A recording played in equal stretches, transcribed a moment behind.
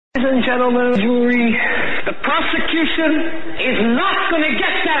Ladies and gentlemen of the jury, the prosecution is not going to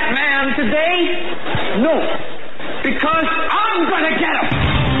get that man today. No, because I'm going to get him.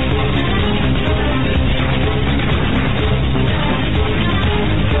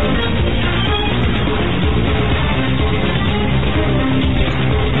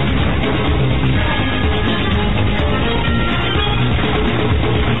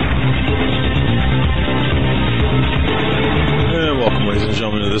 Ladies and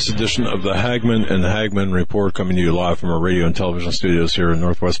gentlemen, to this edition of the Hagmann and Hagmann Report, coming to you live from our radio and television studios here in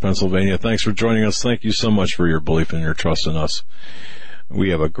Northwest Pennsylvania. Thanks for joining us. Thank you so much for your belief and your trust in us. We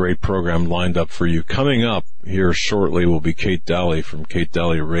have a great program lined up for you. Coming up here shortly will be Kate Dalley from Kate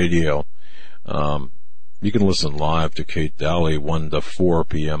Dalley Radio. You can listen live to Kate Dalley 1 to 4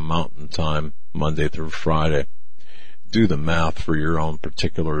 p.m. Mountain Time, Monday through Friday. Do the math for your own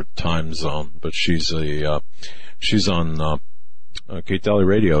particular time zone, but she's on Kate Dalley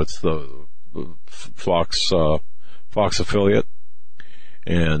Radio. It's the Fox affiliate,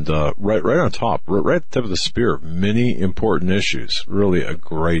 and right on top, right at the tip of the spear of many important issues. Really a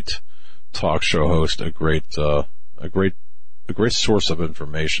great talk show host, a great source of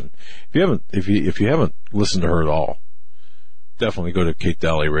information. If you haven't listened to her at all, definitely go to Kate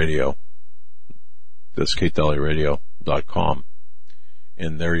Dalley Radio. That's KateDalleyRadio.com,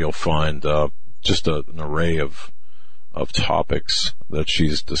 and there you'll find just an array of topics that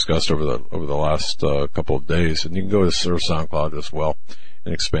she's discussed over the last couple of days, and you can go to her SoundCloud as well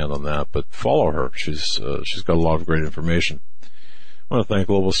and expand on that. But follow her; she's got a lot of great information. I want to thank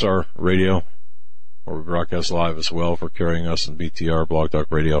Global Star Radio, where we broadcast live as well, for carrying us, and BTR, Blog Talk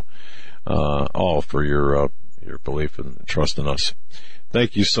Radio, all for your belief and trust in us.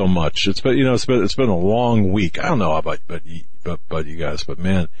 Thank you so much. It's been a long week. I don't know about you guys, but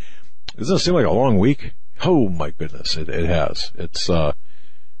man, doesn't it seem like a long week? Oh my goodness, it has. It's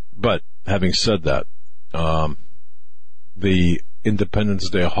but having said that, the Independence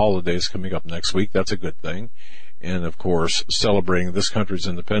Day holiday is coming up next week. That's a good thing, and of course, celebrating this country's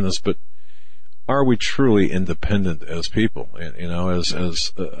independence. But are we truly independent as people? You know,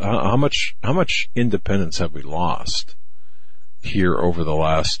 how much independence have we lost here over the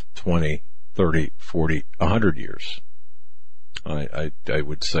last 20, 30, 40, 100 years? I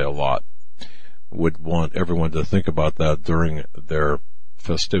would say a lot. Would want everyone to think about that during their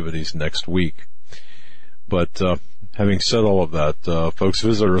festivities next week. But having said all of that, folks,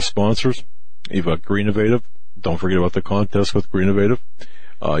 visit our sponsors. You've got Greennovative. Don't forget about the contest with Greennovative.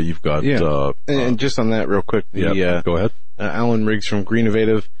 You've got... and just on that real quick, go ahead. Alan Riggs from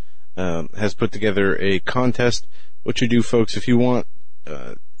Greennovative has put together a contest. What you do, folks, if you want...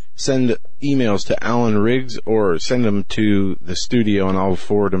 send emails to Alan Riggs or send them to the studio, and I'll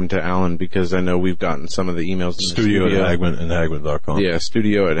forward them to Alan, because I know we've gotten some of the emails. Studio at Hagmann and Hagmann.com. Yeah,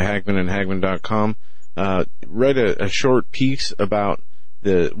 studio at Hagmann and Hagmann.com. Write a short piece about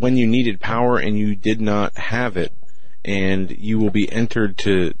when you needed power and you did not have it, and you will be entered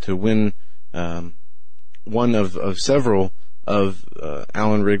to win one of several of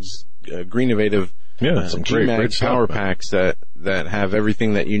Alan Riggs' Greennovative some great power stuff, packs that have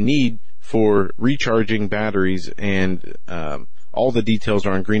everything that you need for recharging batteries, and all the details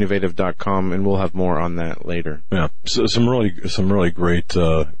are on greennovative.com, and we'll have more on that later. Yeah, so some really great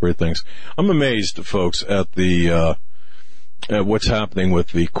things. I'm amazed, folks, at at what's happening with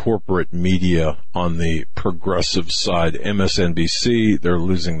the corporate media on the progressive side. MSNBC, they're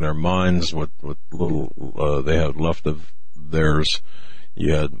losing their minds. What little they have left of theirs.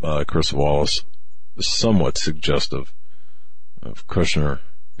 You had Chris Wallace, somewhat suggestive of Kushner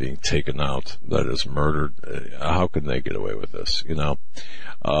being taken out, that is murdered. How can they get away with this? You know,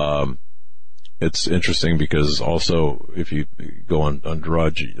 it's interesting because also if you go on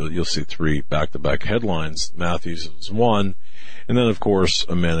Drudge, you'll see 3 back-to-back headlines. Matthews is one, and then of course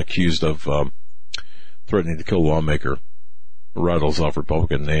a man accused of threatening to kill a lawmaker rattles off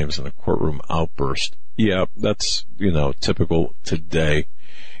Republican names in a courtroom outburst. Yeah, that's typical today.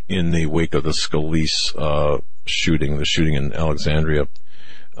 In the wake of the Scalise shooting, the shooting in Alexandria,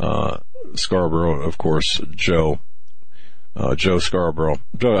 Scarborough, of course, Joe Scarborough.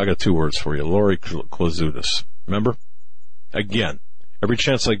 Joe, I got 2 words for you. Lori Klazutis. Remember? Again, every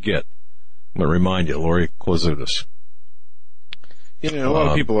chance I get, I'm going to remind you, Lori Klazutis. A lot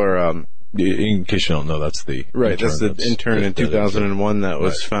of people are... in case you don't know, that's the... Right, that's the intern in 2001 that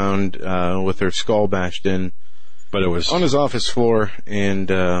was found with her skull bashed in. But it was on his office floor, and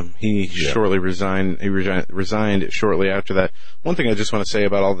he shortly resigned. He resigned shortly after that. One thing I just want to say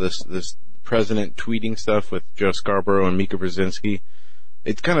about all this president tweeting stuff with Joe Scarborough and Mika Brzezinski,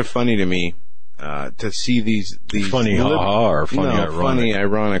 it's kind of funny to me to see these funny or funny ironic. Funny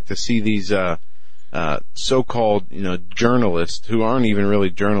ironic to see these so-called journalists who aren't even really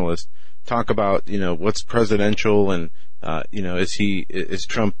journalists talk about what's presidential and is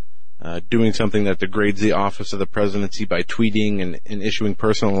Trump doing something that degrades the office of the presidency by tweeting and issuing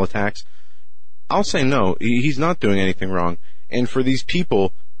personal attacks. I'll say no, he's not doing anything wrong. And for these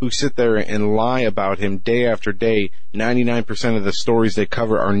people who sit there and lie about him day after day, 99% of the stories they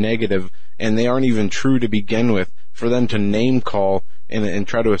cover are negative, and they aren't even true to begin with, for them to name call and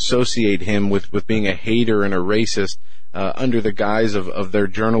try to associate him with being a hater and a racist under the guise of their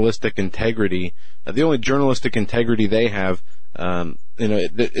journalistic integrity. The only journalistic integrity they have,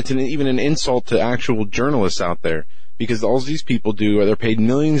 it's even an insult to actual journalists out there, because all these people do are they're paid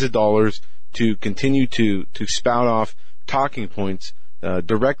millions of dollars to continue to spout off talking points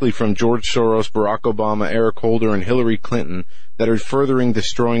directly from George Soros, Barack Obama, Eric Holder, and Hillary Clinton that are furthering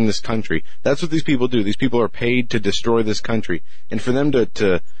destroying this country. That's what these people do. These people are paid to destroy this country. And for them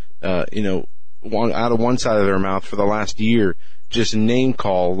to out of one side of their mouth for the last year, just name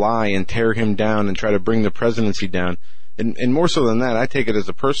call, lie, and tear him down and try to bring the presidency down. And more so than that, I take it as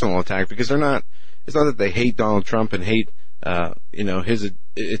a personal attack, because it's not that they hate Donald Trump and hate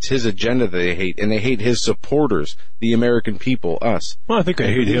it's his agenda that they hate, and they hate his supporters, the American people, us. Well, I think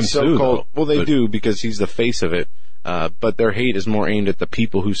they hate him too, though. Well, they do, because he's the face of it. But their hate is more aimed at the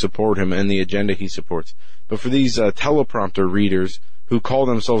people who support him and the agenda he supports. But for these teleprompter readers who call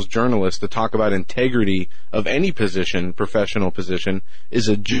themselves journalists to talk about integrity of any position, professional position, is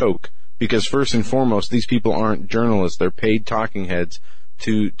a joke. Because first and foremost, these people aren't journalists. They're paid talking heads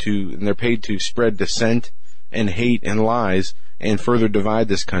and they're paid to spread dissent and hate and lies and further divide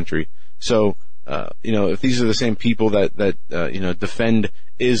this country. So, if these are the same people that defend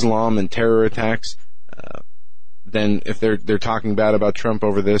Islam and terror attacks, then if they're talking bad about Trump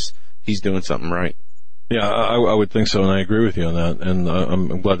over this, he's doing something right. Yeah, I would think so, and I agree with you on that. And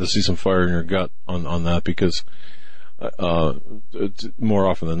I'm glad to see some fire in your gut on that, because more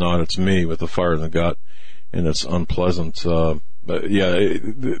often than not, it's me with the fire in the gut, and it's unpleasant. But yeah,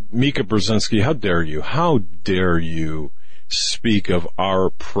 Mika Brzezinski, how dare you? How dare you speak of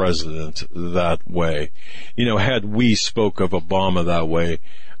our president that way? Had we spoke of Obama that way,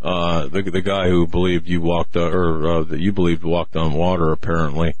 the guy who believed you walked, that you believed walked on water,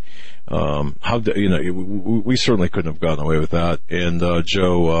 apparently, we certainly couldn't have gotten away with that. And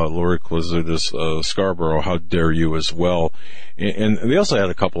Joe Lori Klazutis, Scarborough, how dare you as well? And they also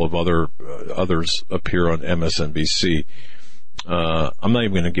had a couple of others appear on MSNBC. I'm not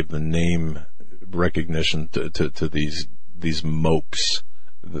even going to give the name recognition to these mopes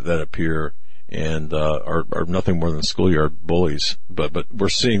that appear and are nothing more than schoolyard bullies. But we're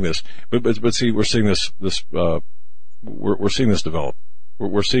seeing this. But see, we're seeing this we're seeing this develop.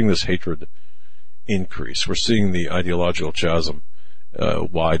 We're seeing this hatred increase. We're seeing the ideological chasm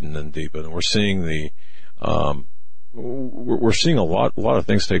widen and deepen. We're seeing we're seeing a lot of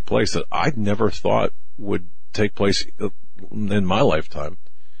things take place that I never thought would take place in my lifetime.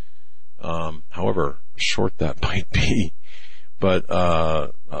 However short that might be, but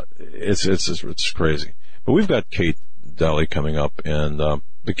it's crazy. But we've got Kate Dalley coming up, and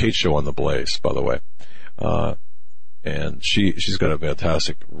the Kate Show on the Blaze, by the way. And she's got a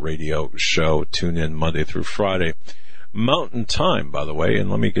fantastic radio show. Tune in Monday through Friday, Mountain Time, by the way.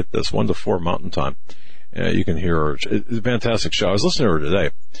 And let me get this, 1 to 4 Mountain Time. You can hear her. It's a fantastic show. I was listening to her today,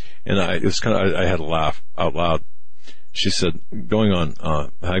 and I had a laugh out loud. She said, going on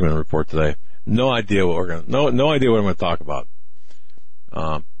Hagmann Report today, no idea what I'm going to talk about.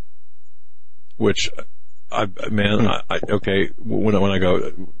 Which, okay, when I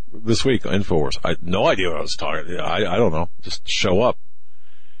go this week on InfoWars, I had no idea what I was talking. I don't know. Just show up,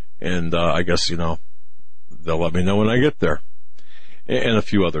 and I guess they'll let me know when I get there, and a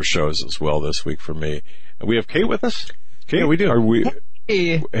few other shows as well this week for me. We have Kate with us. Kate, yeah, we do. Are we?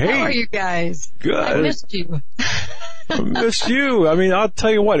 Hey, how are you guys? Good. I missed you. I missed you. I mean, I'll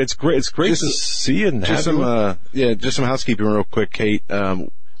tell you what. It's great. It's great to see you and have you. Just some housekeeping real quick, Kate.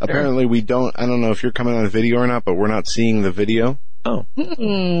 Apparently we don't, I don't know if you're coming on video or not, but we're not seeing the video. Oh.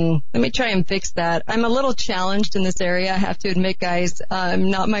 Let me try and fix that. I'm a little challenged in this area, I have to admit, guys.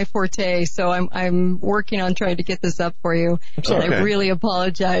 Not my forte, so I'm working on trying to get this up for you. Okay. And I really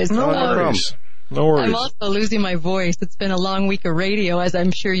apologize. No worries. No worries. I'm also losing my voice. It's been a long week of radio, as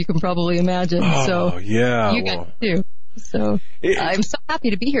I'm sure you can probably imagine. Oh, so yeah. You guys too. So I'm so happy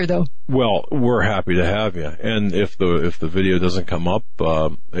to be here, though. Well, we're happy to have you. And if the video doesn't come up,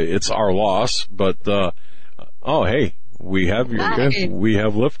 it's our loss. But hey, we have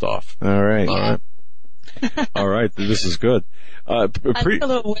liftoff. All right. Yeah. All right, this is good. I'm a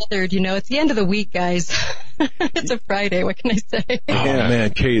little weathered, It's the end of the week, guys. It's a Friday. What can I say? Oh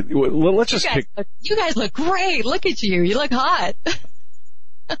man, Kate, let's just you guys look great. Look at you. You look hot.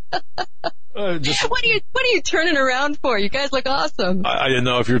 What are you turning around for? You guys look awesome. I didn't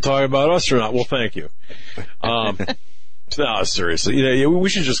know if you were talking about us or not. Well, thank you. No, seriously, we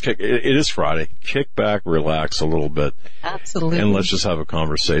should just it is Friday. Kick back, relax a little bit. Absolutely. And let's just have a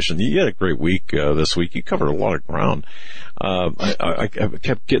conversation. You had a great week, this week. You covered a lot of ground. I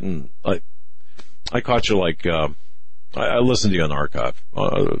kept getting, I caught you I listened to you on archive.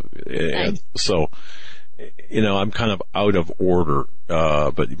 And so, I'm kind of out of order,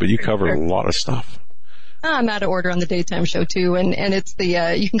 but you covered a lot of stuff. I'm out of order on the daytime show too, and it's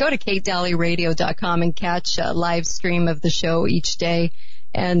you can go to KateDalleyRadio.com and catch a live stream of the show each day,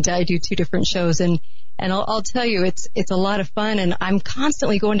 and I do 2 different shows, and I'll tell you, it's a lot of fun, and I'm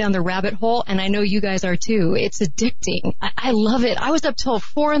constantly going down the rabbit hole, and I know you guys are too. It's addicting. I love it. I was up till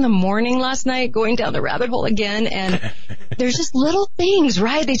 4 a.m. last night going down the rabbit hole again, and there's just little things,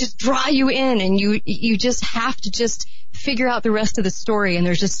 right? They just draw you in, and you just have to just figure out the rest of the story, and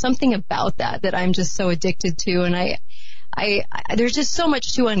there's just something about that I'm just so addicted to, and I there's just so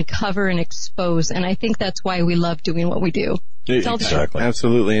much to uncover and expose, and I think that's why we love doing what we do. Exactly.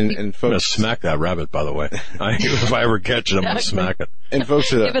 Absolutely. And folks, I'm going to smack that rabbit, by the way. If I ever catch it, I'm going to smack it. And folks,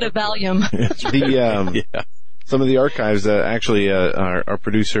 give it a Valium. Some of the archives, actually, our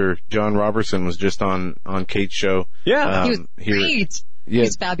producer, John Robertson, was just on Kate's show. Yeah. He was great. Yeah.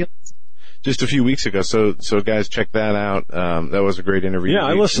 He's fabulous. Just a few weeks ago. So guys, check that out. That was a great interview. Yeah,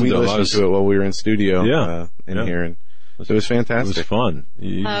 I listened to it. We listened to it while we were in studio. Here. And so it was fantastic. It was fun.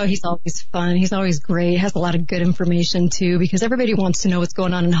 He's always fun. He's always great. He has a lot of good information too, because everybody wants to know what's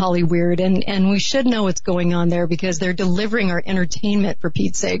going on in Hollywood, and we should know what's going on there because they're delivering our entertainment, for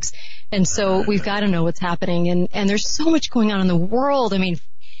Pete's sakes. And so we've got to know what's happening, and there's so much going on in the world. I mean,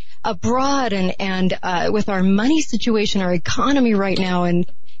 abroad and with our money situation, our economy right now, and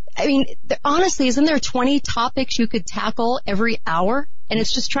I mean, honestly, isn't there 20 topics you could tackle every hour? And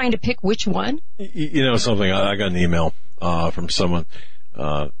it's just trying to pick which one? Something, I got an email from someone.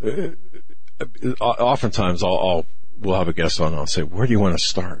 Oftentimes we'll have a guest on and I'll say, where do you want to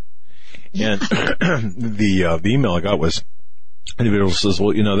start? Yeah. And the email I got was, individual says,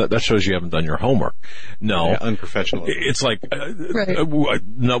 well, that shows you haven't done your homework. No. Yeah, unprofessional. It's like, right.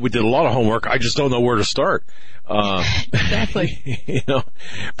 No, we did a lot of homework. I just don't know where to start. Exactly.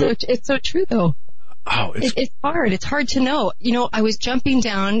 But it's so true though. Oh, it's hard. It's hard to know. I was jumping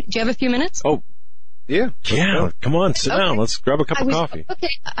down. Do you have a few minutes? Oh, yeah. Yeah. Come on, sit down. Let's grab a cup of coffee. Okay.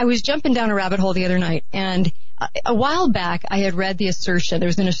 I was jumping down a rabbit hole the other night, and a while back I had read the assertion. There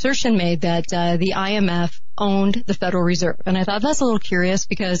was an assertion made that the IMF owned the Federal Reserve, and I thought that's a little curious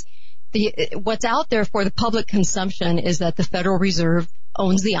because what's out there for the public consumption is that the Federal Reserve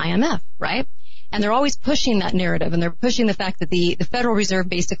owns the IMF, right? And they're always pushing that narrative, and they're pushing the fact that the Federal Reserve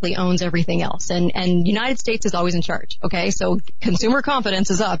basically owns everything else, and United States is always in charge, okay? So consumer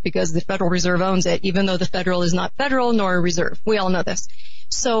confidence is up because the Federal Reserve owns it, even though the Federal is not federal nor a reserve. We all know this.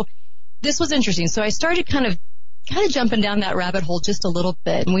 So this was interesting. So I started kind of jumping down that rabbit hole just a little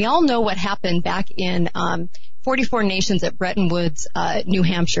bit, and we all know what happened back in 44 Nations at Bretton Woods, New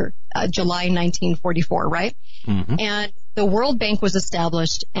Hampshire, July 1944, right? Mm-hmm. And the World Bank was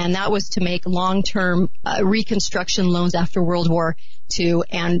established, and that was to make long-term reconstruction loans after World War II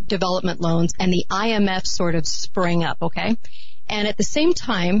and development loans, and the IMF sort of sprang up, okay? And at the same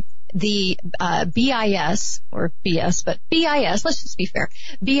time, the BIS, or BS, but BIS, let's just be fair,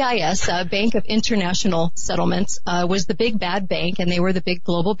 BIS, Bank of International Settlements, was the big bad bank, and they were the big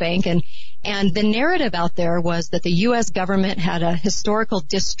global bank, and the narrative out there was that the U.S. government had a historical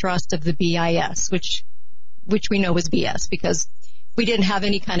distrust of the BIS, which we know was BS because we didn't have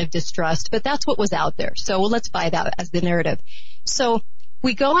any kind of distrust, but that's what was out there. So let's buy that as the narrative. So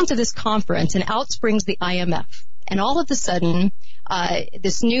we go onto this conference, and out springs the IMF, and all of a sudden,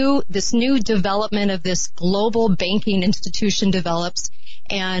 this new development of this global banking institution develops,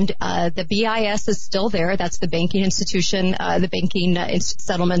 and the BIS is still there. That's the banking institution, the banking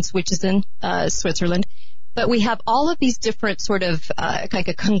settlements, which is in Switzerland. But we have all of these different sort of like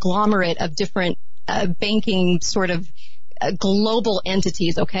a conglomerate of different banking sort of global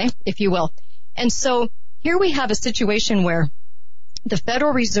entities, okay, if you will. And so here we have a situation where the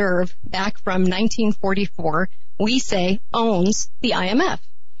Federal Reserve, back from 1944, we say owns the IMF.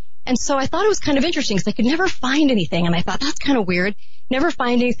 And so I thought it was kind of interesting because I could never find anything, and I thought that's kind of weird. Never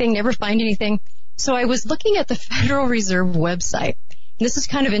find anything. So I was looking at the Federal Reserve website, and this is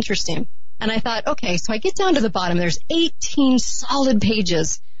kind of interesting. And I thought, okay, so I get down to the bottom. There's 18 solid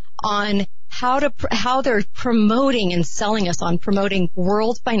pages on how they're promoting and selling us on promoting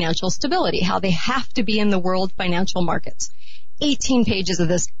world financial stability, how they have to be in the world financial markets. 18 pages of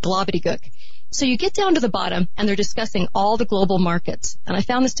this globbedygook. So you get down to the bottom, and they're discussing all the global markets. And I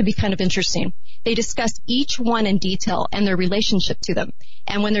found this to be kind of interesting. They discuss each one in detail and their relationship to them.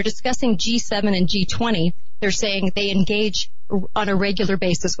 And when they're discussing G7 and G20, they're saying they engage on a regular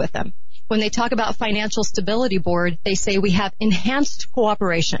basis with them. When they talk about Financial Stability Board, they say we have enhanced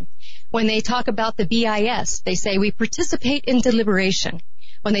cooperation. When they talk about the BIS, they say we participate in deliberation.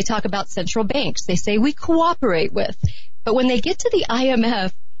 When they talk about central banks, they say we cooperate with. But when they get to the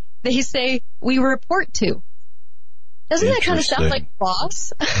IMF, they say we report to. Doesn't that kind of sound like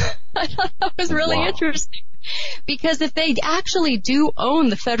boss? I thought that was really interesting. Because if they actually do own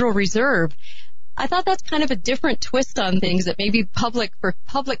the Federal Reserve, I thought that's kind of a different twist on things that maybe for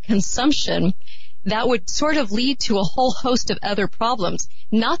public consumption, that would sort of lead to a whole host of other problems.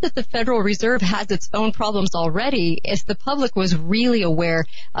 Not that the Federal Reserve has its own problems already, if the public was really aware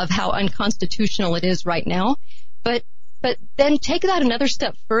of how unconstitutional it is right now. But then take that another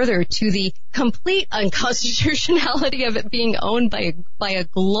step further to the complete unconstitutionality of it being owned by a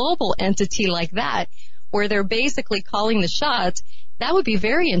global entity like that, where they're basically calling the shots. That would be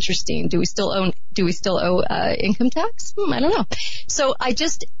very interesting. Do we still owe income tax? I don't know. So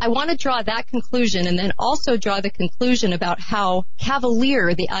I want to draw that conclusion, and then also draw the conclusion about how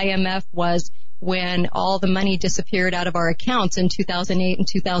cavalier the IMF was when all the money disappeared out of our accounts in 2008 and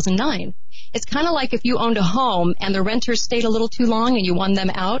 2009. It's kind of like if you owned a home and the renters stayed a little too long and you won them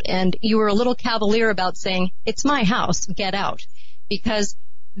out, and you were a little cavalier about saying, it's my house, get out. Because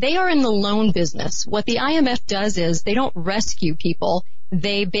they are in the loan business. What the IMF does is they don't rescue people.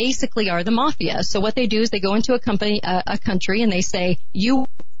 They basically are the mafia. So what they do is they go into a country, and they say, you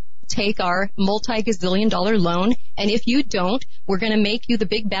take our multi-gazillion dollar loan, and if you don't, we're going to make you the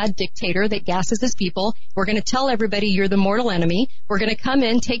big bad dictator that gasses his people. We're going to tell everybody you're the mortal enemy. We're going to come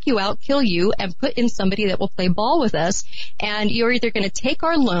in, take you out, kill you, and put in somebody that will play ball with us. And you're either going to take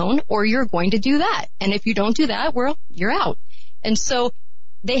our loan or you're going to do that. And if you don't do that, well, you're out. And so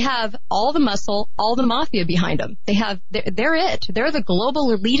they have all the muscle, all the mafia behind them. They're it. They're the global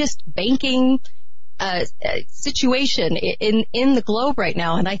elitist banking situation in the globe right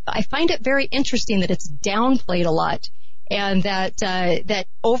now. And I find it very interesting that it's downplayed a lot, and that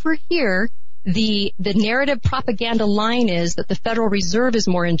over here the narrative propaganda line is that the Federal Reserve is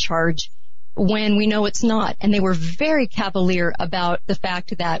more in charge, when we know it's not. And they were very cavalier about the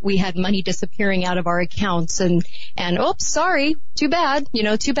fact that we had money disappearing out of our accounts, and oops, sorry, too bad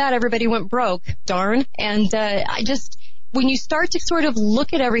everybody went broke, darn. And when you start to sort of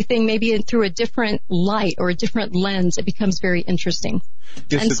look at everything maybe through a different light or a different lens, it becomes very interesting.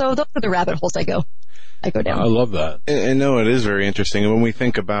 Yes, so those are the rabbit holes I go down. I love that. And no, it is very interesting. And when we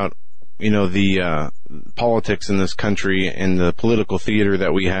think about, the politics in this country and the political theater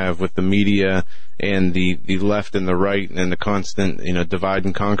that we have with the media and the left and the right and the constant, divide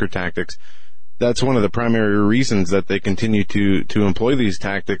and conquer tactics, that's one of the primary reasons that they continue to employ these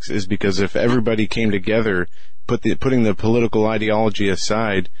tactics, is because if everybody came together, putting the political ideology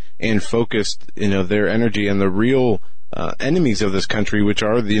aside, and focused, their energy on the real enemies of this country, which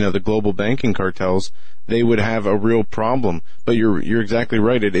are the global banking cartels, they would have a real problem. But you're exactly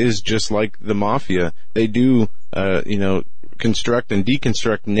right. It is just like the mafia. They do construct and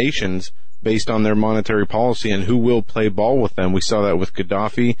deconstruct nations based on their monetary policy and who will play ball with them. We saw that with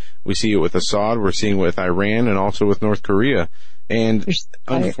Gaddafi. We see it with Assad. We're seeing it with Iran, and also with North Korea. And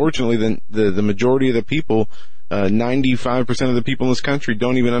unfortunately, the majority of the people, 95% of the people in this country,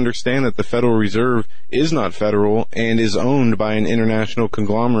 don't even understand that the Federal Reserve is not federal and is owned by an international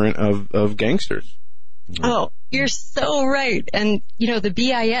conglomerate of gangsters. Oh, you're so right. And, the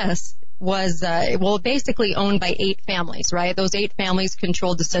BIS was, basically owned by 8 families, right? Those 8 families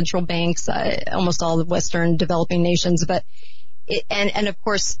controlled the central banks, almost all the Western developing nations. But, and of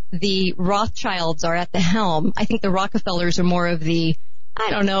course, the Rothschilds are at the helm. I think the Rockefellers are more of the,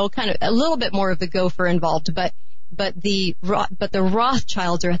 kind of a little bit more of the gopher involved, but the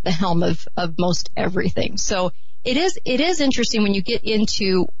Rothschilds are at the helm of most everything. So it is interesting when you get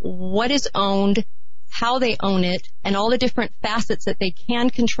into what is owned, how they own it, and all the different facets that they can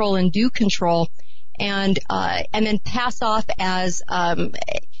control and do control, and then pass off as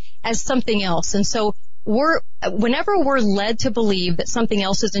something else. And so whenever we're led to believe that something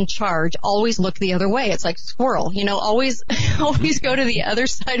else is in charge, always look the other way. It's like squirrel, always go to the other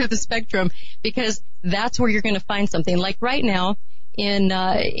side of the spectrum, because that's where you're going to find something. Like right now in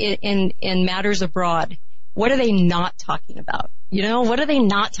matters abroad, what are they not talking about? What are they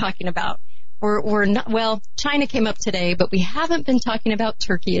not talking about? we're not, well, China came up today, but we haven't been talking about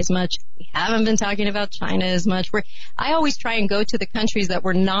Turkey as much. We haven't been talking about China as much. I always try and go to the countries that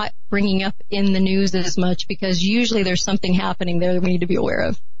we're not bringing up in the news as much, because usually there's something happening there that we need to be aware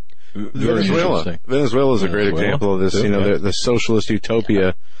of. Venezuela is a great example of this. You know, the socialist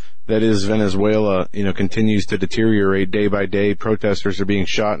utopia that is Venezuela, you know, continues to deteriorate day by day. Protesters are being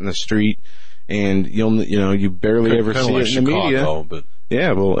shot in the street, and you barely ever see it in the media. But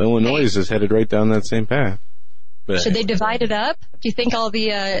yeah, well, Illinois is headed right down that same path. Should they divide it up? Do you think all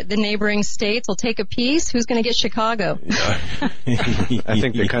the neighboring states will take a piece? Who's going to get Chicago? I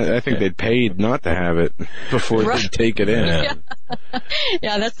think they paid not to have it before they take it in.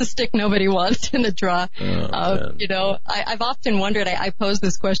 Yeah, that's the stick nobody wants in the draw. You know, I've often wondered. I posed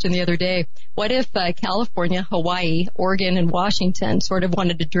this question the other day. What if California, Hawaii, Oregon, and Washington sort of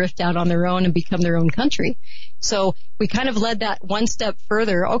wanted to drift out on their own and become their own country? So we kind of led that one step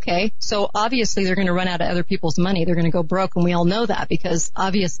further. Okay, so obviously they're going to run out of other people's money. They're going to go broke, and we all know that because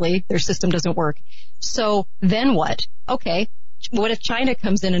obviously their system doesn't work. So then what? Okay, what if China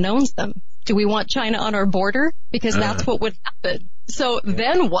comes in and owns them? Do we want China on our border? Because that's what would happen. So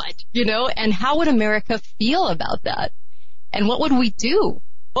then what? You know, and how would America feel about that? And what would we do?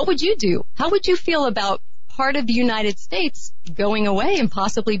 What would you do? How would you feel about part of the United States going away and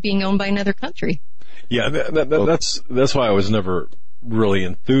possibly being owned by another country? Yeah, that's why I was never really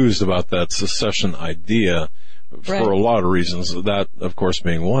enthused about that secession idea for a lot of reasons. That, of course,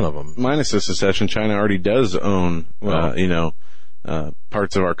 being one of them. Minus the secession, China already does own,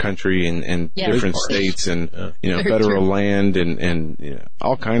 parts of our country and different states and, federal land and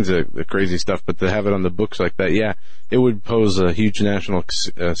all kinds of crazy stuff. But to have it on the books like that, yeah, it would pose a huge national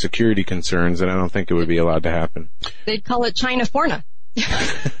security concerns, and I don't think it would be allowed to happen. They'd call it China Forna.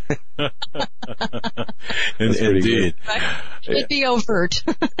 Indeed. It'd be overt,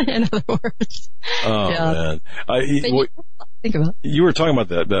 in other words. Man. Think about it. You were talking about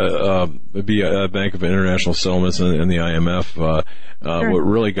the Bank of International Settlements and the IMF. Sure. What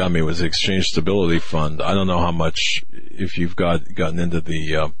really got me was the Exchange Stability Fund. I don't know how much, if you've gotten into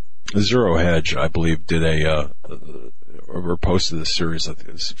the Zero Hedge, I believe, did or posted a series, I think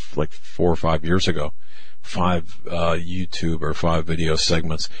it was like 4 or 5 years ago. 5 YouTube or 5 video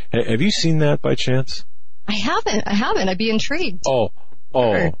segments. Have you seen that by chance? I haven't. I'd be intrigued.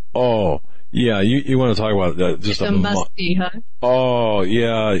 Yeah, you want to talk about just a must be, huh? Oh,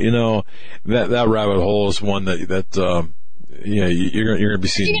 yeah, that rabbit hole is one that you're going to be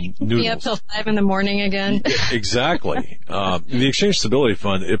seeing noodles. Be up till 5 in the morning again. Exactly. The Exchange Stability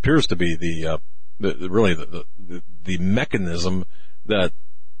Fund appears to be the mechanism that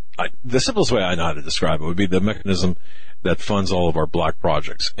the simplest way I know how to describe it would be the mechanism that funds all of our black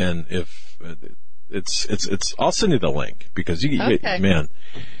projects. And if it's I'll send you the link because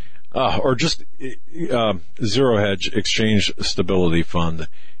or just Zero Hedge Exchange Stability Fund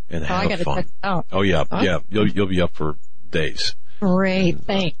and have fun. Check it out. Oh yeah, yeah. You'll be up for days. Great,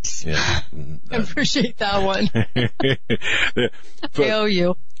 thanks. Yeah, I appreciate that one. I owe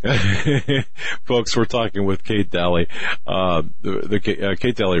you. Folks, we're talking with Kate Dalley, the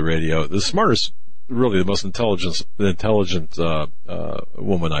Kate Dalley Radio, the smartest, really the most intelligent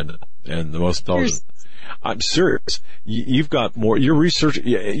woman I know, and the most intelligent. I'm serious. You've got more. Your research,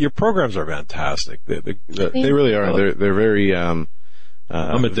 your programs are fantastic. They really are. They're very.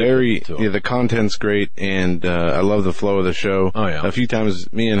 I'm addicted to them. The content's great, and I love the flow of the show. Oh yeah. A few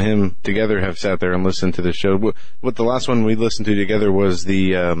times, me and him together have sat there and listened to the show. What the last one we listened to together was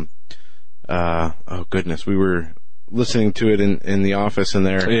the. Oh goodness, we were listening to it in the office in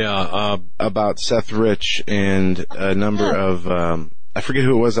there. Yeah. About Seth Rich and a number of. I forget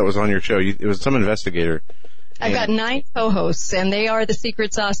who it was that was on your show. It was some investigator. I've got 9 co-hosts, and they are the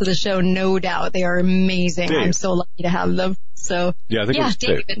secret sauce of the show, no doubt. They are amazing. Dave. I'm so lucky to have them. So yeah, I think it was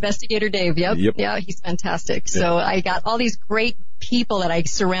Dave. Investigator Dave. Yep. Yeah, he's fantastic. Yeah. So I got all these great people that I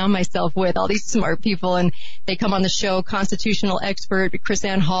surround myself with, all these smart people, and they come on the show, constitutional expert, Chris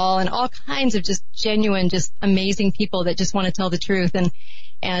Ann Hall, and all kinds of just genuine, just amazing people that just want to tell the truth.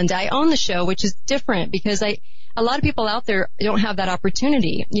 And I own the show, which is different because a lot of people out there don't have that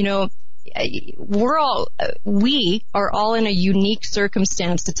opportunity. We are all in a unique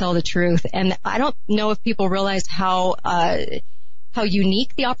circumstance to tell the truth, and I don't know if people realize how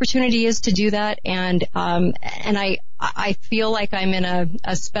unique the opportunity is to do that. And I feel like I'm in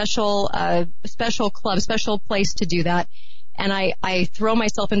a special club, special place to do that. And I throw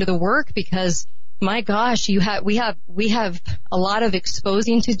myself into the work because My gosh, we have a lot of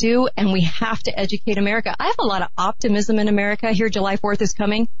exposing to do, and we have to educate America. I have a lot of optimism in America. Here, July 4th is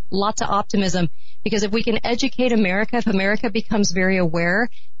coming. Lots of optimism. Because if we can educate America, if America becomes very aware,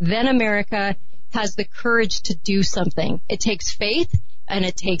 then America has the courage to do something. It takes faith, and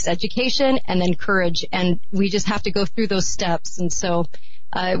it takes education, and then courage. And we just have to go through those steps. And so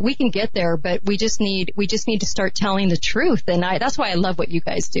we can get there, but we just need to start telling the truth. And that's why I love what you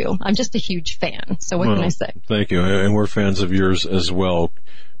guys do. I'm just a huge fan. So what can I say? Thank you. And we're fans of yours as well.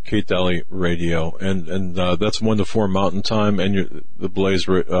 Kate Dalley Radio. And that's 1 to 4 Mountain Time. And you're the Blaze,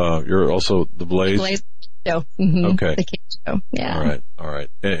 you're also the Blaze. The Blaze show. Mm-hmm. Okay. The Kate show. Yeah. All right.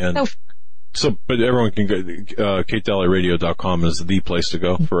 And so, but everyone can go, KateDalleyRadio.com is the place to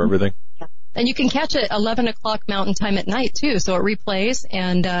go for everything. Yeah. And you can catch it 11 o'clock Mountain Time at night, too. So it replays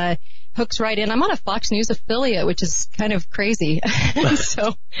and hooks right in. I'm on a Fox News affiliate, which is kind of crazy.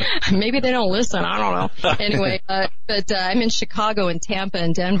 So maybe they don't listen. I don't know. Anyway, but I'm in Chicago and Tampa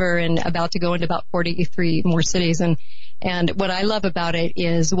and Denver and about to go into about 43 more cities. And what I love about it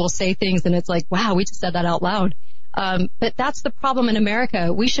is we'll say things and it's like, wow, we just said that out loud. But that's the problem in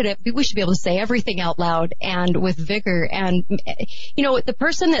America. We should be able to say everything out loud and with vigor. And, you know, the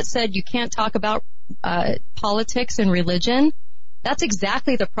person that said you can't talk about politics and religion, that's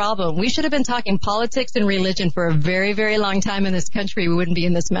exactly the problem. We should have been talking politics and religion for a very, very long time in this country. We wouldn't be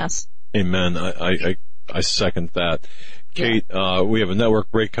in this mess. Amen. I second that. Kate, we have a network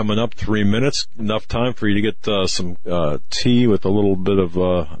break coming up, 3 minutes. Enough time for you to get some tea with a little bit of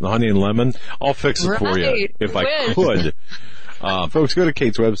honey and lemon. I'll fix it for you if I could. Folks, go to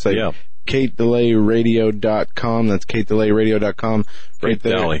Kate's website. Yeah. KateDaleyRadio.com. That's KateDaleyRadio.com. Kate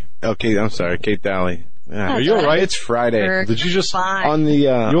Dalley. Okay, I'm sorry, Kate Dalley. Are you all right? It's Friday. Did you just on the?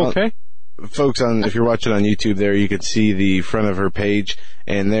 You okay? Folks, if you're watching on YouTube, there you can see the front of her page,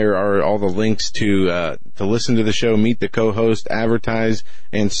 and there are all the links to listen to the show, meet the co-host, advertise,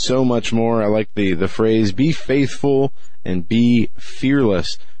 and so much more. I like the phrase: "Be faithful and be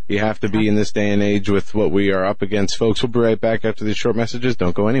fearless." You have to be in this day and age with what we are up against, folks. We'll be right back after these short messages.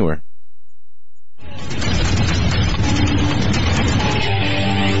 Don't go anywhere.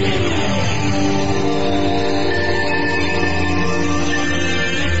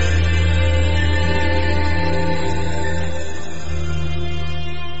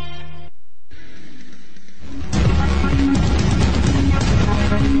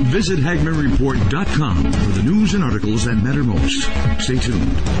 Visit HagmannReport.com for the news and articles that matter most. Stay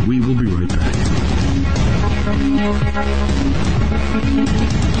tuned. We will be right back.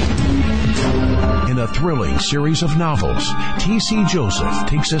 In a thrilling series of novels, T.C. Joseph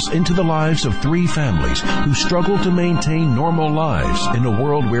takes us into the lives of 3 families who struggle to maintain normal lives in a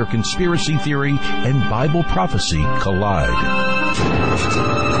world where conspiracy theory and Bible prophecy collide.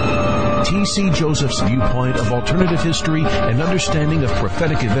 T.C. Joseph's viewpoint of alternative history and understanding of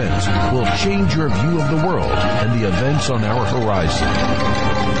prophetic events will change your view of the world and the events on our horizon.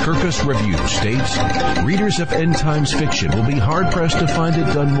 Kirkus Review states, readers of end times fiction will be hard-pressed to find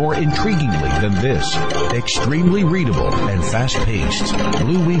it done more intriguingly than this. Extremely readable and fast-paced.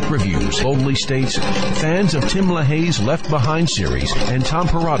 Blue Week Reviews boldly states, fans of Tim LaHaye's Left Behind series and Tom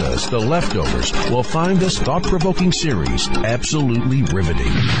Perrotta's The Leftovers will find this thought-provoking series absolutely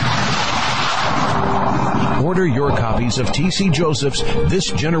riveting. Order your copies of T.C. Joseph's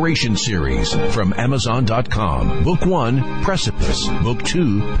This Generation series from Amazon.com. Book 1, Precipice. Book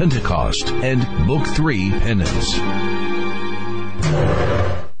 2, Pentecost. And Book 3, Penance.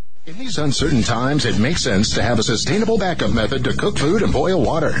 In these uncertain times, it makes sense to have a sustainable backup method to cook food and boil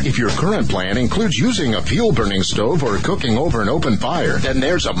water. If your current plan includes using a fuel-burning stove or cooking over an open fire, then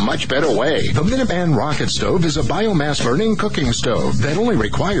there's a much better way. The Minuteman Rocket Stove is a biomass-burning cooking stove that only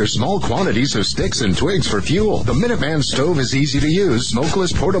requires small quantities of sticks and twigs for fuel. The Minuteman Stove is easy to use,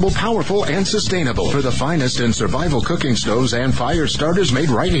 smokeless, portable, powerful, and sustainable. For the finest in survival cooking stoves and fire starters made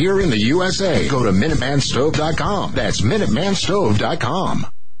right here in the USA, go to MinutemanStove.com. That's MinutemanStove.com.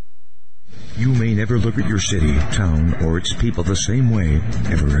 You may never look at your city, town, or its people the same way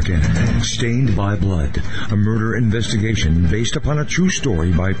ever again. Stained by Blood, a murder investigation based upon a true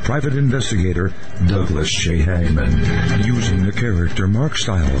story by private investigator Douglas J. Hagmann. Using the character Mark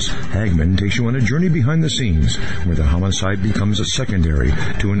Stiles, Hagmann takes you on a journey behind the scenes where the homicide becomes a secondary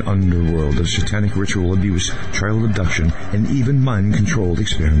to an underworld of satanic ritual abuse, child abduction, and even mind-controlled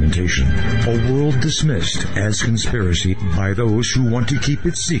experimentation. A world dismissed as conspiracy by those who want to keep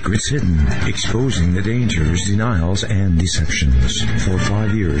its secrets hidden. exposing the dangers, denials, and deceptions. For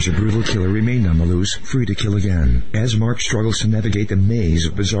 5 years, a brutal killer remained on the loose, free to kill again. As Mark struggles to navigate the maze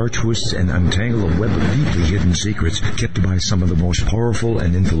of bizarre twists and untangle a web of deeply hidden secrets kept by some of the most powerful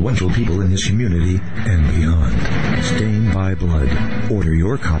and influential people in his community and beyond. Stained by Blood. Order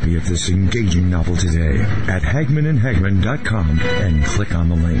your copy of this engaging novel today at HagmannandHagmann.com and click on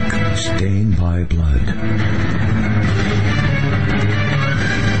the link. Stained by Blood.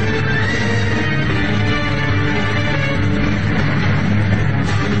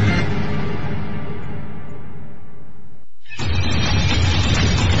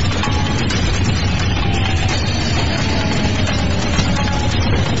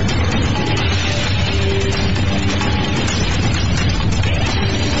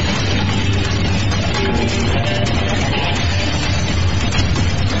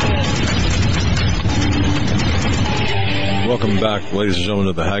 Welcome back, ladies and gentlemen,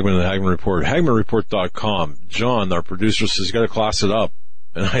 to the Hagmann and the Hagmann Report. HagmannReport.com. John, our producer, says you got to class it up.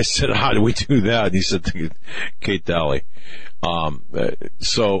 And I said, how do we do that? And he said, Kate Dalley.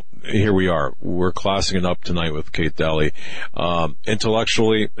 So here we are. We're classing it up tonight with Kate Dalley.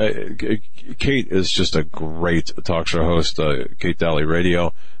 Intellectually, Kate is just a great talk show host.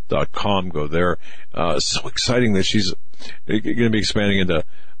 KateDalleyRadio.com. Go there. So exciting that she's going to be expanding into,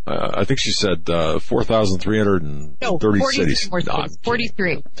 I think she said 4,330 cities.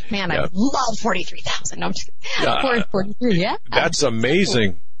 43. Man, yeah. I love 43,000. No, I'm just kidding. 43, yeah. That's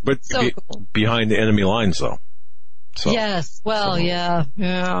amazing. But so cool. Behind the enemy lines, though. So, yes. Well, yeah.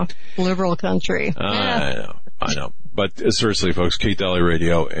 Liberal country. I know. But seriously, folks, Kate Dalley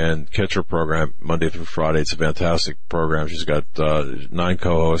Radio, and catch her program Monday through Friday. It's a fantastic program. She's got 9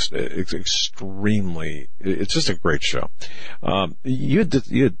 co-hosts. It's just a great show.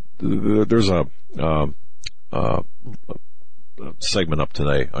 There's a segment up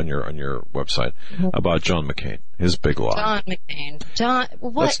today on your website about John McCain, his big lie. John McCain.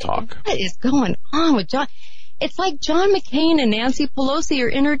 Let's talk. What is going on with John? It's like John McCain and Nancy Pelosi are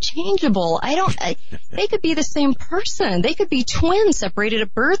interchangeable. They could be the same person. They could be twins separated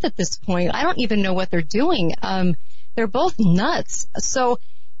at birth at this point. I don't even know what they're doing. They're both nuts. So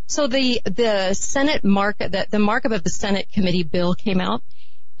the Senate the markup of the Senate committee bill came out,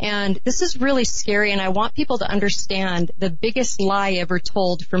 and this is really scary, and I want people to understand the biggest lie ever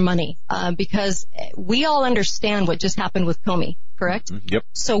told for money, because we all understand what just happened with Comey. Correct? Yep.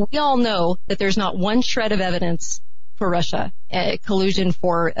 So we all know that there's not one shred of evidence for Russia collusion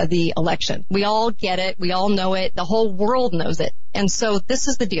for the election. We all get it. We all know it. The whole world knows it. And so this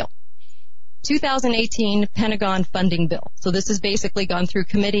is the deal. 2018 Pentagon funding bill. So this has basically gone through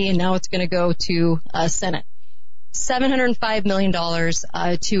committee, and now it's going to go to Senate. $705 million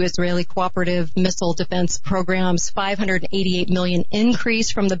to Israeli cooperative missile defense programs, $588 million increase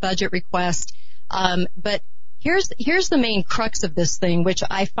from the budget request. But here's the main crux of this thing, which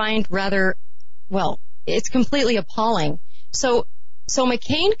I find it's completely appalling. So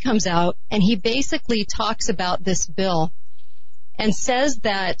McCain comes out and he basically talks about this bill and says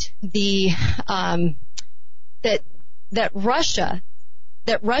that that Russia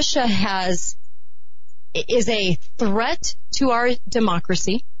is a threat to our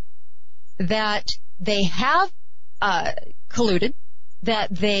democracy, that they have colluded,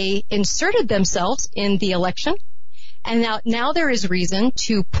 that they inserted themselves in the election, and now there is reason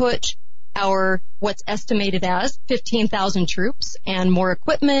to put our what's estimated as 15,000 troops and more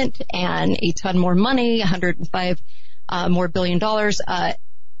equipment and a ton more money, $105 more billion dollars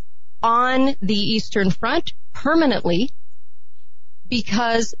on the Eastern Front permanently,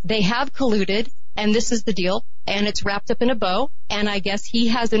 because they have colluded, and this is the deal, and it's wrapped up in a bow, and I guess he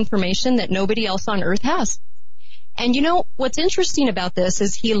has information that nobody else on earth has. And you know, what's interesting about this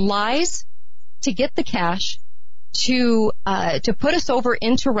is he lies to get the cash to put us over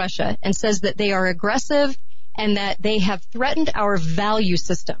into Russia, and says that they are aggressive and that they have threatened our value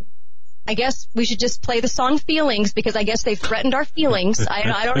system. I guess we should just play the song Feelings, because I guess they've threatened our feelings.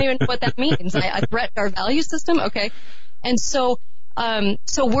 I don't even know what that means. I threatened our value system? Okay. And so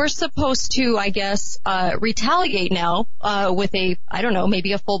we're supposed to, I guess, retaliate now with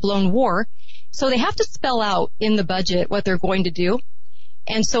maybe a full-blown war. So they have to spell out in the budget what they're going to do.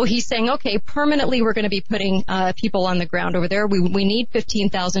 And so he's saying, okay, permanently we're going to be putting people on the ground over there. We need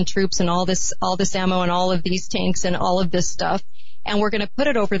 15,000 troops and all this ammo and all of these tanks and all of this stuff. And we're going to put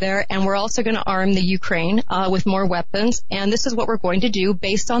it over there, and we're also going to arm the Ukraine with more weapons. And this is what we're going to do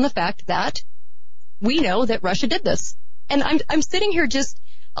based on the fact that we know that Russia did this. And I'm sitting here just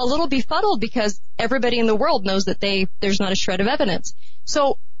a little befuddled, because everybody in the world knows that there's not a shred of evidence.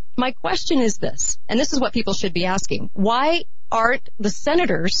 So my question is this, and this is what people should be asking. Why aren't the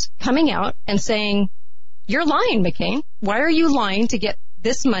senators coming out and saying, you're lying, McCain? Why are you lying to get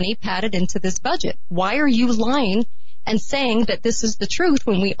this money padded into this budget? Why are you lying and saying that this is the truth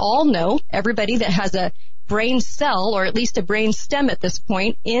when we all know, everybody that has a brain cell or at least a brain stem at this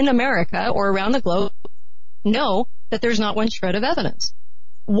point in America or around the globe know that there's not one shred of evidence?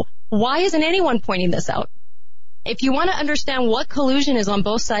 Why isn't anyone pointing this out? If you want to understand what collusion is on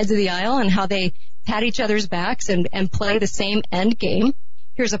both sides of the aisle and how they pat each other's backs and play the same end game,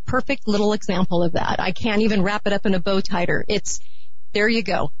 here's a perfect little example of that. I can't even wrap it up in a bow tighter. There you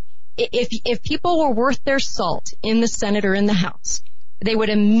go. If people were worth their salt in the Senate or in the House, they would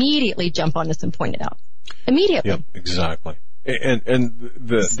immediately jump on this and point it out. Immediately. Yep, exactly. And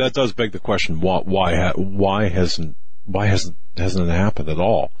that does beg the question: why hasn't it happened at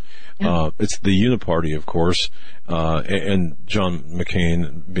all? Yeah. It's the uniparty, of course, and John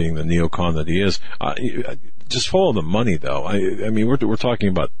McCain being the neocon that he is. Just follow the money, though. I mean, we're talking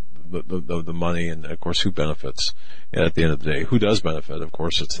about the money, and of course, who benefits at the end of the day? Who does benefit? Of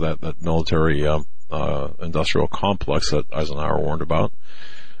course, it's that military industrial complex that Eisenhower warned about.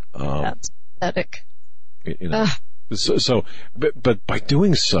 That's pathetic. You know, but by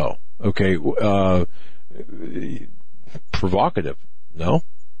doing so, okay, provocative, no,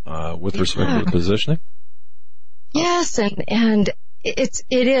 with respect to the positioning. Yes, and it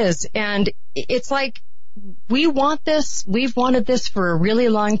is, and it's like we want this. We've wanted this for a really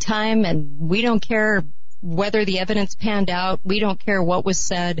long time, and we don't care whether the evidence panned out. We don't care what was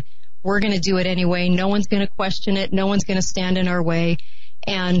said. We're going to do it anyway. No one's going to question it. No one's going to stand in our way.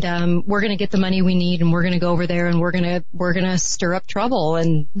 And we're going to get the money we need, and we're going to go over there, and we're going to stir up trouble,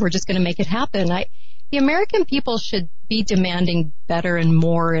 and we're just going to make it happen. The American people should be demanding better and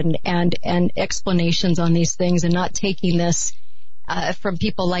more and explanations on these things, and not taking this from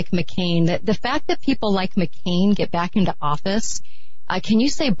people like McCain. The fact that people like McCain get back into office, can you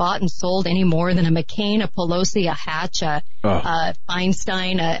say bought and sold any more than a McCain, a Pelosi, a Hatch, a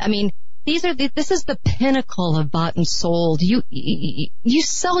Feinstein? I mean, this is the pinnacle of bought and sold. You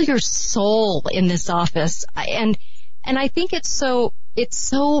sell your soul in this office, and I think it's so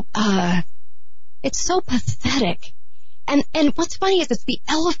pathetic. And what's funny is it's the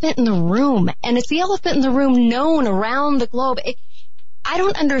elephant in the room, and it's the elephant in the room known around the globe. I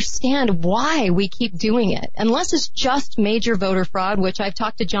don't understand why we keep doing it, unless it's just major voter fraud, which I've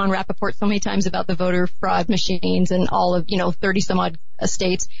talked to John Rappaport so many times about the voter fraud machines and all of, 30 some odd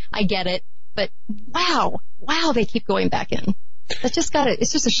states. I get it. But wow, they keep going back in. It's just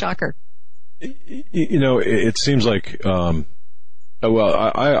a shocker. It seems like, I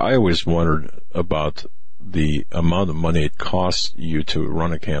always wondered about the amount of money it costs you to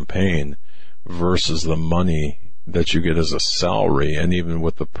run a campaign versus the money that you get as a salary, and even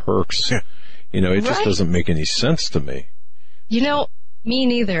with the perks, it just doesn't make any sense to me. Me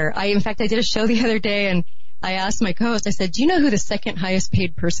neither. In fact, I did a show the other day, and I asked my co-host, I said, do you know who the second highest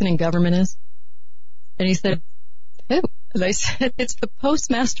paid person in government is? And he said, who? And I said, it's the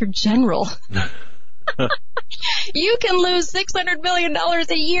Postmaster General. You can lose $600 million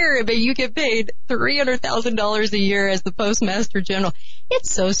a year, but you get paid $300,000 a year as the Postmaster General.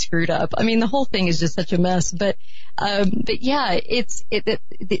 It's so screwed up. I mean, the whole thing is just such a mess. But yeah,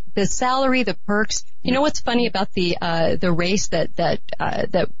 the salary, the perks. You know what's funny about the race that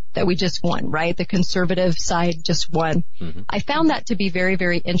we just won, right? The conservative side just won. Mm-hmm. I found that to be very,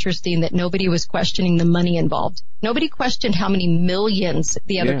 very interesting, that nobody was questioning the money involved. Nobody questioned how many millions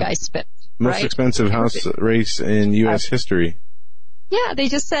the other guy spent. Most expensive House race in U.S. history. Yeah, they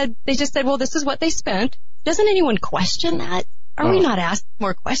just said, well, this is what they spent. Doesn't anyone question that? Are we not asking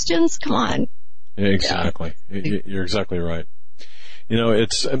more questions? Come on. Yeah, exactly. Yeah. You're exactly right.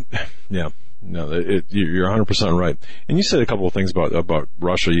 It's, you're 100% right. And you said a couple of things about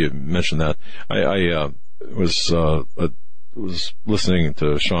Russia. You mentioned that. I was listening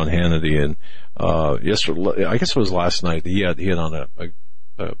to Sean Hannity, and yesterday, I guess it was last night, he had on a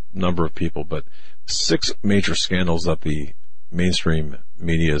number of people, but 6 major scandals that the mainstream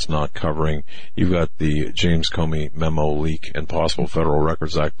media is not covering. You've got the James Comey memo leak and possible Federal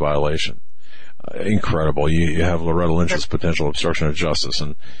Records Act violation. Incredible. You have Loretta Lynch's potential obstruction of justice,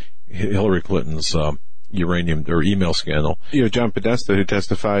 and Hillary Clinton's uranium or email scandal. John Podesta, who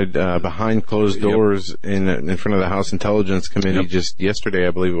testified behind closed doors in front of the House Intelligence Committee just yesterday,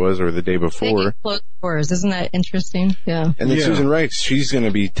 I believe it was, or the day before. Closed doors, isn't that interesting? Yeah. And then Susan Rice, she's going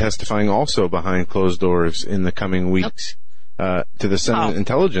to be testifying also behind closed doors in the coming weeks to the Senate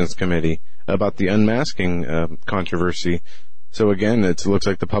Intelligence Committee about the unmasking controversy. So again, it looks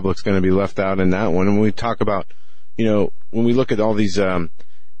like the public's going to be left out in that one. And when we talk about, when we look at all these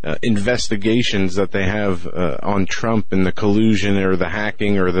investigations that they have on Trump and the collusion or the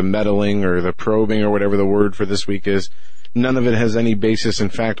hacking or the meddling or the probing or whatever the word for this week is, none of it has any basis in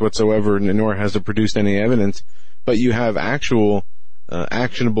fact whatsoever, nor has it produced any evidence. But you have actual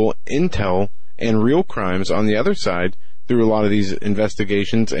actionable intel and real crimes on the other side through a lot of these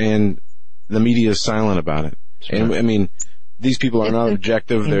investigations, and the media is silent about it. Sure. And I mean, these people are not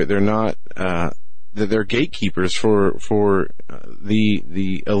objective. They're not. They're gatekeepers for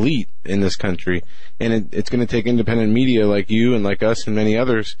the elite in this country, and it's going to take independent media like you and like us and many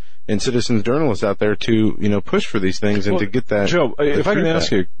others and citizens journalists out there to push for these things and to get that. Joe, if I can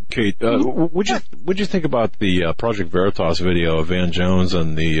ask you, Kate, what'd you think about the Project Veritas video of Van Jones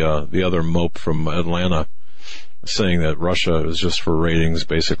and the other mope from Atlanta saying that Russia is just for ratings,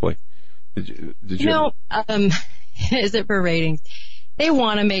 basically? Did you? No, is it for ratings? They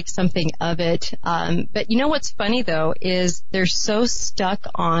want to make something of it. But you know what's funny, though, is they're so stuck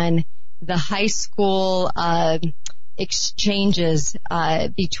on the high school exchanges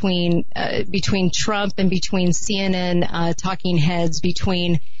between Trump and between CNN talking heads,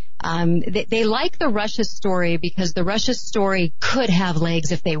 they like the Russia story because the Russia story could have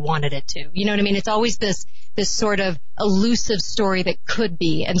legs if they wanted it to. You know what I mean? It's always this sort of elusive story that could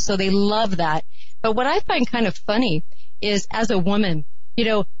be, and so they love that. But what I find kind of funny is, as a woman,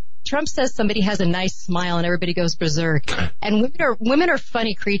 Trump says somebody has a nice smile and everybody goes berserk. And women are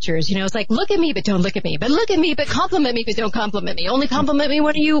funny creatures. It's like, look at me, but don't look at me. But look at me, but compliment me, but don't compliment me. Only compliment me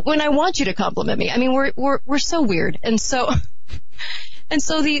when I want you to compliment me. I mean, we're so weird. And so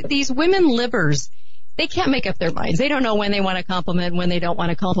these women livers, they can't make up their minds. They don't know when they want to compliment, when they don't want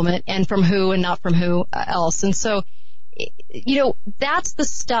to compliment, and from who and not from who else. And so, that's the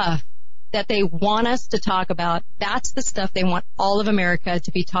stuff that they want us to talk about. That's the stuff they want all of America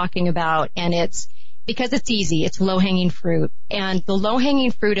to be talking about. And it's because it's easy. It's low-hanging fruit. And the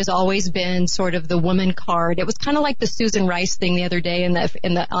low-hanging fruit has always been sort of the woman card. It was kind of like the Susan Rice thing the other day on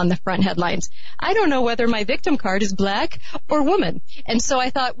the front headlines. I don't know whether my victim card is black or woman. And so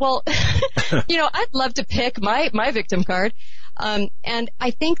I thought, well, I'd love to pick my victim card. And I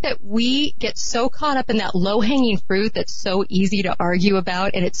think that we get so caught up in that low-hanging fruit that's so easy to argue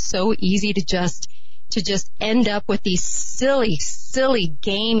about, and it's so easy to just end up with these silly,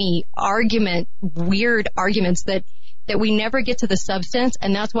 gamey weird arguments that we never get to the substance.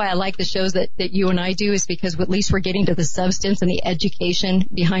 And that's why I like the shows that you and I do, is because at least we're getting to the substance and the education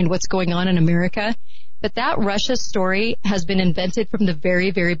behind what's going on in America. But that Russia story has been invented from the very,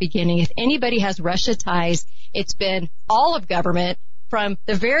 very beginning. If anybody has Russia ties, it's been all of government from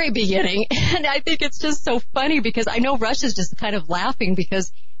the very beginning. And I think it's just so funny because I know Russia's just kind of laughing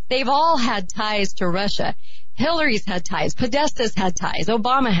because they've all had ties to Russia. Hillary's had ties. Podesta's had ties.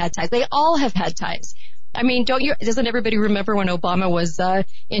 Obama had ties. They all have had ties. I mean, doesn't everybody remember when Obama was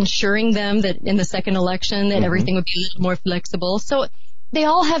ensuring them that in the second election that everything would be a little more flexible? So they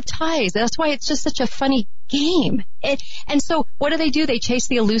all have ties. That's why it's just such a funny game. And so what do? They chase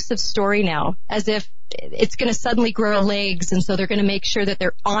the elusive story now as if it's going to suddenly grow legs, and so they're going to make sure that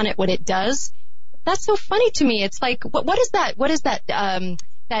they're on it when it does. That's so funny to me. It's like, what is that? What is that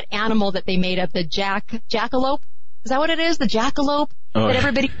that animal that they made up, the jackalope? Is that what it is? The jackalope that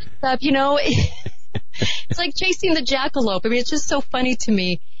everybody picks up, It's like chasing the jackalope. I mean, it's just so funny to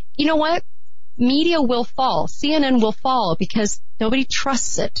me. You know what? Media will fall. CNN will fall because nobody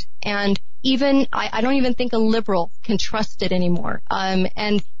trusts it. And I don't even think a liberal can trust it anymore.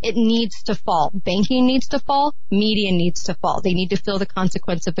 And it needs to fall. Banking needs to fall. Media needs to fall. They need to feel the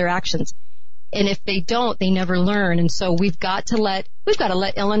consequence of their actions. And if they don't, they never learn. And so we've got to let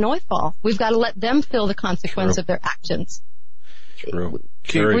Illinois fall. We've got to let them feel the consequence of their actions. True.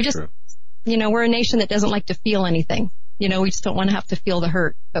 Very true. We're a nation that doesn't like to feel anything. We just don't want to have to feel the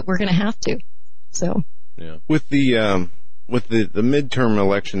hurt, but we're going to have to. So, yeah. With the midterm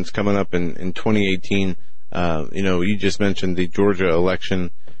elections coming up in 2018, you just mentioned the Georgia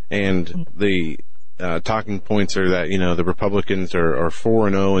election, and the talking points are that the Republicans are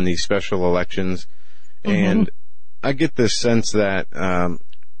 4-0 in these special elections, and I get this sense that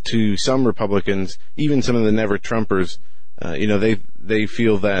to some Republicans, even some of the never Trumpers, they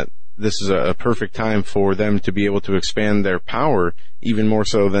feel that this is a perfect time for them to be able to expand their power even more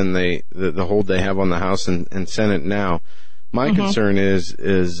so than the hold they have on the House and Senate now. My concern is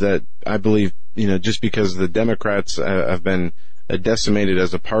that I believe, just because the Democrats have been decimated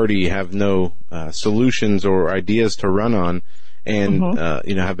as a party, have no solutions or ideas to run on, and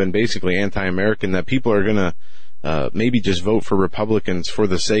have been basically anti-American, that people are going to maybe just vote for Republicans for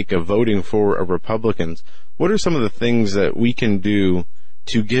the sake of voting for Republicans. What are some of the things that we can do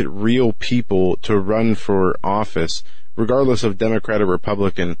to get real people to run for office, regardless of Democrat or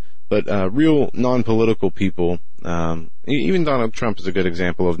Republican, but real non-political people. Even Donald Trump is a good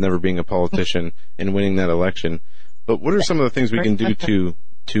example of never being a politician and winning that election. But what are some of the things we can do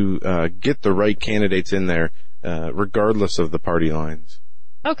to get the right candidates in there, regardless of the party lines?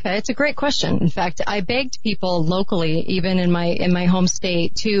 Okay, it's a great question. In fact, I begged people locally, even in my home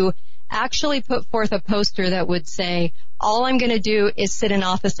state, to actually put forth a poster that would say, all I'm going to do is sit in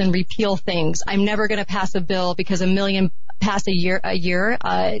office and repeal things. I'm never going to pass a bill because 1 million pass a year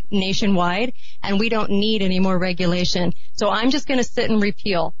nationwide, and we don't need any more regulation. So I'm just going to sit and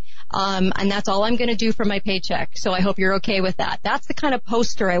repeal. And that's all I'm going to do for my paycheck. So I hope you're okay with that. That's the kind of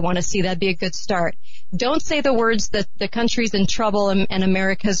poster I want to see. That'd be a good start. Don't say the words that the country's in trouble and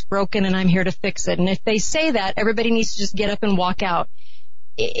America's broken and I'm here to fix it. And if they say that, everybody needs to just get up and walk out.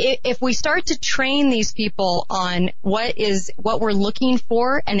 If we start to train these people on what we're looking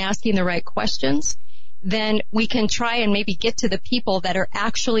for and asking the right questions, then we can try and maybe get to the people that are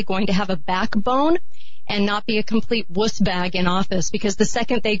actually going to have a backbone and not be a complete wuss bag in office, because the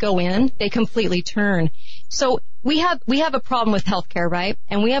second they go in, they completely turn. So we have a problem with healthcare, right?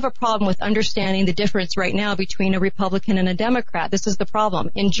 And we have a problem with understanding the difference right now between a Republican and a Democrat. This is the problem.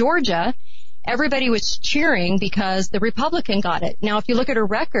 In Georgia, everybody was cheering because the Republican got it. Now, if you look at her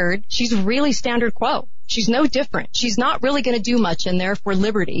record, she's really standard quo. She's no different. She's not really going to do much in there for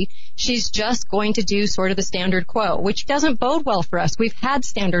liberty. She's just going to do sort of the standard quo, which doesn't bode well for us. We've had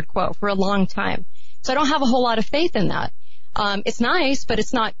standard quo for a long time. So I don't have a whole lot of faith in that. It's nice, but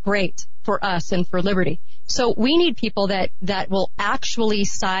it's not great for us and for liberty. So we need people that will actually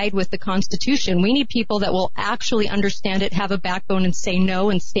side with the Constitution. We need people that will actually understand it, have a backbone, and say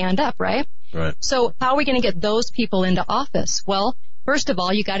no and stand up, right? Right. So how are we going to get those people into office? Well, first of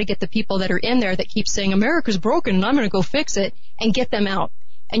all, you got to get the people that are in there that keep saying America's broken and I'm going to go fix it, and get them out.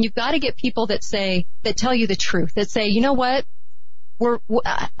 And you've got to get people that tell you the truth, that say, you know what? And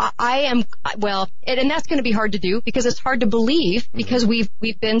that's going to be hard to do because it's hard to believe because we've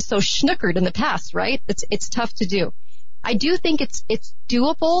been so schnookered in the past, right? It's tough to do. I do think it's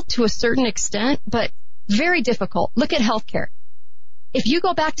doable to a certain extent, but very difficult. Look at healthcare. If you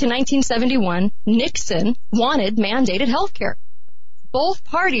go back to 1971, Nixon wanted mandated healthcare. Both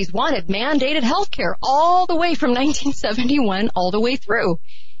parties wanted mandated healthcare all the way from 1971 all the way through.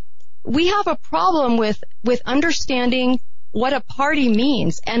 We have a problem with understanding what a party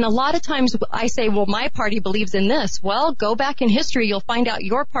means. And a lot of times I say, well, my party believes in this. Well, go back in history. You'll find out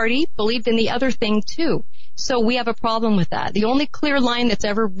your party believed in the other thing too. So we have a problem with that. The only clear line that's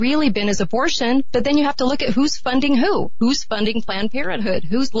ever really been is abortion, but then you have to look at who's funding who. Who's funding Planned Parenthood?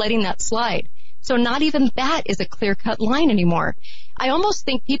 Who's letting that slide? So not even that is a clear-cut line anymore. I almost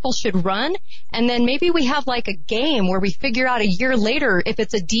think people should run, and then maybe we have like a game where we figure out a year later if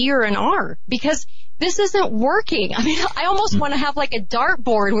it's a D or an R, because this isn't working. I mean, I almost want to have like a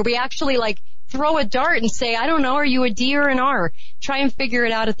dartboard where we actually like throw a dart and say, I don't know, are you a D or an R? Try and figure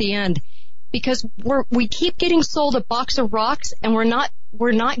it out at the end. Because we keep getting sold a box of rocks, and we're not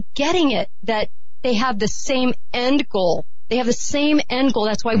getting it that they have the same end goal. They have the same end goal.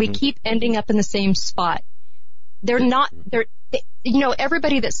 That's why we keep ending up in the same spot. Everybody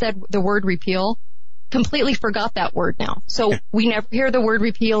that said the word repeal completely forgot that word now. So we never hear the word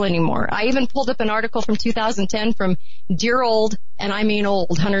repeal anymore. I even pulled up an article from 2010 from dear old, and I mean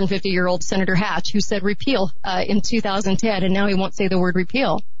old, 150-year-old Senator Hatch, who said repeal in 2010, and now he won't say the word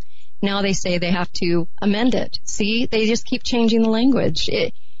repeal. Now they say they have to amend it. See, they just keep changing the language.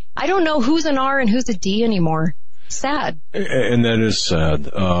 I don't know who's an R and who's a D anymore. Sad. And that is sad.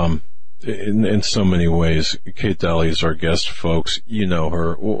 In so many ways. Kate Dalley is our guest, folks. You know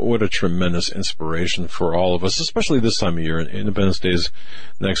her. What a tremendous inspiration for all of us, especially this time of year. Independence Day is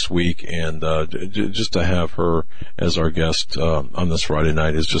next week, and just to have her as our guest on this Friday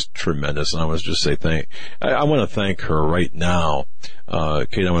night is just tremendous. And I want to just say I want to thank her right now.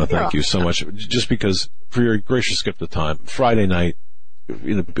 Kate, I want to thank you so much, just because for your gracious gift of time. Friday night,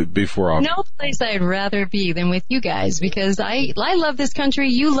 before our... No place I'd rather be than with you guys, because I love this country,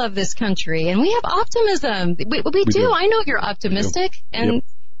 you love this country, and we have optimism. We do. I know you're optimistic, and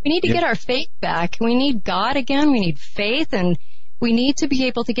we need to get our faith back. We need God again. We need faith, and we need to be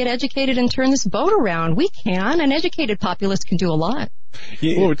able to get educated and turn this boat around. We can. An educated populace can do a lot.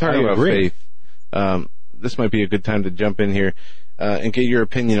 Well, we're talking about faith. This might be a good time to jump in here and get your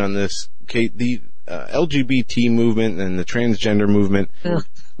opinion on this, Kate. The LGBT movement and the transgender movement,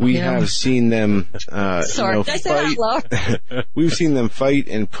 we have seen them Sorry, did I say that out loud? We've seen them fight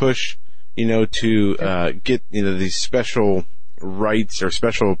and push, to get these special rights or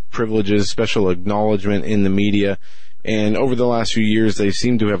special privileges, special acknowledgement in the media. And over the last few years, they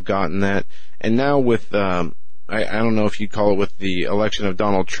seem to have gotten that. And now with, I don't know if you call it with the election of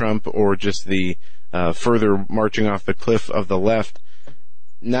Donald Trump or just the further marching off the cliff of the left,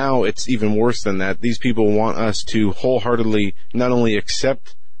 now it's even worse than that. These people want us to wholeheartedly not only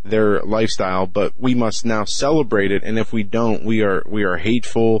accept their lifestyle, but we must now celebrate it. And if we don't, we are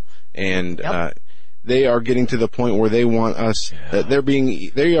hateful, and they are getting to the point where they want us.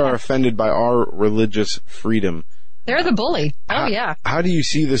 They are offended by our religious freedom. They're the bully. How do you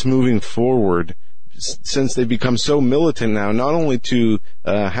see this moving forward? Since they become so militant now, not only to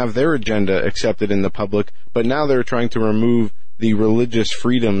have their agenda accepted in the public, but now they're trying to remove the religious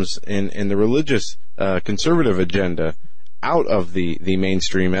freedoms and the religious conservative agenda out of the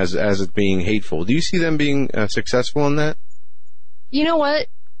mainstream as it being hateful. Do you see them being successful in that? You know what?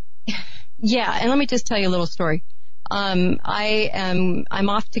 Yeah, and let me just tell you a little story. I'm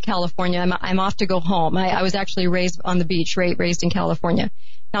off to California. I'm off to go home. I was actually raised on the beach, raised in California.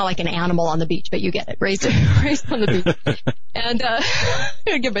 Not like an animal on the beach, but you get it. Raised on the beach. And,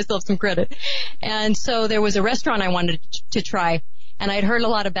 I give myself some credit. And so there was a restaurant I wanted to try, and I'd heard a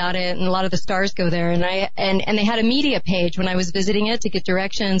lot about it, and a lot of the stars go there, and they had a media page when I was visiting it to get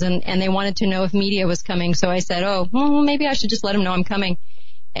directions, and they wanted to know if media was coming. So I said, maybe I should just let them know I'm coming.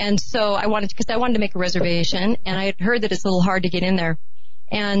 And so because I wanted to make a reservation, and I had heard that it's a little hard to get in there.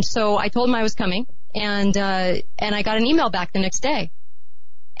 And so I told them I was coming, and I got an email back the next day.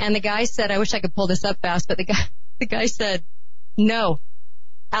 And the guy said, I wish I could pull this up fast, but the guy said, no,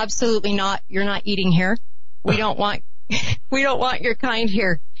 absolutely not. You're not eating here. We don't want your kind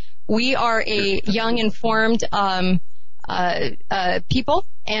here. We are a young, informed, people,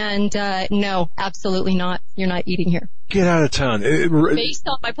 and, no, absolutely not. You're not eating here. Get out of town. Based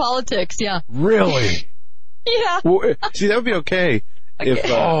on my politics, yeah. Really? Yeah. Well, see, that would be okay. If,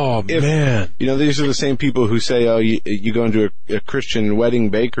 man. These are the same people who say, you go into a Christian wedding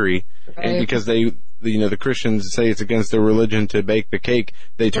bakery, right, and because the Christians say it's against their religion to bake the cake,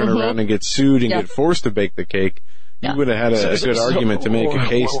 they turn around and get sued and get forced to bake the cake. You would have had a good argument to make a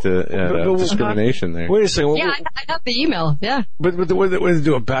case to discrimination there. Wait a second. Yeah, I got the email, yeah. But when they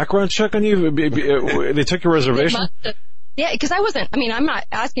do a background check on you? They took your reservation? Yeah, because I'm not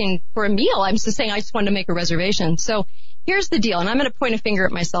asking for a meal. I'm just saying I just wanted to make a reservation. So here's the deal, and I'm going to point a finger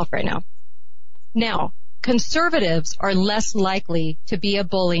at myself right now. Now, conservatives are less likely to be a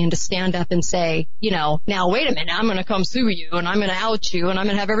bully and to stand up and say, now wait a minute, I'm going to come sue you, and I'm going to out you, and I'm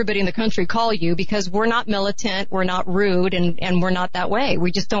going to have everybody in the country call you, because we're not militant, we're not rude, and we're not that way.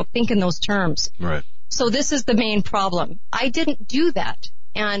 We just don't think in those terms. Right. So this is the main problem. I didn't do that,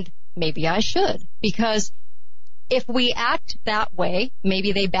 and maybe I should, because if we act that way,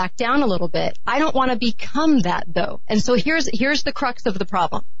 maybe they back down a little bit. I don't want to become that, though. And so here's the crux of the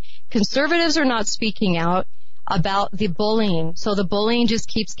problem. Conservatives are not speaking out about the bullying. So the bullying just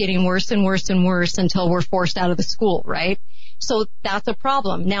keeps getting worse and worse and worse until we're forced out of the school, right? So that's a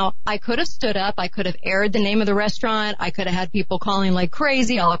problem. Now, I could have stood up. I could have aired the name of the restaurant. I could have had people calling like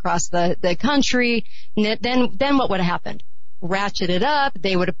crazy all across the country. Then what would have happened? Ratchet it up.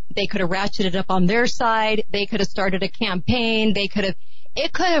 They could have ratcheted up on their side. They could have started a campaign. It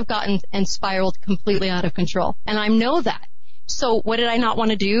could have gotten and spiraled completely out of control. And I know that. So what did I not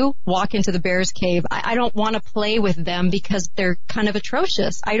want to do? Walk into the bear's cave. I don't want to play with them because they're kind of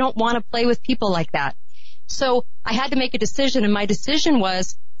atrocious. I don't want to play with people like that. So I had to make a decision, and my decision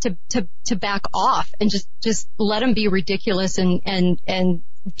was to back off and just let them be ridiculous and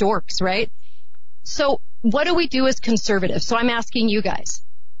dorks, right? So what do we do as conservatives? So I'm asking you guys,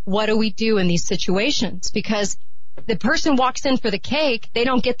 what do we do in these situations? Because the person walks in for the cake, they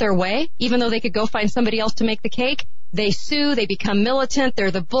don't get their way, even though they could go find somebody else to make the cake. They sue, they become militant, they're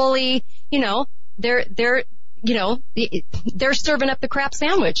the bully, they're serving up the crap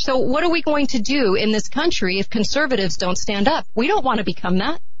sandwich. So what are we going to do in this country if conservatives don't stand up? We don't want to become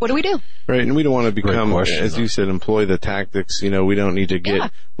that. What do we do? Right, and we don't want to become, as you said, employ the tactics. We don't need to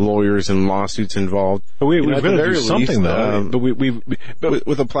get lawyers and lawsuits involved. But we've got to do something, though. But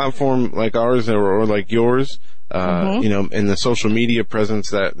with a platform like ours or like yours, and the social media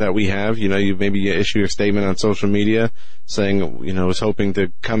presence that we have, you maybe issue a statement on social media saying, was hoping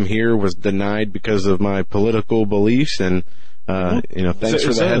to come here, was denied because of my political beliefs, and, thanks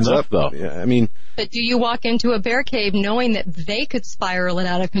for the heads up, though. Yeah, but do you walk into a bear cave knowing that they could spiral it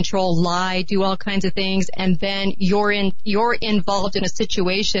out of control, lie, do all kinds of things, and then you're involved in a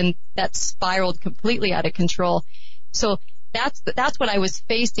situation that spiraled completely out of control? So that's what I was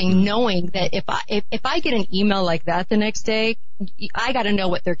facing, knowing that if I get an email like that the next day, I got to know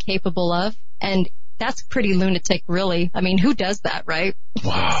what they're capable of, and that's pretty lunatic, really. Who does that, right?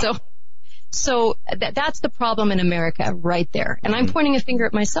 Wow. So that's the problem in America right there. And I'm pointing a finger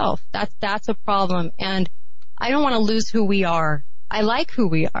at myself. That's a problem. And I don't want to lose who we are. I like who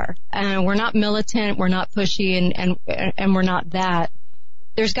we are. And we're not militant, we're not pushy, and we're not that.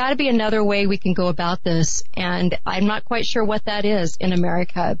 There's got to be another way we can go about this, and I'm not quite sure what that is in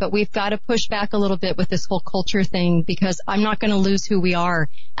America, but we've got to push back a little bit with this whole culture thing, because I'm not going to lose who we are,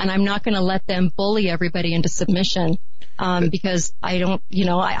 and I'm not going to let them bully everybody into submission, because I don't,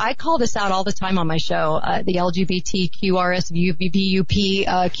 I call this out all the time on my show, the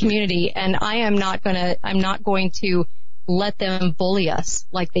LGBTQRSVUP community, and I'm not going to let them bully us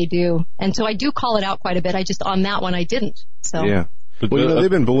like they do. And so I do call it out quite a bit. On that one I didn't. So. Yeah. Well, they've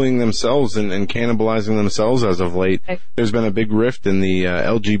been bullying themselves and cannibalizing themselves as of late. Okay. There's been a big rift in the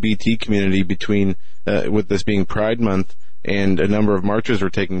LGBT community between, with this being Pride Month, and a number of marches were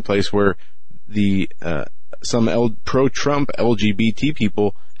taking place where some pro-Trump LGBT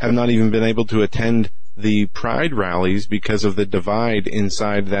people have not even been able to attend the Pride rallies because of the divide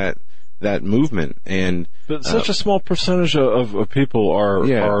inside that movement. And but such a small percentage of people are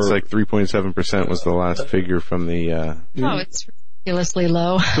it's like 3.7% was the last figure from the it's ridiculously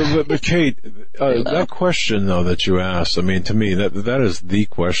low. but Kate, that question though that you asked, I mean, to me that is the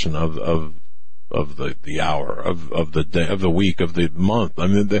question of the hour, of the day, of the week, of the month. I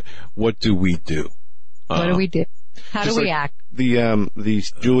mean, what do we do? What do we do? How do we act? The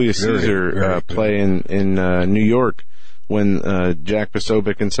Julius Caesar play in New York, when Jack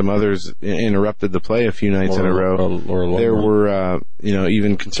Posobiec and some others interrupted the play a few nights in a row, there were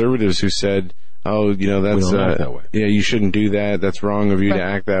even conservatives who said, "Oh, that's that way. Yeah, you shouldn't do that. That's wrong of you to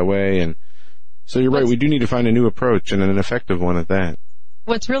act that way." And so you're right. We do need to find a new approach, and an effective one at that.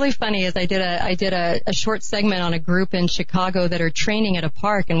 What's really funny is I did a short segment on a group in Chicago that are training at a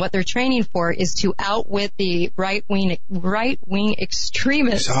park, and what they're training for is to outwit the right wing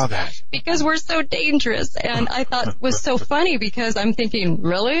extremists. I saw that. Because we're so dangerous. And I thought it was so funny, because I'm thinking,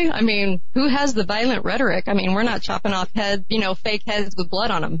 really? I mean, who has the violent rhetoric? I mean, we're not chopping off heads, fake heads with blood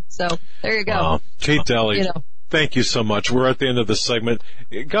on them. So there you go. Kate Dalley. Thank you so much. We're at the end of this segment.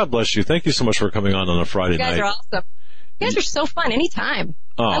 God bless you. Thank you so much for coming on a Friday night. You guys are awesome. You guys are so fun anytime.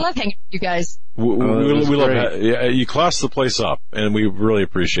 I love hanging with you guys. We love it. You class the place up, and we really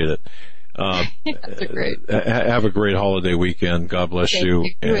appreciate it. That's great. Have a great holiday weekend. God bless you.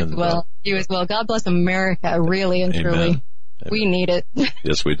 You as well. You as well. God bless America, really and truly. Amen. We need it.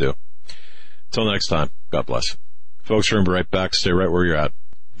 Yes, we do. Till next time, God bless. Folks, we're going to be right back. Stay right where you're at.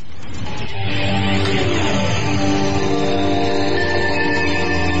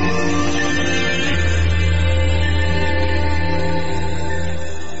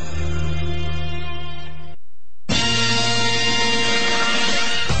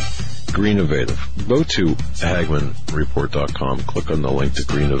 Greennovative. Go to HagmannReport.com. Click on the link to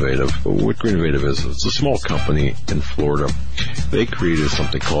Greennovative. What Greennovative is, it's a small company in Florida. They created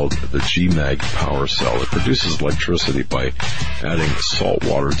something called the GMAG Power Cell. It produces electricity by adding salt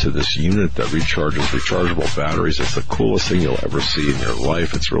water to this unit that recharges rechargeable batteries. It's the coolest thing you'll ever see in your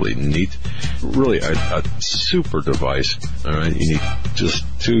life. It's really neat. Really a super device. All right, you need just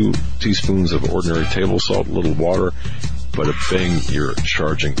 2 teaspoons of ordinary table salt, a little water. But a bang, you're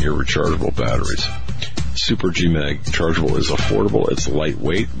charging your rechargeable batteries. Super GMAG chargeable is affordable, it's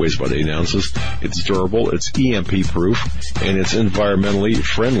lightweight, weighs about 8 ounces, it's durable, it's EMP proof, and it's environmentally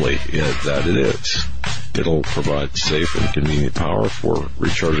friendly. That it is. It'll provide safe and convenient power for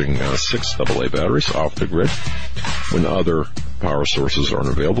recharging 6 AA batteries off the grid when other power sources aren't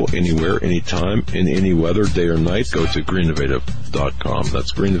available, anywhere, anytime, in any weather, day or night. Go to greennovative.com.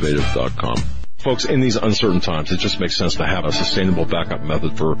 That's greennovative.com. Folks, in these uncertain times, it just makes sense to have a sustainable backup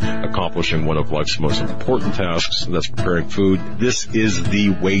method for accomplishing one of life's most important tasks, and that's preparing food. This is the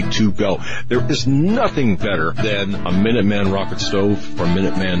way to go. There is nothing better than a Minuteman rocket stove from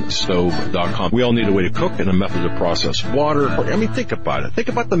MinutemanStove.com. We all need a way to cook and a method to process water. I mean, think about it. Think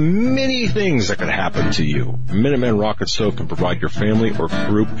about the many things that could happen to you. A Minuteman rocket stove can provide your family or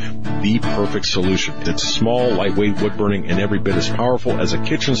group the perfect solution. It's small, lightweight, wood-burning, and every bit as powerful as a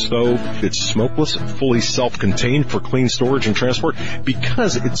kitchen stove. It's smokeless, fully self-contained for clean storage and transport.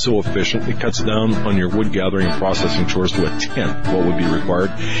 Because it's so efficient, it cuts down on your wood gathering and processing chores to a tenth what would be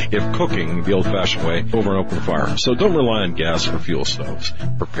required if cooking the old-fashioned way over an open fire. So don't rely on gas or fuel stoves.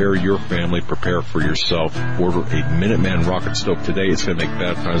 Prepare your family, prepare for yourself. Order a Minuteman rocket stove today. It's going to make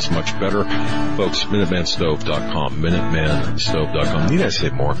bad times much better. Folks, MinutemanStove.com, MinutemanStove.com. Need I say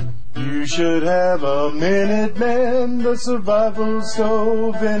more? You should have a Minuteman, the survival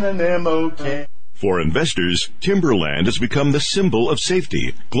stove in an ammo can. For investors, timberland has become the symbol of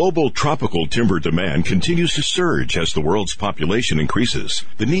safety. Global tropical timber demand continues to surge as the world's population increases.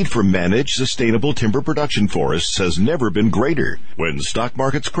 The need for managed, sustainable timber production forests has never been greater. When stock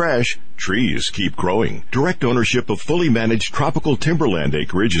markets crash, trees keep growing. Direct ownership of fully managed tropical timberland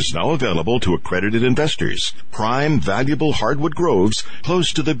acreage is now available to accredited investors. Prime, valuable hardwood groves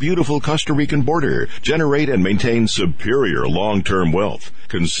close to the beautiful Costa Rican border generate and maintain superior long-term wealth.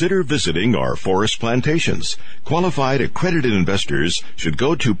 Consider visiting our forest plantations. Qualified accredited investors should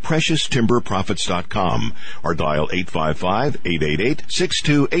go to PreciousTimberProfits.com or dial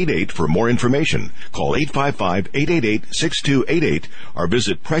 855-888-6288 for more information. Call 855-888-6288 or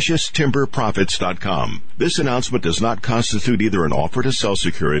visit PreciousTimberProfits.com. This announcement does not constitute either an offer to sell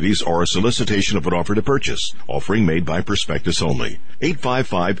securities or a solicitation of an offer to purchase. Offering made by prospectus only.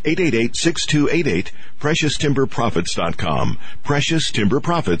 855-888-6288, PreciousTimberProfits.com.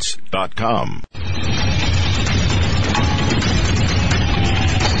 PreciousTimberProfits.com.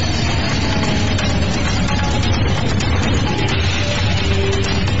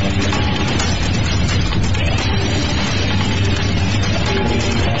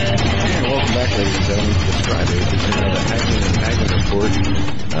 Ladies and gentlemen, this Friday edition of the Hagmann Report.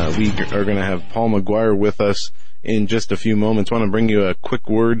 We are going to have Paul McGuire with us in just a few moments. I want to bring you a quick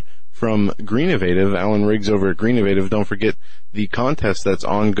word from Greennovative. Alan Riggs over at Greennovative. Don't forget the contest that's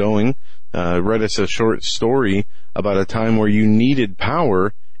ongoing. Read us a short story about a time where you needed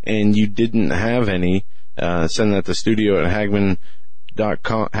power and you didn't have any. Send that to studio at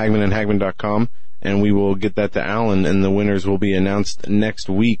Hagmann.com, Hagmann@Hagmann.com. And we will get that to Alan, and the winners will be announced next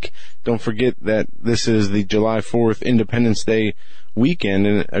week. Don't forget that this is the July 4th Independence Day weekend,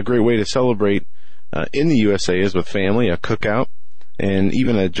 and a great way to celebrate in the USA is with family, a cookout, and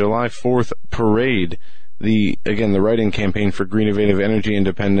even a July 4th parade. The write-in campaign for Greennovative Energy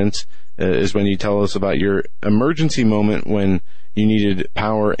Independence is when you tell us about your emergency moment when you needed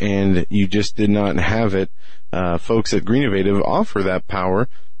power and you just did not have it. Folks at Greennovative offer that power,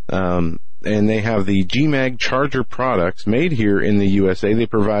 and they have the GMAG charger products made here in the USA. They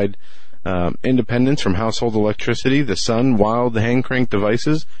provide independence from household electricity, the sun, wild hand crank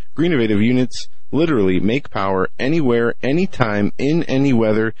devices. Greennovative units literally make power anywhere, anytime, in any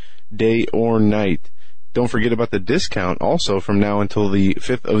weather, day or night. Don't forget about the discount also from now until the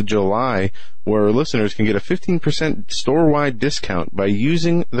 5th of July, where listeners can get a 15% store-wide discount by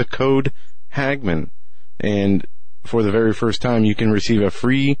using the code Hagmann. And for the very first time, you can receive a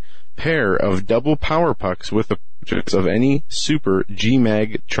free pair of double power pucks with the purchase of any Super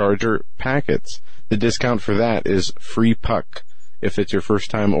GMAG charger packets. The discount for that is free puck if it's your first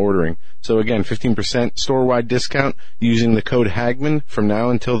time ordering. So again, 15% store-wide discount using the code Hagmann from now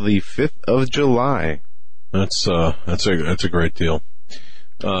until the 5th of July. That's a great deal.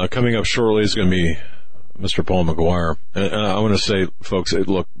 Coming up shortly is going to be Mr. Paul McGuire. And I want to say, folks,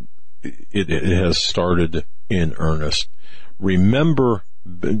 look, it has started in earnest. Remember,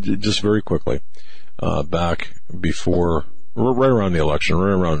 just very quickly, back before, right around the election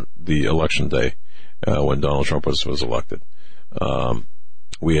day, when Donald Trump was elected,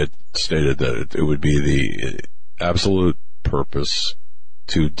 we had stated that it would be the absolute purpose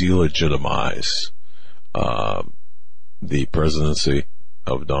to delegitimize the presidency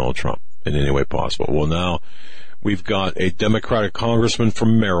of Donald Trump in any way possible. Well, now we've got a Democratic congressman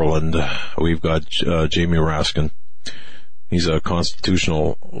from Maryland. We've got Jamie Raskin. He's a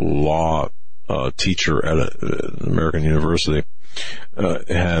constitutional law teacher at an American university.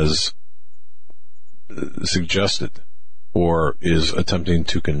 Has suggested or is attempting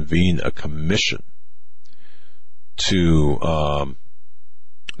to convene a commission to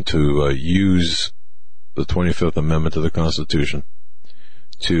use the 25th Amendment to the Constitution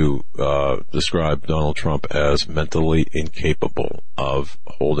to describe Donald Trump as mentally incapable of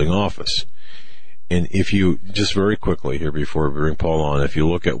holding office. And if you, just very quickly here before we bring Paul on, if you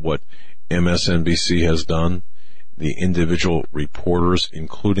look at what MSNBC has done, the individual reporters,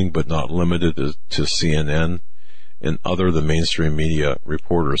 including but not limited to CNN and other the mainstream media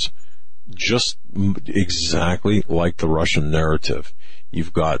reporters, just exactly like the Russian narrative,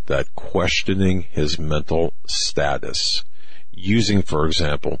 you've got that questioning his mental status, using, for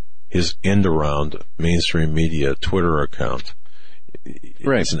example, his end-around mainstream media Twitter account.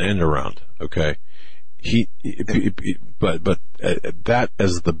 Right. It's an end-around, okay? But that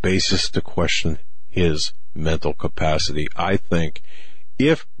as the basis to question his mental capacity. I think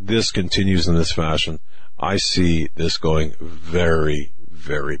if this continues in this fashion, I see this going very,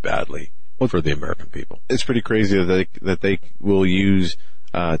 very badly for the American people. It's pretty crazy that they will use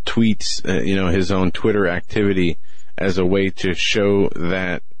tweets, his own Twitter activity as a way to show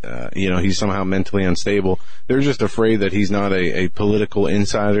that, he's somehow mentally unstable. They're just afraid that he's not a political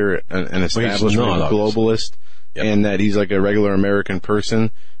insider, an establishment globalist, yep. And that he's like a regular American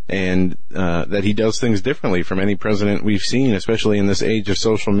person, and that he does things differently from any president we've seen, especially in this age of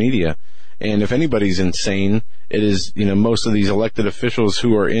social media. And if anybody's insane, it is, most of these elected officials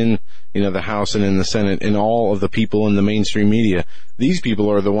who are in, the House and in the Senate, and all of the people in the mainstream media. These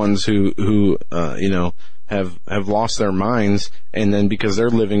people are the ones who have lost their minds, and then because they're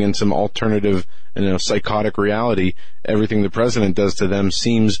living in some alternative, psychotic reality, everything the president does to them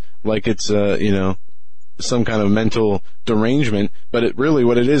seems like it's, some kind of mental derangement, but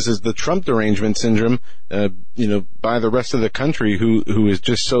what it is the Trump derangement syndrome, by the rest of the country who is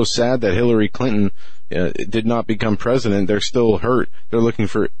just so sad that Hillary Clinton did not become president. They're still hurt. They're looking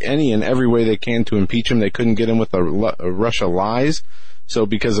for any and every way they can to impeach him. They couldn't get him with a rush of lies. So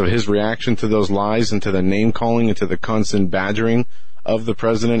because of his reaction to those lies and to the name calling and to the constant badgering of the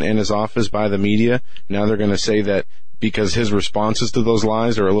president and his office by the media, now they're going to say that because his responses to those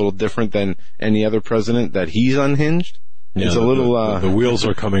lies are a little different than any other president, that he's unhinged. Yeah, it's a little, the wheels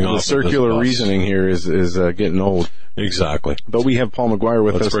are coming off. The circular reasoning here is getting old. Exactly. But we have Paul McGuire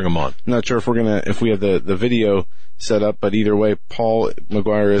with us. Let's bring him on. I'm not sure if we have the video set up, but either way, Paul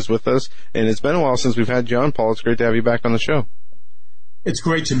McGuire is with us. And it's been a while since we've had you on, Paul. It's great to have you back on the show. It's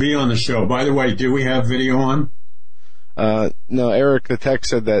great to be on the show. By the way, do we have video on? No, Eric the tech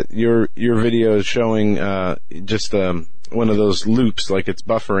said that your video is showing just one of those loops, like it's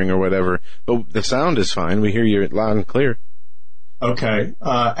buffering or whatever. But the sound is fine. We hear you loud and clear. Okay.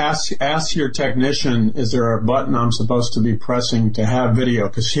 Ask your technician, is there a button I'm supposed to be pressing to have video?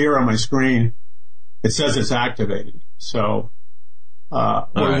 Because here on my screen, it says it's activated. So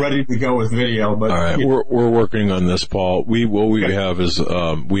we're ready to go with video. But all right, we're working on this, Paul. What we have is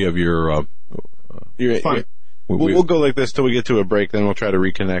we have your. Fine. We'll go like this till we get to a break, then we'll try to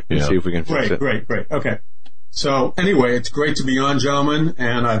reconnect and see if we can fix it. Great. Okay. So anyway, it's great to be on, gentlemen,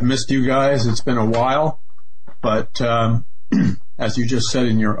 and I've missed you guys. It's been a while, but as you just said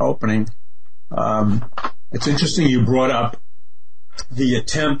in your opening, it's interesting you brought up the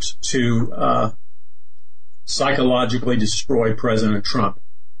attempt to psychologically destroy President Trump.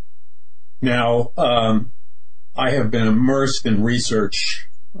 Now, I have been immersed in research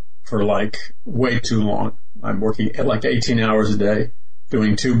for way too long. I'm working at 18 hours a day,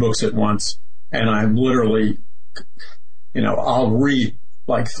 doing 2 books at once, and I'm literally, I'll read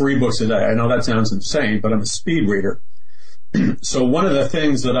 3 books a day. I know that sounds insane, but I'm a speed reader. So one of the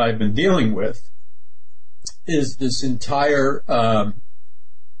things that I've been dealing with is this entire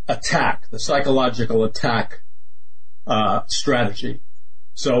attack, the psychological attack strategy.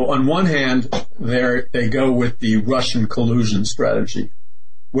 So on one hand, they go with the Russian collusion strategy,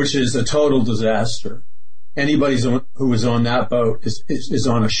 which is a total disaster. Anybody who is on that boat is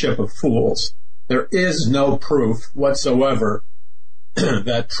on a ship of fools. There is no proof whatsoever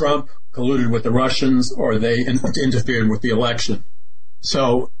that Trump colluded with the Russians or they interfered with the election.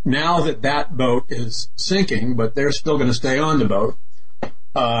 So now that boat is sinking, but they're still going to stay on the boat,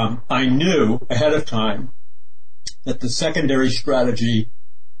 I knew ahead of time that the secondary strategy,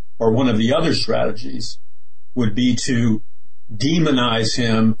 or one of the other strategies, would be to demonize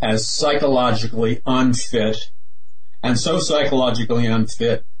him as psychologically unfit, and so psychologically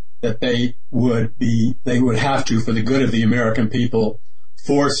unfit that they would have to, for the good of the American people,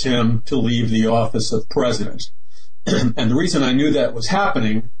 force him to leave the office of president. And the reason I knew that was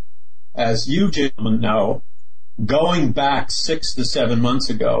happening, as you gentlemen know, going back 6 to 7 months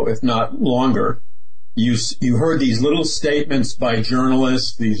ago, if not longer, you heard these little statements by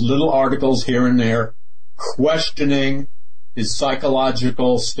journalists, these little articles here and there, questioning his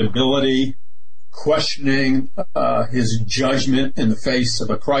psychological stability, questioning his judgment in the face of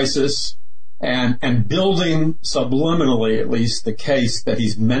a crisis, and building subliminally, at least, the case that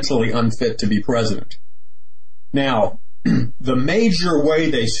he's mentally unfit to be president. Now, the major way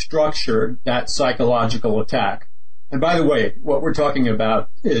they structured that psychological attack, and by the way, what we're talking about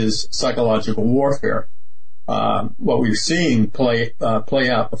is psychological warfare. What we're seeing play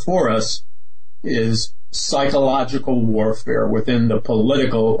out before us is psychological warfare within the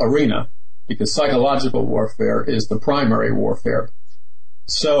political arena, because psychological warfare is the primary warfare.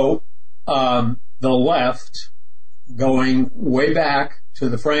 So the left, going way back to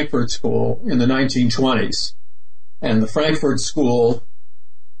the Frankfurt School in the 1920s, and the Frankfurt School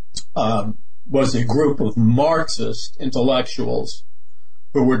was a group of Marxist intellectuals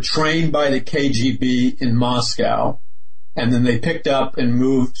who were trained by the KGB in Moscow, and then they picked up and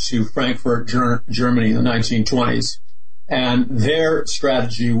moved to Frankfurt, Germany in the 1920s. And their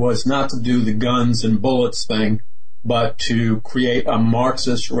strategy was not to do the guns and bullets thing, but to create a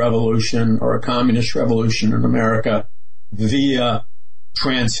Marxist revolution or a communist revolution in America via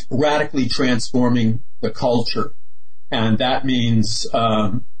radically transforming the culture. And that means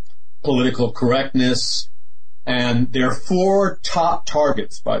political correctness. And there are 4 top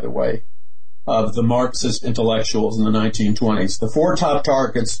targets, by the way, of the Marxist intellectuals in the 1920s. The 4 top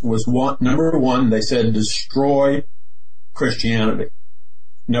targets was number 1, they said destroy Christianity.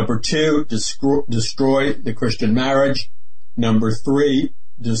 Number 2, destroy the Christian marriage. Number 3,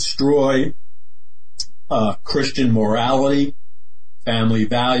 destroy Christian morality, family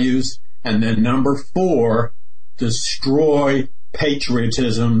values. And then number 4, destroy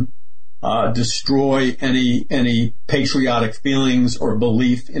patriotism, destroy any patriotic feelings or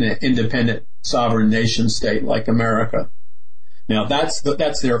belief in an independent sovereign nation state like America. Now that's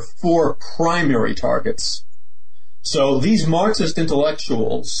their 4 primary targets. So these Marxist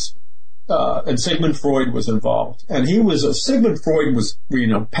intellectuals, and Sigmund Freud was involved, and Sigmund Freud was,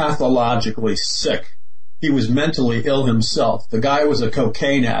 pathologically sick. He was mentally ill himself. The guy was a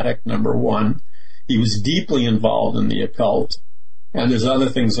cocaine addict, number 1. He was deeply involved in the occult. And there's other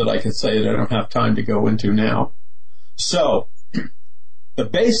things that I could say that I don't have time to go into now. So, the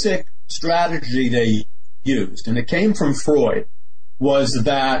basic strategy they used, and it came from Freud, was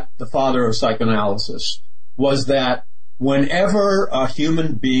that, the father of psychoanalysis, was that whenever a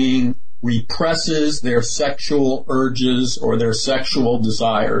human being represses their sexual urges or their sexual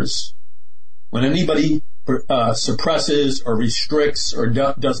desires, when anybody suppresses or restricts or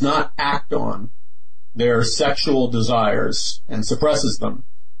does not act on their sexual desires and suppresses them,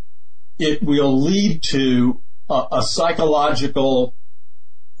 it will lead to a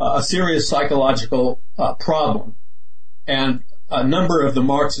serious psychological problem. And a number of the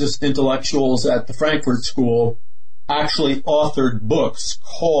Marxist intellectuals at the Frankfurt School actually authored books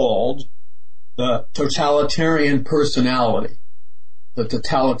called The Totalitarian Personality. The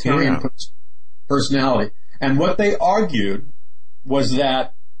Totalitarian Personality. And what they argued was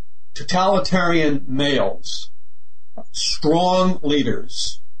that totalitarian males, strong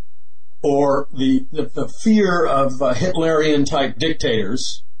leaders, or the fear of Hitlerian type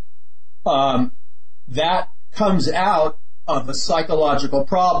dictators, that comes out of a psychological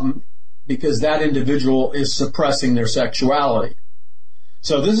problem because that individual is suppressing their sexuality.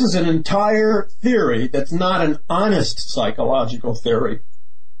 So this is an entire theory that's not an honest psychological theory.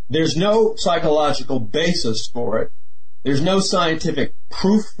 There's no psychological basis for it. There's no scientific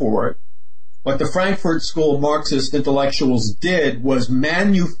proof for it. What the Frankfurt School Marxist intellectuals did was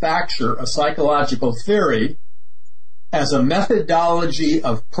manufacture a psychological theory as a methodology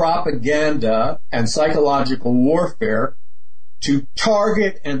of propaganda and psychological warfare to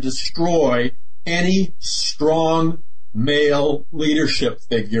target and destroy any strong male leadership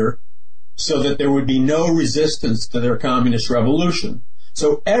figure so that there would be no resistance to their communist revolution.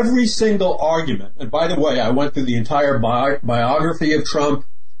 So every single argument, and by the way, I went through the entire biography of Trump.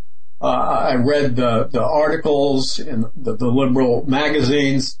 I read the articles in the liberal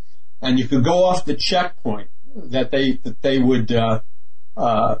magazines, and you could go off the checkpoint that they would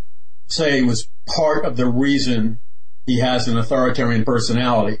say was part of the reason he has an authoritarian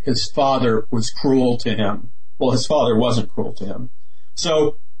personality. His father was cruel to him. Well, his father wasn't cruel to him.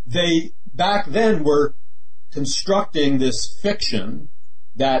 So they back then were constructing this fiction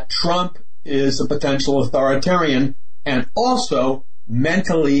that Trump is a potential authoritarian and also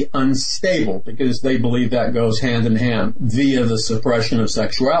mentally unstable, because they believe that goes hand in hand via the suppression of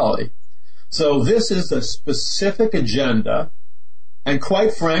sexuality. So this is a specific agenda, and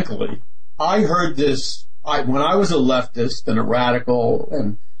quite frankly, I heard this when I was a leftist and a radical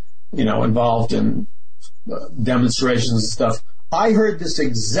and, involved in demonstrations and stuff. I heard this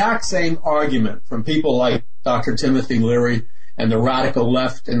exact same argument from people like Dr. Timothy Leary and the radical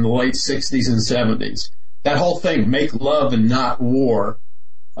left in the late 60s and 70s. That whole thing, make love and not war,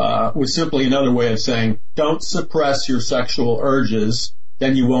 was simply another way of saying, don't suppress your sexual urges,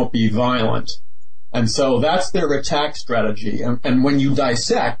 then you won't be violent. And so that's their attack strategy. And when you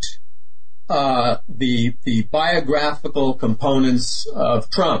dissect the biographical components of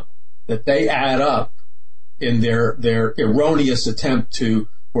Trump that they add up in their erroneous attempt to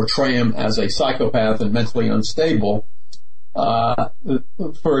portray him as a psychopath and mentally unstable,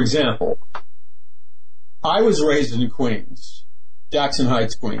 for example, I was raised in Queens, Jackson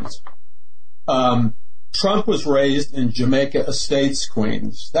Heights, Queens. Trump was raised in Jamaica Estates,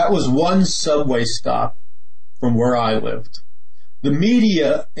 Queens. That was one subway stop from where I lived. The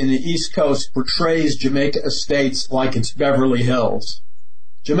media in the East Coast portrays Jamaica Estates like it's Beverly Hills.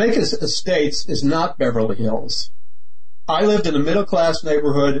 Jamaica Estates is not Beverly Hills. I lived in a middle-class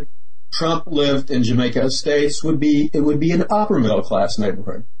neighborhood Trump lived in Jamaica Estates would be an upper middle class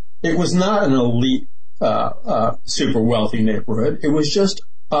neighborhood. It was not an elite, super wealthy neighborhood. It was just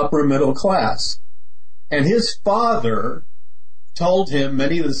upper middle class. And his father told him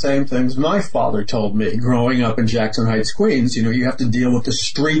many of the same things my father told me growing up in Jackson Heights, Queens. You know, you have to deal with the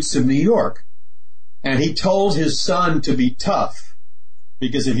streets of New York. And he told his son to be tough,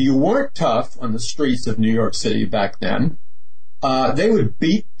 because if you weren't tough on the streets of New York City back then, they would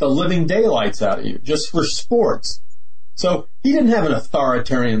beat the living daylights out of you just for sports. So he didn't have an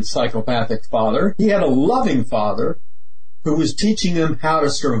authoritarian, psychopathic father. He had a loving father who was teaching him how to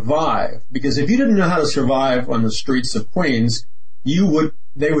survive. Because if you didn't know how to survive on the streets of Queens,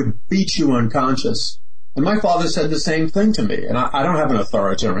 they would beat you unconscious. And my father said the same thing to me. And I don't have an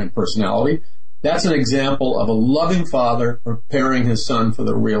authoritarian personality. That's an example of a loving father preparing his son for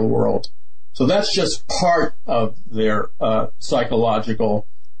the real world. So that's just part of their psychological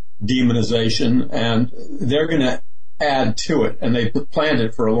demonization, and they're going to add to it, and they planned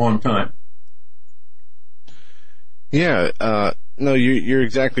it for a long time. Yeah, no, you're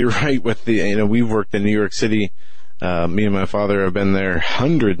exactly right with we've worked in New York City. Me and my father have been there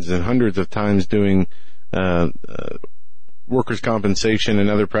hundreds and hundreds of times doing workers' compensation and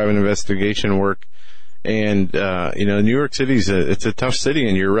other private investigation work. And, New York City's it's a tough city,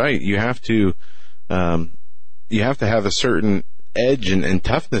 and you're right. You have to have a certain edge and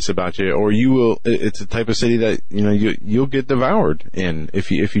toughness about you, or you will, it's a type of city that, you'll get devoured in if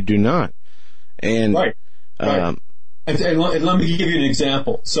you do not. And, right. And let me give you an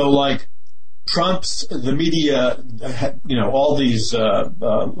example. So like the media, all these,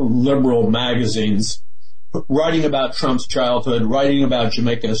 liberal magazines writing about Trump's childhood, writing about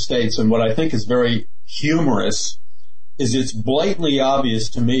Jamaica Estates, and what I think is very humorous is it's blatantly obvious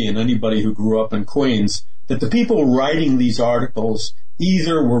to me and anybody who grew up in Queens that the people writing these articles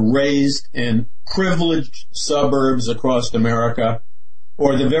either were raised in privileged suburbs across America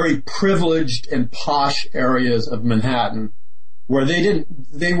or the very privileged and posh areas of Manhattan where they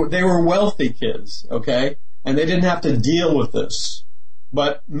were wealthy kids, okay? And they didn't have to deal with this.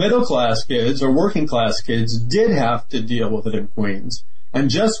 But middle-class kids or working-class kids did have to deal with it in Queens. And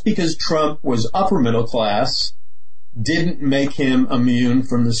just because Trump was upper middle class didn't make him immune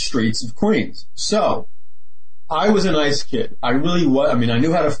from the streets of Queens. So, I was a nice kid. I really was. I mean, I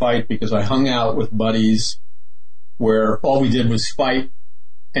knew how to fight because I hung out with buddies where all we did was fight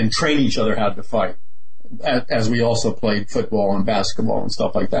and train each other how to fight, as we also played football and basketball and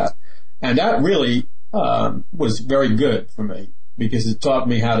stuff like that. And that really was very good for me because it taught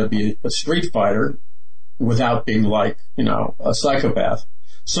me how to be a street fighter without being like, a psychopath.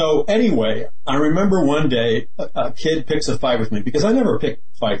 So anyway, I remember one day a kid picks a fight with me because I never pick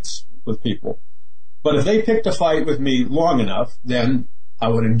fights with people. But if they picked a fight with me long enough, then I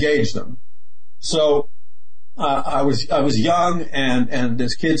would engage them. So I was young, and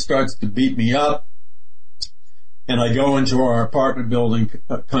this kid starts to beat me up, and I go into our apartment building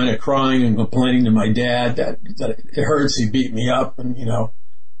kind of crying and complaining to my dad that it hurts, he beat me up, and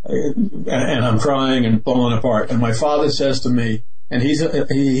and I'm crying and falling apart. And my father says to me, and he's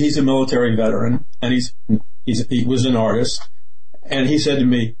a military veteran, and he was an artist, and he said to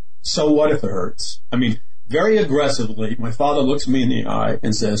me, "So what if it hurts?" I mean, very aggressively, my father looks me in the eye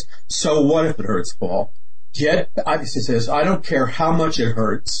and says, "So what if it hurts, Paul?" He says, "I don't care how much it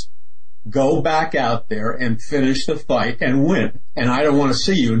hurts. Go back out there and finish the fight and win. And I don't want to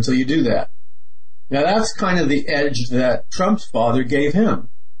see you until you do that." Now that's kind of the edge that Trump's father gave him.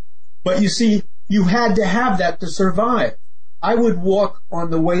 But you see, you had to have that to survive. I would walk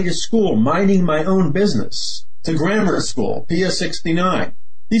on the way to school, minding my own business, to grammar school, Pier 69.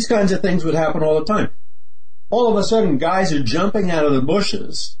 These kinds of things would happen all the time. All of a sudden, guys are jumping out of the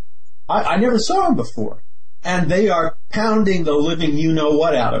bushes. I never saw them before. And they are pounding the living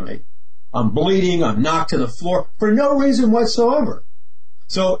you-know-what out of me. I'm bleeding, I'm knocked to the floor, for no reason whatsoever.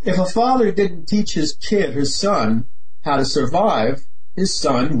 So if a father didn't teach his kid, his son, how to survive, his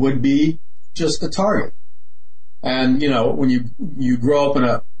son would be just a target. And, when you grow up in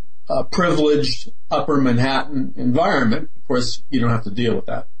a privileged upper Manhattan environment, of course, you don't have to deal with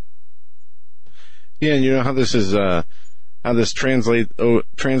that. Yeah, and you know how this is, how this translates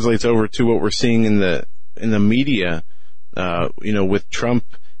over to what we're seeing in the media, with Trump.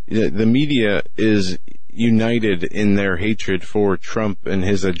 The media is united in their hatred for Trump and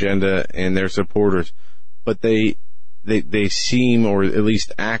his agenda and their supporters, but they seem, or at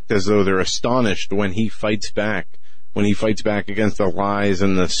least act, as though they're astonished when he fights back against the lies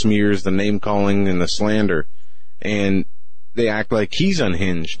and the smears, the name calling and the slander, and they act like he's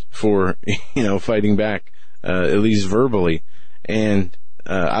unhinged for fighting back, at least verbally. And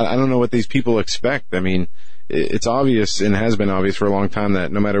I don't know what these people expect. I mean, it's obvious and has been obvious for a long time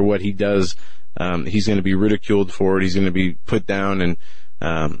that no matter what he does, he's going to be ridiculed for it. He's going to be put down.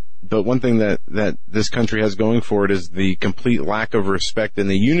 And but one thing that this country has going for it is the complete lack of respect and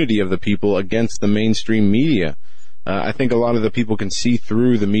the unity of the people against the mainstream media. I think a lot of the people can see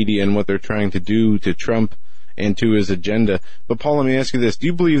through the media and what they're trying to do to Trump and to his agenda. But Paul, let me ask you this. Do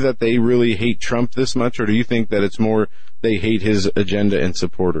you believe that they really hate Trump this much, or do you think that it's more they hate his agenda and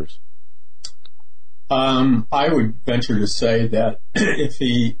supporters? I would venture to say that if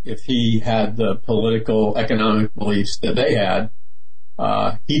he had the political, economic beliefs that they had,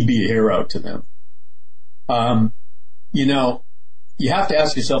 he'd be a hero to them. You have to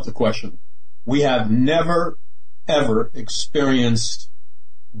ask yourself the question. We have never, ever experienced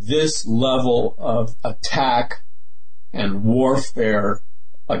this level of attack and warfare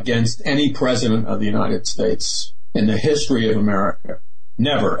against any president of the United States in the history of America.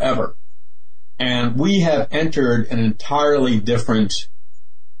 Never, ever. And we have entered an entirely different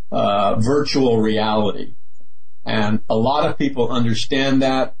virtual reality. And a lot of people understand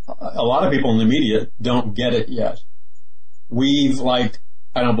that. A lot of people in the media don't get it yet.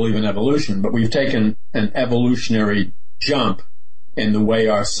 I don't believe in evolution, but we've taken an evolutionary jump in the way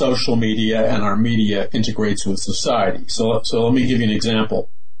our social media and our media integrates with society. So let me give you an example.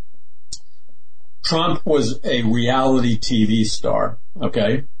 Trump was a reality TV star,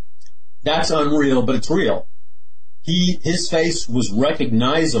 okay? That's unreal, but it's real. His face was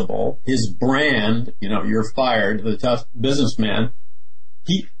recognizable. His brand, you're fired, the tough businessman.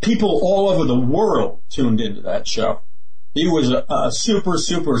 People all over the world tuned into that show. He was a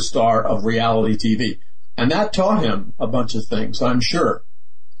superstar of reality TV. And that taught him a bunch of things, I'm sure.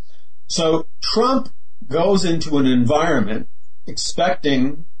 So Trump goes into an environment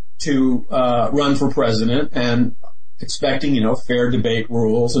expecting to run for president and expecting, fair debate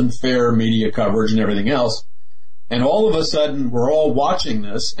rules and fair media coverage and everything else. And all of a sudden, we're all watching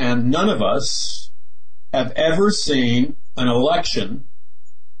this, and none of us have ever seen an election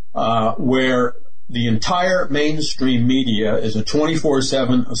where the entire mainstream media is a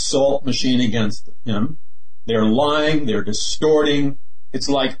 24/7 assault machine against him. They're lying, they're distorting. It's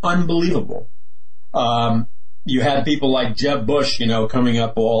like unbelievable. You had people like Jeb Bush, coming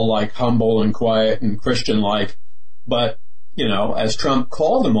up all like humble and quiet and Christian-like. But, as Trump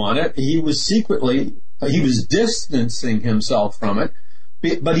called him on it, he was distancing himself from it.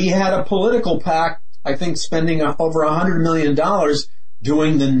 But he had a political pact, I think, spending over $100 million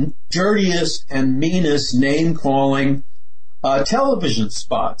doing the dirtiest and meanest name-calling television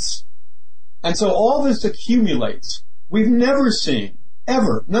spots. And so all this accumulates. We've never seen,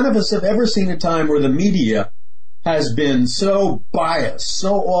 ever, none of us have ever seen a time where the media has been so biased,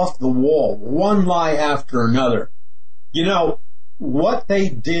 so off the wall, one lie after another. What they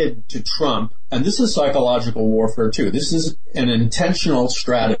did to Trump, and this is psychological warfare too, this is an intentional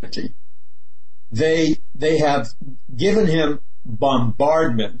strategy. They have given him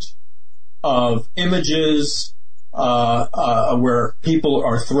bombardment of images where people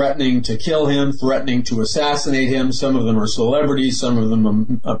are threatening to kill him, threatening to assassinate him. Some of them are celebrities, some of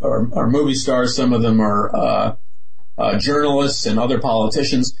them are movie stars, some of them are journalists and other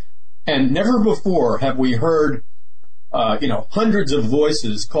politicians. And never before have we heard hundreds of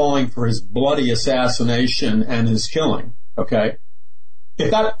voices calling for his bloody assassination and his killing, okay?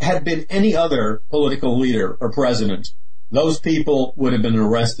 If that had been any other political leader or president, those people would have been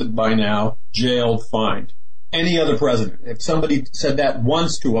arrested by now, jailed, fined. Any other president. If somebody said that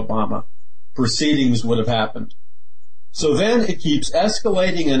once to Obama, proceedings would have happened. So then it keeps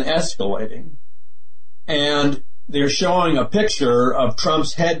escalating and escalating, and they're showing a picture of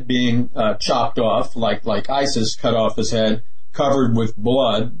Trump's head being chopped off, like ISIS cut off his head, covered with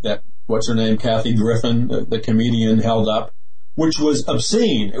blood, that, what's her name, Kathy Griffin, the comedian, held up, which was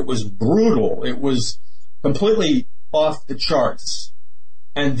obscene. It was brutal. It was completely off the charts.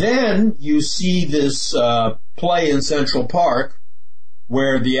 And then you see this play in Central Park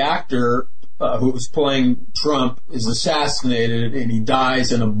where the actor who was playing Trump is assassinated and he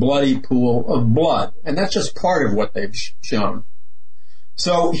dies in a bloody pool of blood. And that's just part of what they've shown.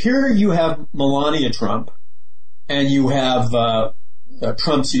 So here you have Melania Trump, and you have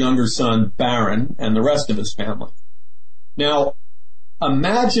Trump's younger son, Barron, and the rest of his family. Now,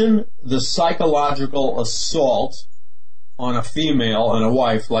 imagine the psychological assault on a female and a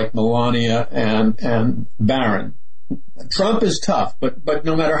wife like Melania and Barron. Trump is tough, but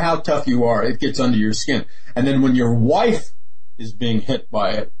no matter how tough you are, it gets under your skin. And then when your wife is being hit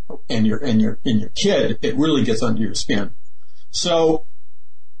by it and your kid, it really gets under your skin. So,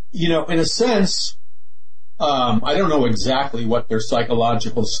 in a sense, I don't know exactly what their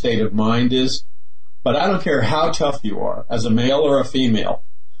psychological state of mind is, but I don't care how tough you are, as a male or a female.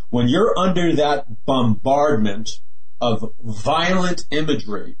 When you're under that bombardment of violent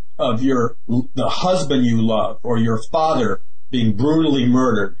imagery of the husband you love or your father being brutally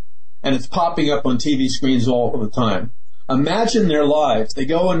murdered, and it's popping up on TV screens all the time, imagine their lives. They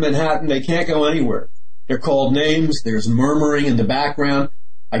go in Manhattan, they can't go anywhere. They're called names, there's murmuring in the background.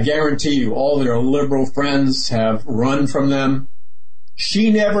 I guarantee you all their liberal friends have run from them.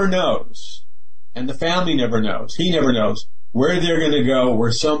 She never knows, and the family never knows, he never knows, where they're going to go,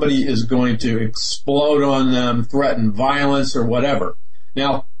 where somebody is going to explode on them, threaten violence or whatever.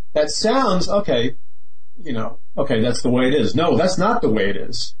 Now, that sounds, okay, that's the way it is. No, that's not the way it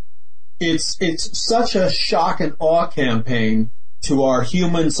is. It's such a shock and awe campaign to our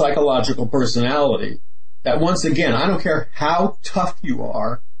human psychological personality that, once again, I don't care how tough you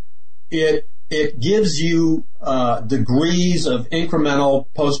are, it gives you degrees of incremental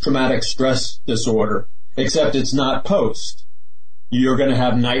post-traumatic stress disorder, except it's not post. You're going to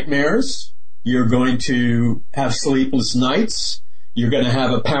have nightmares. You're going to have sleepless nights. You're going to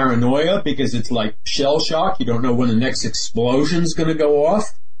have a paranoia because it's like shell shock. You don't know when the next explosion's going to go off.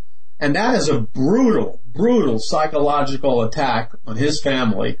 And that is a brutal, brutal psychological attack on his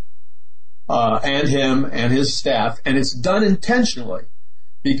family, and him and his staff. And it's done intentionally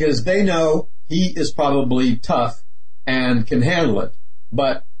because they know he is probably tough and can handle it.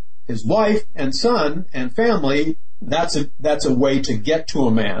 But his wife and son and family, that's a way to get to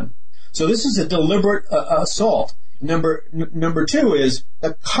a man. So this is a deliberate assault. Number two is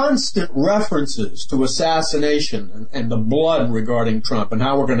the constant references to assassination and the blood regarding Trump and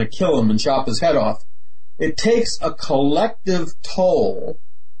how we're going to kill him and chop his head off. It takes a collective toll,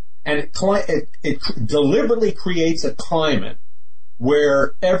 and it deliberately creates a climate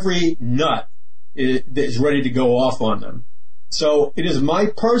where every nut is ready to go off on them. So it is my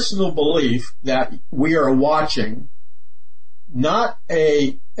personal belief that we are watching not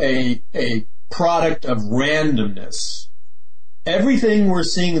a product of randomness. Everything we're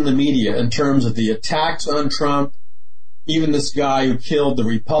seeing in the media in terms of the attacks on Trump, even this guy who killed the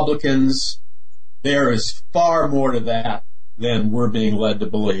Republicans, there is far more to that than we're being led to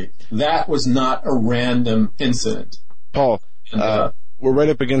believe. That was not a random incident. Paul, we're right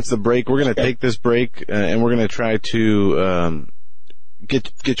up against the break. We're going to take this break, and we're going to try to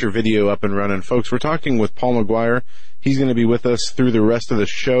get your video up and running. Folks, we're talking with Paul McGuire. He's going to be with us through the rest of the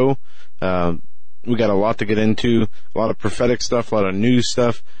show. We got a lot to get into, a lot of prophetic stuff, a lot of news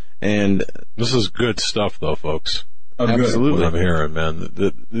stuff, and this is good stuff, though, folks. Absolutely. What I'm hearing, man.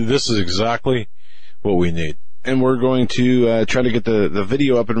 This is exactly what we need. And we're going to try to get the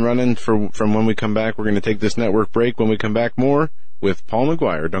video up and running from when we come back. We're going to take this network break. When we come back, more with Paul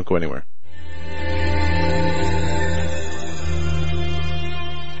McGuire. Don't go anywhere.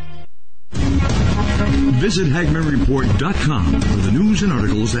 Visit HagmannReport.com for the news and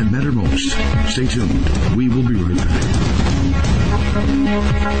articles that matter most. Stay tuned. We will be right back.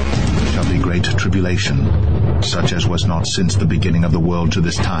 There shall be great tribulation, such as was not since the beginning of the world to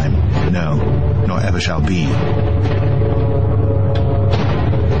this time, no, nor ever shall be.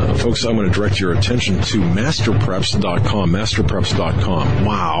 Folks, I'm going to direct your attention to masterpreps.com, masterpreps.com.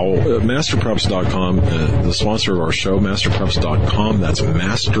 Wow. Masterpreps.com, the sponsor of our show, masterpreps.com. That's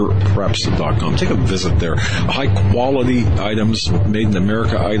masterpreps.com. Take a visit there. High-quality items, made in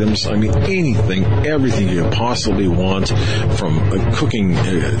America items. I mean, anything, everything you could possibly want, from cooking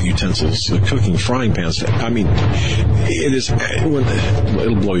utensils, cooking frying pans. I mean,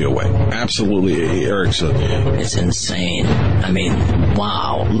 it'll blow you away. Absolutely, Eric said. It's insane. I mean,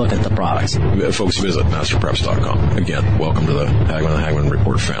 wow. Look at the products. Folks, visit masterpreps.com. Again, welcome to the Hagmann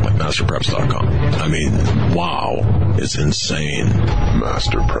Report family. Masterpreps.com. I mean, wow. It's insane.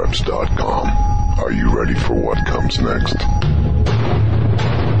 Masterpreps.com. Are you ready for what comes next?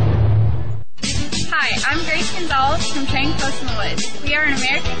 Hi, I'm Grace Gonzalez from Trading Post in the Woods. We are an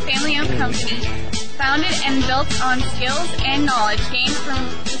American family-owned company founded and built on skills and knowledge gained from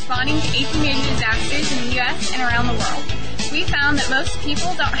responding to 18 major disasters in the U.S. and around the world. We found that most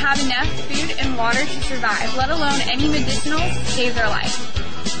people don't have enough food and water to survive, let alone any medicinals to save their life.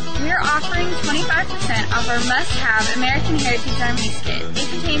 We're offering 25% off our must-have American Heritage Remedies kit.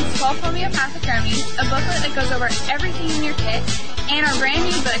 It contains 12 homeopathic remedies, a booklet that goes over everything in your kit, and our brand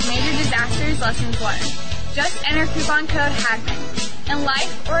new book, Major Disasters Lessons Learned. Just enter coupon code Hagmann. In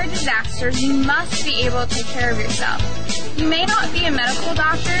life or a disaster, you must be able to take care of yourself. You may not be a medical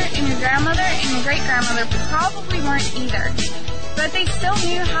doctor, and your grandmother and your great-grandmother probably weren't either, but they still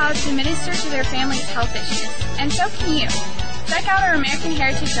knew how to minister to their family's health issues, and so can you. Check out our American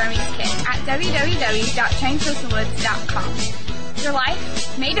Heritage Armies kit at www.trainedpersonwoods.com. Your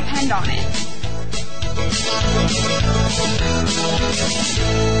life may depend on it.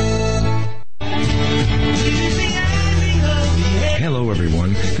 Hello,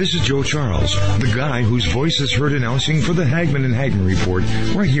 everyone. This is Joe Charles, the guy whose voice is heard announcing for the Hagmann and Hagmann Report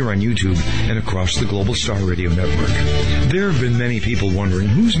right here on YouTube and across the Global Star Radio Network. There have been many people wondering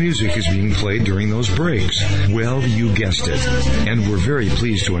whose music is being played during those breaks. Well, you guessed it. And we're very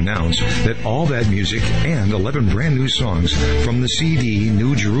pleased to announce that all that music and 11 brand new songs from the CD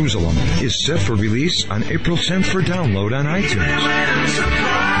New Jerusalem is set for release on April 10th for download on iTunes.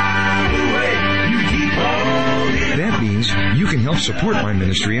 That means you can help support my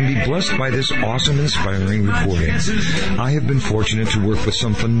ministry and be blessed by this awesome, inspiring recording. I have been fortunate to work with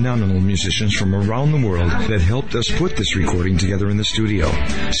some phenomenal musicians from around the world that helped us put this recording together in the studio.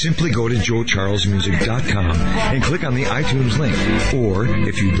 Simply go to joecharlesmusic.com and click on the iTunes link. Or,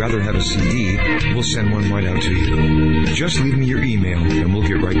 if you'd rather have a CD, we'll send one right out to you. Just leave me your email and we'll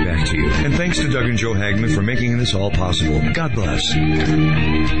get right back to you. And thanks to Doug and Joe Hagmann for making this all possible. God bless.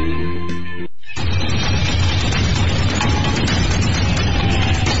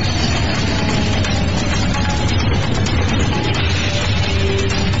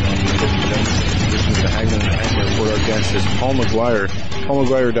 Guest is Paul McGuire.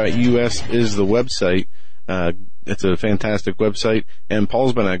 PaulMcGuire.us is the website. It's a fantastic website, and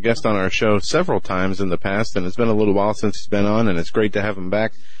Paul's been a guest on our show several times in the past, and it's been a little while since he's been on, and it's great to have him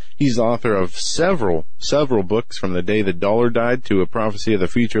back. He's the author of several books, from The Day the Dollar Died to A Prophecy of the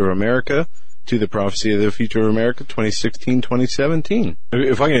Future of America to The Prophecy of the Future of America 2016-2017.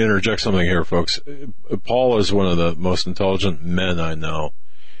 If I can interject something here, folks, Paul is one of the most intelligent men I know.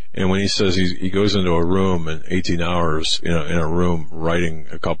 And when he says he goes into a room in 18 hours, in a room writing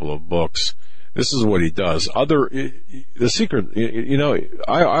a couple of books, this is what he does. The secret,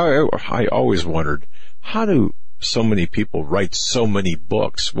 I always wondered, how do so many people write so many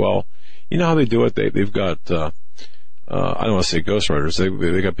books? Well, you know how they do it? They've got, I don't want to say ghostwriters.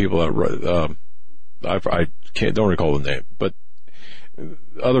 They got people that write, don't recall the name, but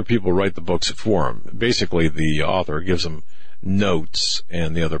other people write the books for him. Basically, the author gives them notes,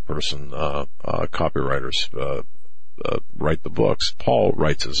 and the other person, copywriters, write the books. Paul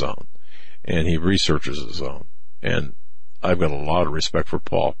writes his own, and he researches his own. And I've got a lot of respect for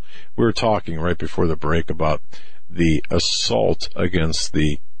Paul. We were talking right before the break about the assault against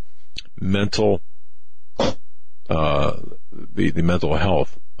the mental, the mental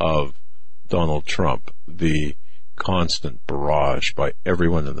health of Donald Trump, the constant barrage by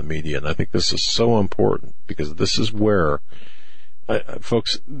everyone in the media. And I think this is so important, because this is where,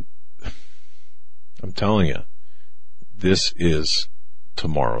 folks, I'm telling you, this is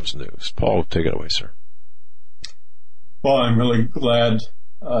tomorrow's news. Paul, take it away, sir. Well, I'm really glad,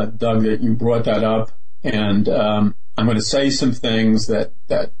 Doug, that you brought that up. And I'm going to say some things that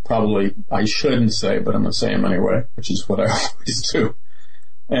probably I shouldn't say, but I'm going to say them anyway, which is what I always do.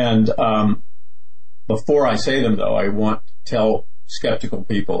 And before I say them, though, I want to tell skeptical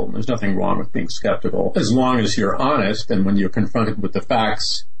people, there's nothing wrong with being skeptical, as long as you're honest, and when you're confronted with the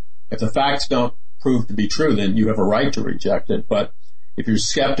facts. If the facts don't prove to be true, then you have a right to reject it. But if you're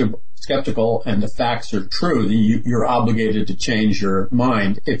skeptical and the facts are true, then you're obligated to change your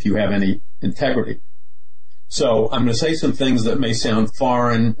mind if you have any integrity. So I'm going to say some things that may sound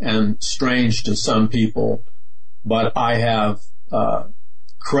foreign and strange to some people, but I have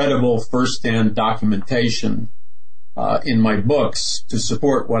credible first-hand documentation in my books to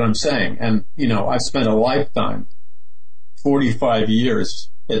support what I'm saying. And, I've spent a lifetime, 45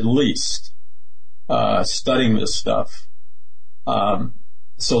 years at least, studying this stuff.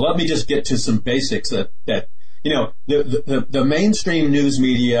 So let me just get to some basics that the mainstream news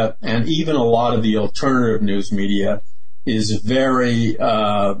media and even a lot of the alternative news media is very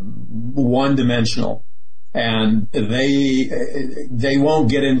one-dimensional. And they won't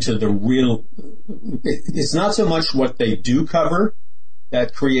get into the real, it's not so much what they do cover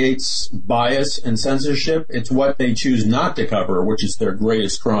that creates bias and censorship. It's what they choose not to cover, which is their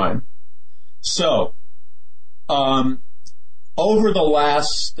greatest crime. So, over the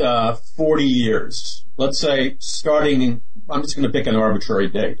last 40 years, let's say starting, I'm just going to pick an arbitrary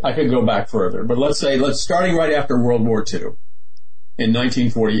date. I could go back further, but starting right after World War II in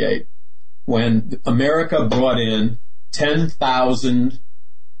 1948. When America brought in 10,000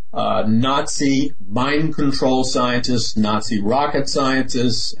 Nazi mind control scientists, Nazi rocket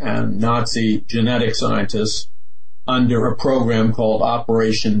scientists, and Nazi genetic scientists under a program called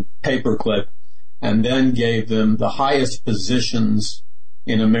Operation Paperclip, and then gave them the highest positions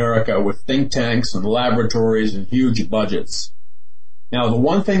in America with think tanks and laboratories and huge budgets. Now, the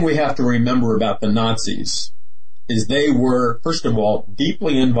one thing we have to remember about the Nazis is they were, first of all,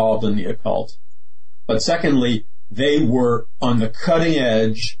 deeply involved in the occult. But secondly, they were on the cutting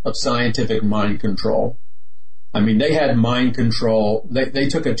edge of scientific mind control. I mean, they had mind control. They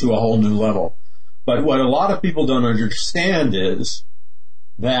took it to a whole new level. But what a lot of people don't understand is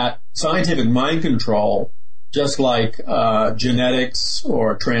that scientific mind control, just like genetics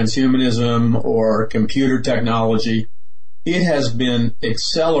or transhumanism or computer technology, it has been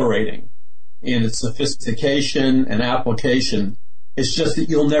accelerating in its sophistication and application. It's just that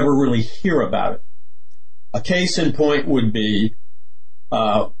you'll never really hear about it. A case in point would be,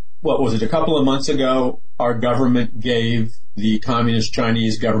 what was it, a couple of months ago, our government gave the communist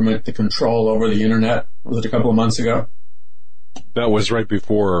Chinese government the control over the internet. Was it a couple of months ago? That was right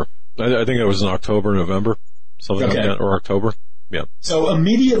before, I think it was in October, November, something like that, or October. Yeah. So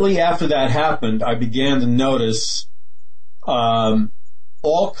immediately after that happened, I began to notice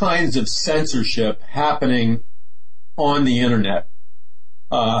all kinds of censorship happening on the internet.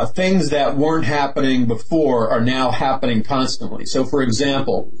 Things that weren't happening before are now happening constantly. So, for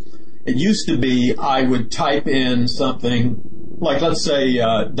example, it used to be I would type in something like, let's say,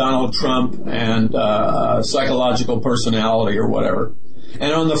 Donald Trump and psychological personality or whatever.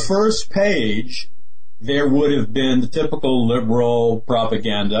 And on the first page, there would have been the typical liberal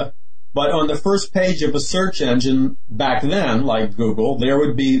propaganda. But on the first page of a search engine back then, like Google, there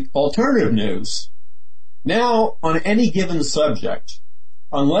would be alternative news. Now, on any given subject,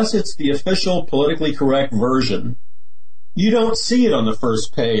 unless it's the official politically correct version, you don't see it on the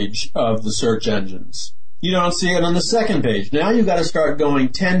first page of the search engines. You don't see it on the second page. Now you've got to start going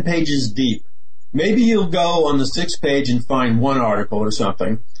 10 pages deep. Maybe you'll go on the 6th page and find one article or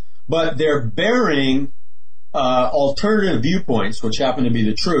something, but they're burying alternative viewpoints, which happen to be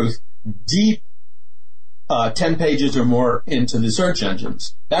the truth, deep 10 pages or more into the search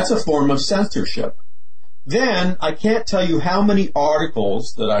engines. That's a form of censorship. Then I can't tell you how many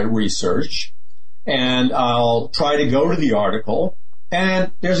articles that I research, and I'll try to go to the article,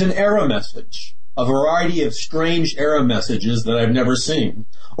 and there's an error message, a variety of strange error messages that I've never seen,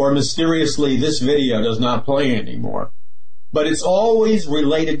 or mysteriously this video does not play anymore. But it's always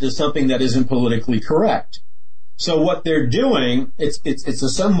related to something that isn't politically correct. So what they're doing, it's a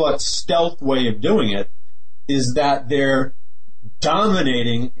somewhat stealth way of doing it, is that they're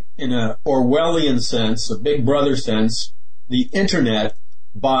dominating in a Orwellian sense, a Big Brother sense, the internet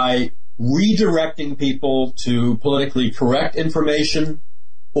by redirecting people to politically correct information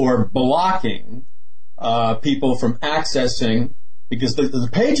or blocking people from accessing, because the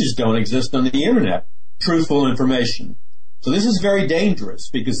pages don't exist on the internet, truthful information. So this is very dangerous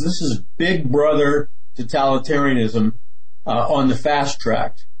because this is Big Brother totalitarianism on the fast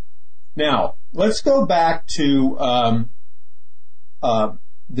track. Now, let's go back to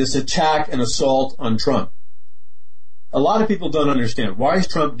this attack and assault on Trump. A lot of people don't understand. Why is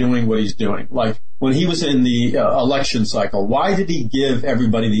Trump doing what he's doing? Like, when he was in the election cycle, why did he give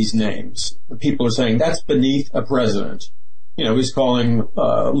everybody these names? People are saying, that's beneath a president. You know, he's calling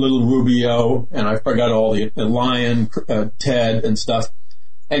little Rubio, and I forgot all the Lion, Ted, and stuff.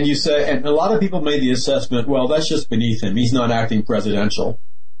 And you say, and a lot of people made the assessment, well, that's just beneath him. He's not acting presidential.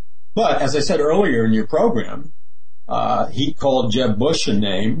 But, as I said earlier in your program, he called Jeb Bush a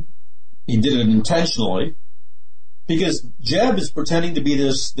name. He did it intentionally. Because Jeb is pretending to be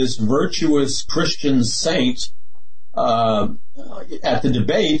this virtuous Christian saint at the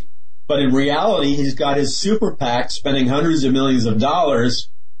debate, but in reality, he's got his super PAC spending hundreds of millions of dollars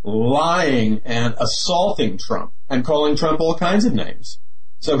lying and assaulting Trump and calling Trump all kinds of names.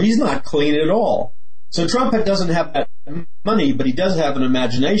 So he's not clean at all. So Trump doesn't have that money, but he does have an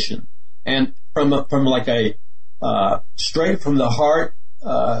imagination. And from like a straight from the heart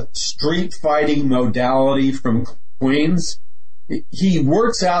street fighting modality from Queens, he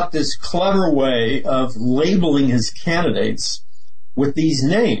works out this clever way of labeling his candidates with these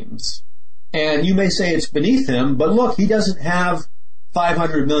names. And you may say it's beneath him, but look, he doesn't have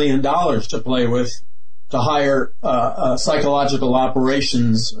 $500 million to play with to hire psychological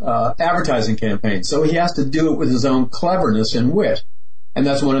operations advertising campaigns. So he has to do it with his own cleverness and wit. And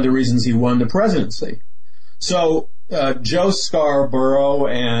that's one of the reasons he won the presidency. So Joe Scarborough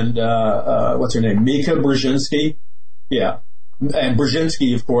and what's her name, Mika Brzezinski. Yeah. And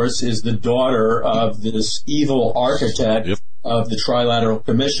Brzezinski, of course, is the daughter of this evil architect of the Trilateral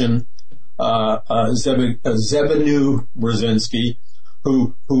Commission, Zbigniew Brzezinski,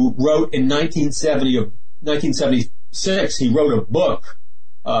 who wrote in 1976, he wrote a book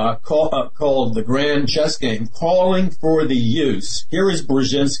called The Grand Chess Game, calling for the use. Here is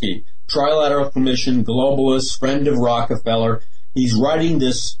Brzezinski, Trilateral Commission, globalist, friend of Rockefeller. He's writing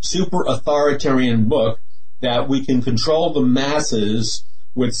this super authoritarian book that we can control the masses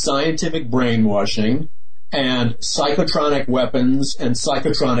with scientific brainwashing and psychotronic weapons and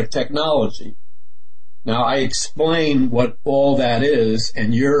psychotronic technology. Now, I explain what all that is,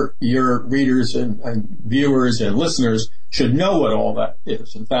 and your readers and viewers and listeners should know what all that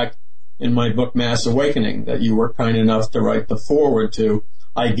is. In fact, in my book, Mass Awakening, that you were kind enough to write the foreword to,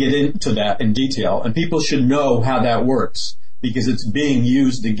 I get into that in detail. And people should know how that works, because it's being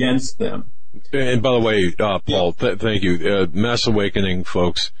used against them. And by the way, Paul, thank you. Mass Awakening,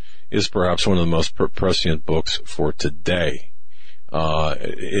 folks, is perhaps one of the most prescient books for today,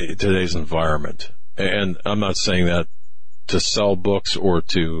 today's environment. And I'm not saying that to sell books or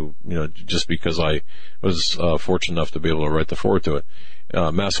to, just because I was fortunate enough to be able to write the foreword to it.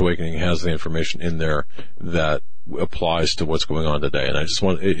 Mass Awakening has the information in there that applies to what's going on today. And I just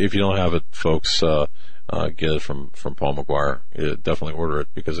want, if you don't have it, folks, get it from Paul McGuire. Definitely order it,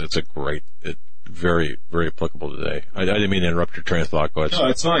 because it's very, very applicable today. I didn't mean to interrupt your train of thought. Go ahead. No,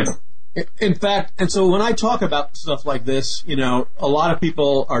 it's fine. In fact, and so when I talk about stuff like this, a lot of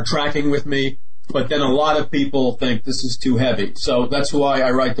people are tracking with me, but then a lot of people think this is too heavy. So that's why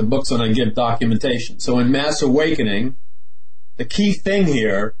I write the books and I give documentation. So in Mass Awakening, the key thing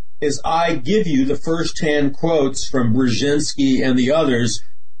here is I give you the first-hand quotes from Brzezinski and the others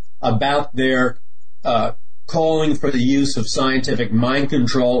about their calling for the use of scientific mind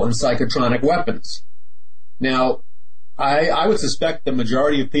control and psychotronic weapons. Now, I would suspect the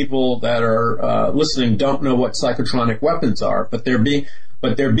majority of people that are listening don't know what psychotronic weapons are, but they're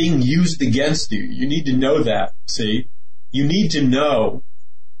being used against you. You need to know that, see? You need to know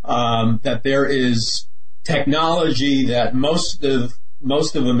that there is technology that most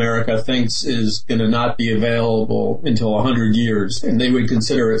of America thinks is going to not be available until 100 years, and they would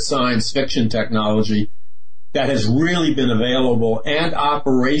consider it science fiction technology that has really been available and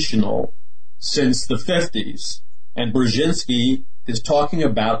operational since the 50s. And Brzezinski is talking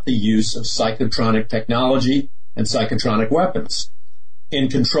about the use of psychotronic technology and psychotronic weapons in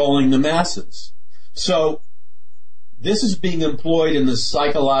controlling the masses. So this is being employed in the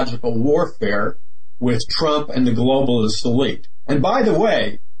psychological warfare with Trump and the globalist elite. And by the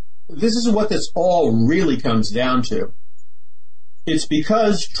way, this is what this all really comes down to. It's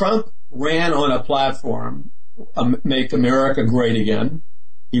because Trump ran on a platform, Make America Great Again.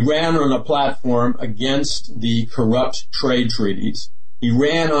 He ran on a platform against the corrupt trade treaties. He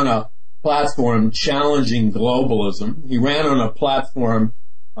ran on a platform challenging globalism. He ran on a platform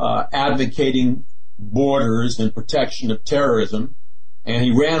advocating borders and protection of terrorism. And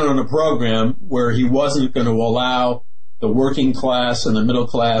he ran on a program where he wasn't going to allow the working class and the middle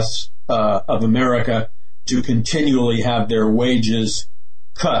class of America to continually have their wages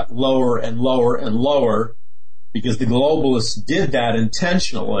cut lower and lower and lower, because the globalists did that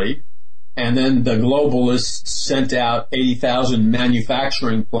intentionally, and then the globalists sent out 80,000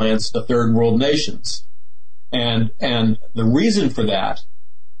 manufacturing plants to third world nations. And the reason for that,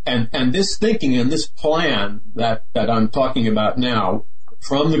 and this thinking and this plan that I'm talking about now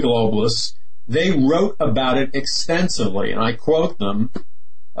from the globalists, they wrote about it extensively, and I quote them,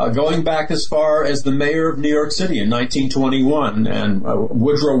 going back as far as the mayor of New York City in 1921 and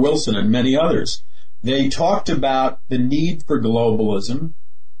Woodrow Wilson and many others. They talked about the need for globalism.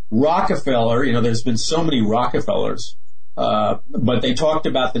 Rockefeller, there's been so many Rockefellers, but they talked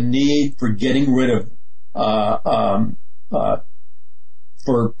about the need for getting rid of,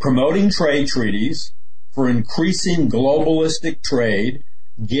 for promoting trade treaties, for increasing globalistic trade,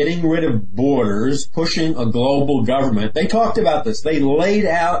 getting rid of borders, pushing a global government. They talked about this. They laid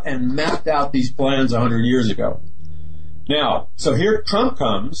out and mapped out these plans 100 years ago. Now, so here Trump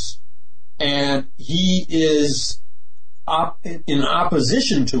comes, and he is in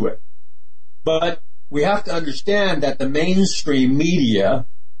opposition to it. But we have to understand that the mainstream media,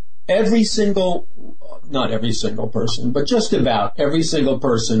 not every single person, but just about every single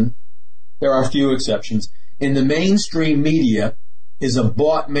person, there are a few exceptions, in the mainstream media is a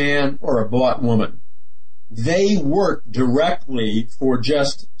bought man or a bought woman. They work directly for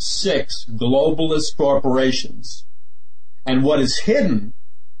just 6 globalist corporations. And what is hidden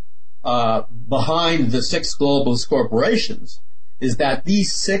behind the 6 globalist corporations is that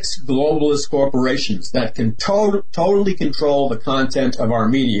these 6 globalist corporations that can totally control the content of our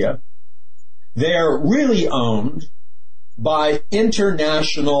media, they're really owned by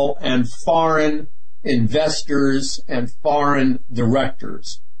international and foreign investors and foreign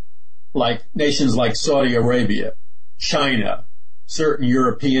directors, like nations like Saudi Arabia, China, certain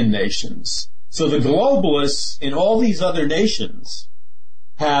European nations. So the globalists in all these other nations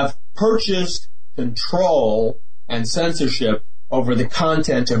have purchased control and censorship over the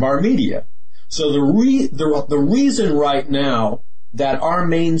content of our media. So the reason right now that our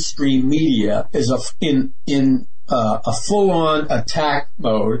mainstream media is in a full-on attack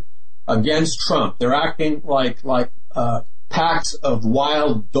mode against Trump. They're acting like packs of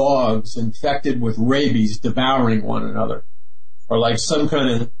wild dogs infected with rabies devouring one another, or like some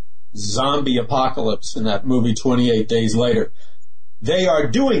kind of zombie apocalypse in that movie 28 Days Later. They are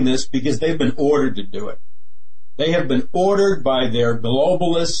doing this because they've been ordered to do it. They have been ordered by their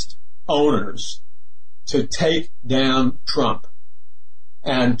globalist owners to take down Trump.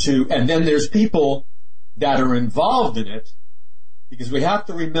 And then there's people that are involved in it, because we have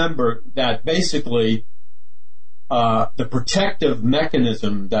to remember that basically the protective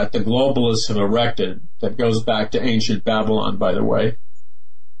mechanism that the globalists have erected, that goes back to ancient Babylon, by the way,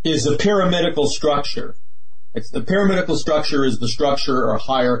 is a pyramidical structure. The pyramidical structure is the structure or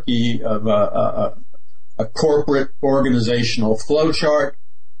hierarchy of a corporate organizational flowchart,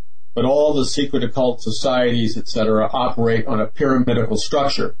 but all the secret occult societies, etc., operate on a pyramidical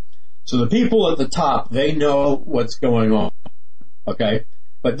structure. So the people at the top, they know what's going on, okay?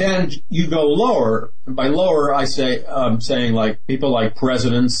 But then you go lower, and by lower I say, I'm saying like people like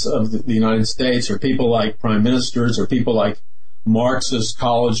presidents of the United States, or people like prime ministers, or people like Marxist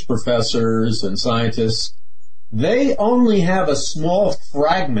college professors and scientists. They only have a small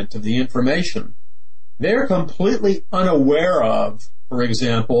fragment of the information. They're completely unaware of, for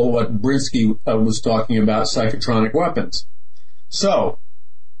example, what Brinsky was talking about, psychotronic weapons. So,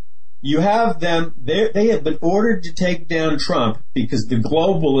 you have them, they have been ordered to take down Trump because the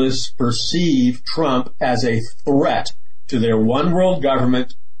globalists perceive Trump as a threat to their one world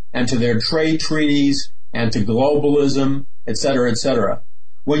government and to their trade treaties and to globalism, etc., etc.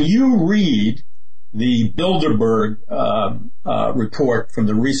 When you read the Bilderberg report from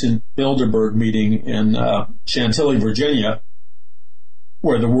the recent Bilderberg meeting in Chantilly, Virginia,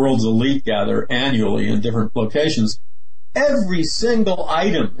 where the world's elite gather annually in different locations, every single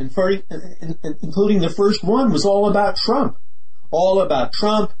item, including the first one, was all about Trump. All about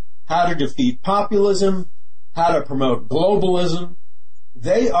Trump, how to defeat populism, how to promote globalism.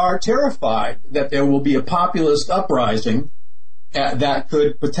 They are terrified that there will be a populist uprising that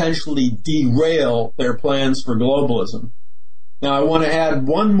could potentially derail their plans for globalism. Now, I want to add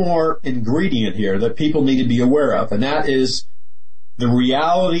one more ingredient here that people need to be aware of, and that is the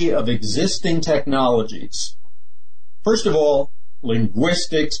reality of existing technologies. First of all,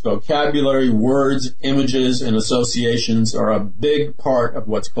 linguistics, vocabulary, words, images, and associations are a big part of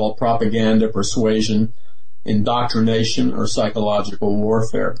what's called propaganda, persuasion, indoctrination, or psychological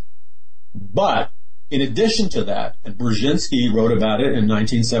warfare. But in addition to that, and Brzezinski wrote about it in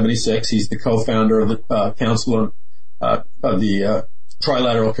 1976, he's the co-founder of the Council of the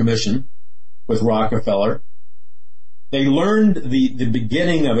Trilateral Commission with Rockefeller. They learned the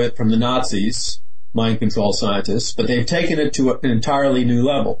beginning of it from the Nazis, mind control scientists, but they've taken it to an entirely new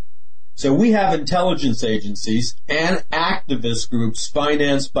level. So we have intelligence agencies and activist groups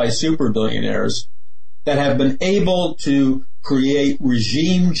financed by super billionaires that have been able to create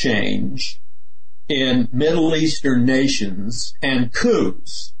regime change in Middle Eastern nations and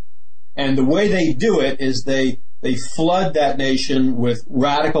coups. And the way they do it is they flood that nation with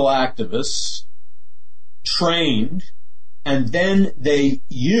radical activists, trained, and then they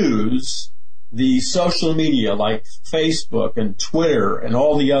use the social media like Facebook and Twitter and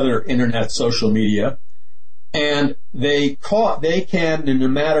all the other internet social media, and they can, in a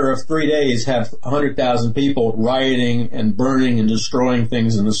matter of 3 days, have 100,000 people rioting and burning and destroying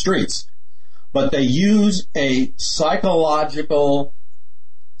things in the streets. But they use a psychological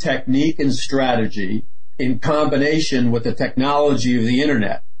technique and strategy in combination with the technology of the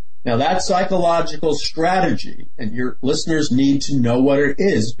internet. Now, that psychological strategy, and your listeners need to know what it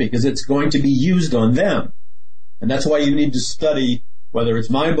is because it's going to be used on them. And that's why you need to study, whether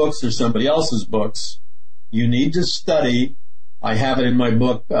it's my books or somebody else's books, you need to study. I have it in my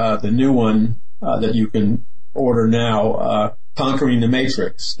book, the new one that you can order now, Conquering the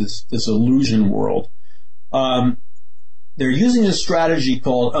Matrix, this illusion world. They're using a strategy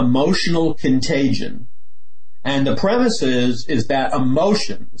called emotional contagion. And the premise is that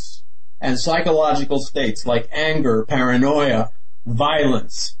emotions and psychological states like anger, paranoia,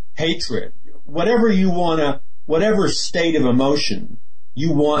 violence, hatred, whatever state of emotion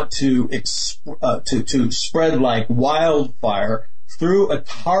you want to spread like wildfire through a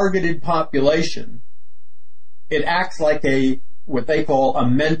targeted population, it acts like what they call a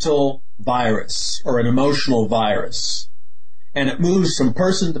mental virus or an emotional virus. And it moves from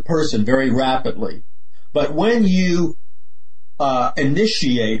person to person very rapidly. But when you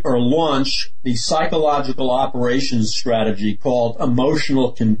initiate or launch the psychological operations strategy called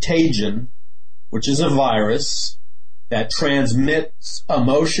emotional contagion, which is a virus that transmits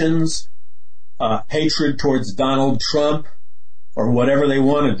emotions, hatred towards Donald Trump, or whatever they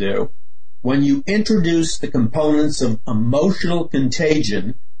want to do. When you introduce the components of emotional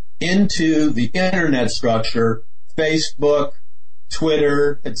contagion into the internet structure, Facebook,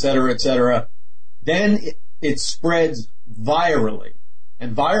 Twitter, etc., then it spreads virally.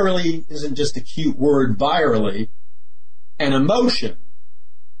 And virally isn't just a cute word, virally. An emotion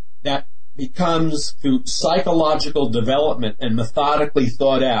that becomes, through psychological development and methodically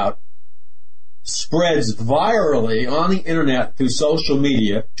thought out, spreads virally on the internet through social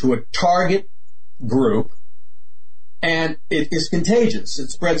media to a target group, and it is contagious. It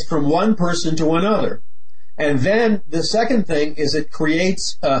spreads from one person to another. And then the second thing is it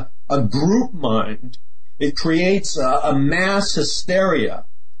creates a group mind. It creates a mass hysteria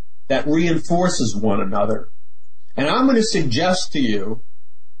that reinforces one another. And I'm going to suggest to you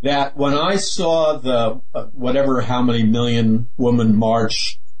that when I saw the how many million woman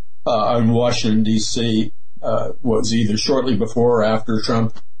march in Washington, D.C., was either shortly before or after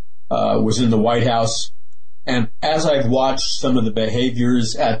Trump was in the White House, and as I've watched some of the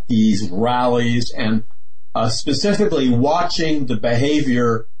behaviors at these rallies, and specifically watching the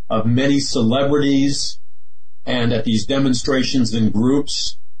behavior of many celebrities and at these demonstrations in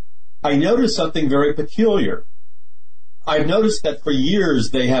groups, I noticed something very peculiar. I've noticed that for years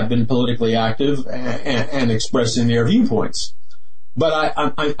they have been politically active and expressing their viewpoints. But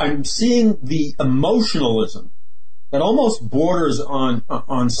I'm seeing the emotionalism that almost borders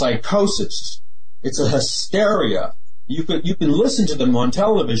on psychosis. It's a hysteria. You can listen to them on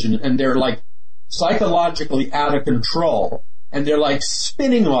television, and they're like psychologically out of control, and they're like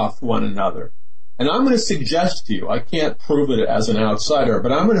spinning off one another. And I'm going to suggest to you, I can't prove it as an outsider,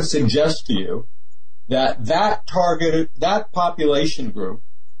 but I'm going to suggest to you that population group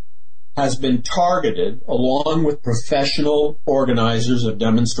has been targeted, along with professional organizers of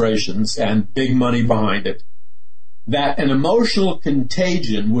demonstrations and big money behind it, that an emotional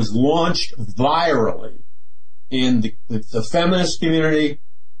contagion was launched virally in the feminist community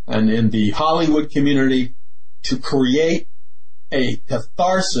and in the Hollywood community to create a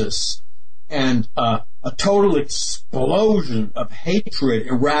catharsis and a total explosion of hatred,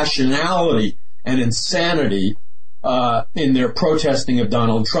 irrationality, and insanity in their protesting of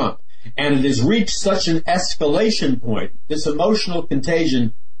Donald Trump. And it has reached such an escalation point. This emotional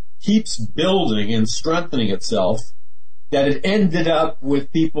contagion keeps building and strengthening itself that it ended up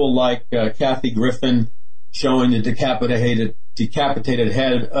with people like Kathy Griffin showing the decapitated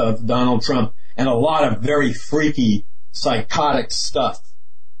head of Donald Trump, and a lot of very freaky, psychotic stuff.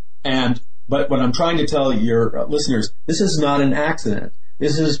 But what I'm trying to tell your listeners, this is not an accident.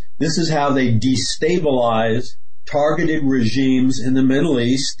 This is how they destabilize targeted regimes in the Middle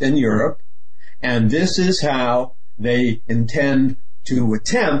East and Europe, and this is how they intend to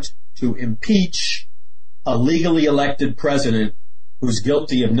attempt to impeach a legally elected president who's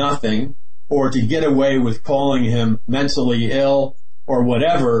guilty of nothing, or to get away with calling him mentally ill or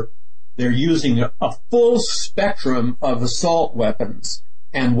whatever. They're using a full spectrum of assault weapons,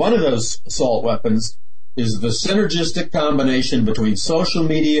 and one of those assault weapons is the synergistic combination between social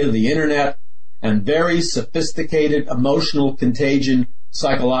media, the internet, and very sophisticated emotional contagion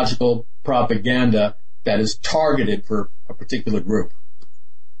psychological propaganda that is targeted for a particular group.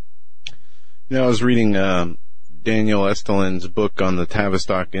 You know, I was reading Daniel Estelin's book on the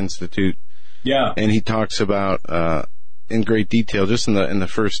Tavistock Institute. Yeah. And he talks about in great detail, just in the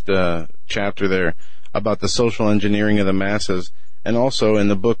first chapter there, about the social engineering of the masses, and also in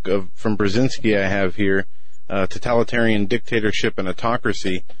the book from Brzezinski I have here, Totalitarian Dictatorship and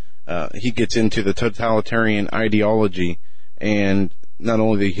Autocracy. He gets into the totalitarian ideology and not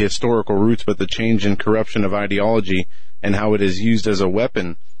only the historical roots, but the change and corruption of ideology and how it is used as a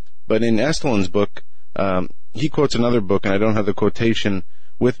weapon. But in Estelin's book, he quotes another book, and I don't have the quotation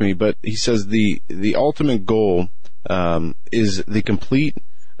with me, but he says the ultimate goal is the complete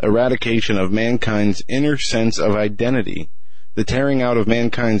eradication of mankind's inner sense of identity, the tearing out of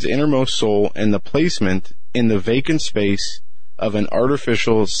mankind's innermost soul, and the placement in the vacant space of an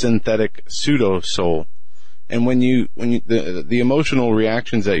artificial synthetic pseudo soul. And when the emotional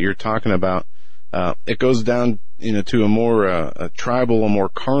reactions that you're talking about, it goes down, to a more a tribal, a more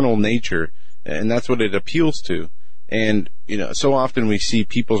carnal nature, and that's what it appeals to. And so often we see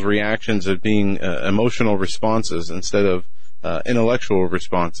people's reactions as being emotional responses instead of intellectual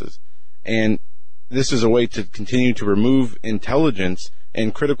responses. And this is a way to continue to remove intelligence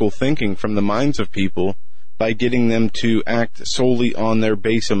and critical thinking from the minds of people by getting them to act solely on their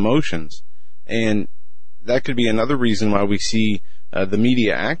base emotions. And that could be another reason why we see the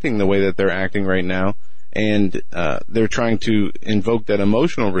media acting the way that they're acting right now. And they're trying to invoke that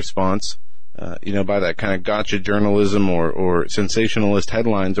emotional response, by that kind of gotcha journalism or sensationalist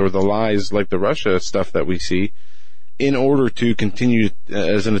headlines or the lies like the Russia stuff that we see, in order to continue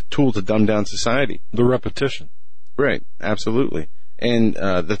as a tool to dumb down society. The repetition. Right, absolutely. And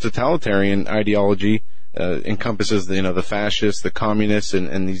the totalitarian ideology encompasses the fascists, the communists,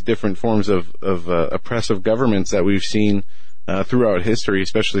 and these different forms of oppressive governments that we've seen throughout history,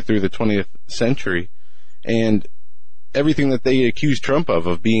 especially through the 20th century. And everything that they accuse Trump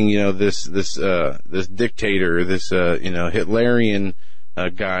of being, this dictator, this Hitlerian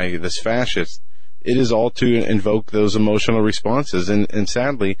guy, this fascist, it is all to invoke those emotional responses. And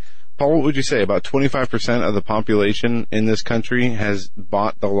sadly, Paul, what would you say? About 25% of the population in this country has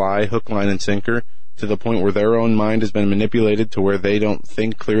bought the lie hook, line, and sinker, to the point where their own mind has been manipulated to where they don't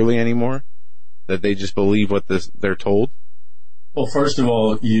think clearly anymore, that they just believe what they're told? Well, first of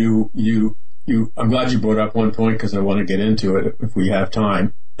all, I'm glad you brought up one point, because I want to get into it if we have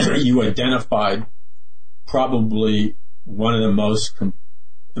time. You identified probably one of the most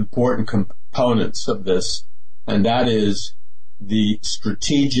important components of this, and that is the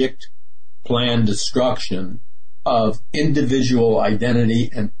strategic planned destruction of individual identity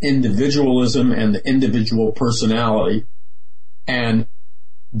and individualism and the individual personality, and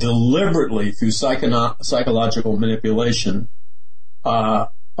deliberately through psychological manipulation,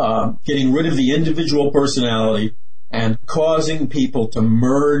 getting rid of the individual personality and causing people to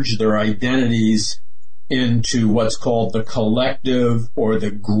merge their identities into what's called the collective or the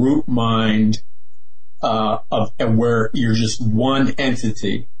group mind, where you're just one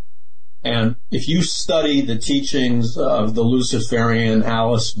entity. And if you study the teachings of the Luciferian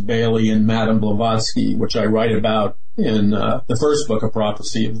Alice Bailey and Madame Blavatsky, which I write about in the first book of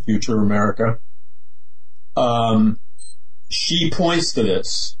Prophecy of the Future of America, she points to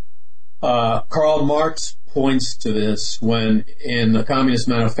this. Karl Marx points to this when, in the Communist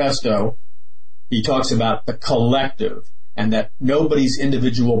Manifesto, he talks about the collective and that nobody's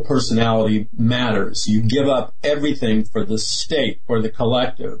individual personality matters. You give up everything for the state or the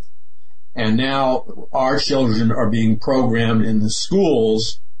collective. And now our children are being programmed in the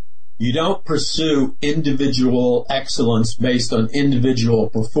schools. You don't pursue individual excellence based on individual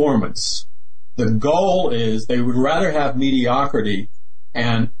performance. The goal is they would rather have mediocrity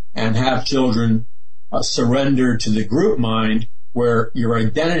and have children surrender to the group mind, where your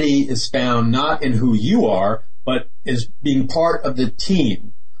identity is found not in who you are, but is being part of the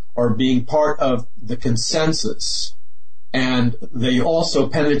team or being part of the consensus. And they also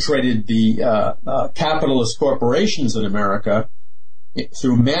penetrated the capitalist corporations in America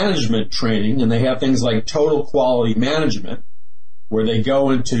through management training, and they have things like total quality management, where they go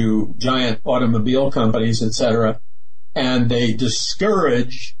into giant automobile companies, etc., and they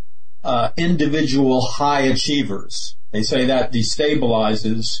discourage individual high achievers. They say that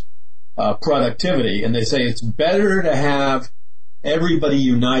destabilizes productivity, and they say it's better to have everybody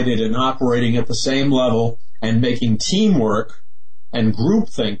united and operating at the same level and making teamwork and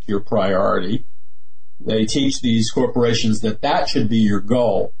groupthink your priority. They teach these corporations that should be your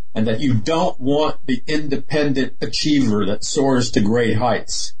goal, and that you don't want the independent achiever that soars to great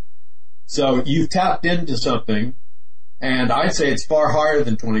heights. So you've tapped into something, and I'd say it's far higher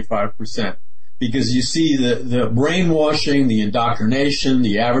than 25%, because you see the brainwashing, the indoctrination,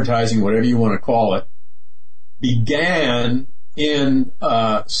 the advertising, whatever you want to call it, began in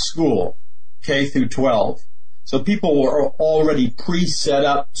school, K through 12. So people were already pre-set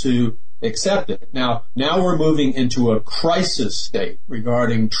up to accept it. Now we're moving into a crisis state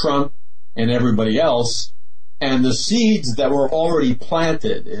regarding Trump and everybody else, and the seeds that were already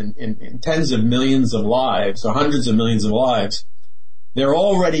planted in tens of millions of lives or hundreds of millions of lives, they're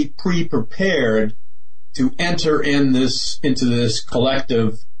already pre-prepared to enter into this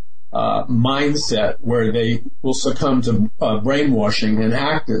collective mindset where they will succumb to brainwashing and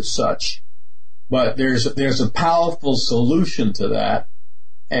act as such. But there's a powerful solution to that.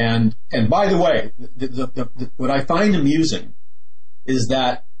 And by the way, what I find amusing is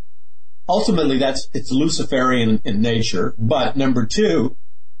that ultimately it's Luciferian in nature. But number two,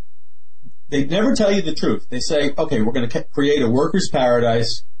 they never tell you the truth. They say, okay, we're going to create a workers'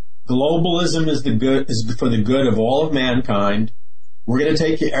 paradise. Globalism is for the good of all of mankind. We're going to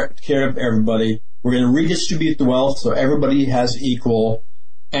take care of everybody. We're going to redistribute the wealth so everybody has equal.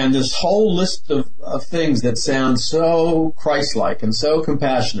 And this whole list of things that sound so Christ-like and so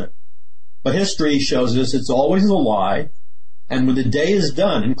compassionate. But history shows us it's always a lie. And when the day is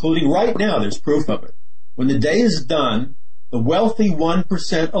done, including right now, there's proof of it. when the day is done, the wealthy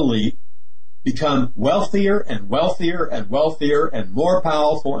 1% elite become wealthier and wealthier and wealthier and more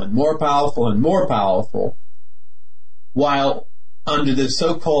powerful and more powerful and more powerful, while under the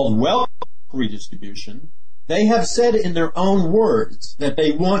so-called wealth redistribution, they have said in their own words that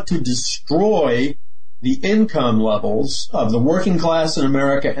they want to destroy the income levels of the working class in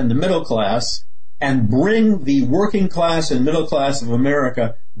America and the middle class and bring the working class and middle class of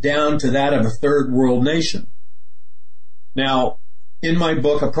America down to that of a third world nation. Now, in my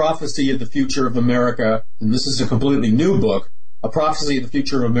book, A Prophecy of the Future of America, and this is a completely new book, A Prophecy of the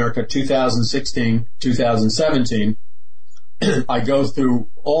Future of America 2016-2017, I go through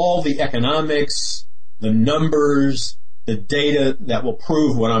all the economics, the numbers, the data that will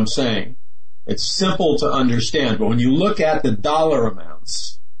prove what I'm saying. It's simple to understand, but when you look at the dollar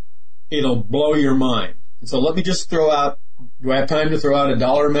amounts, it'll blow your mind. And so let me just throw out, do I have time to throw out a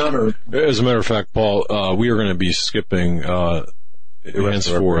dollar amount? Or as a matter of fact, Paul, we are going to be skipping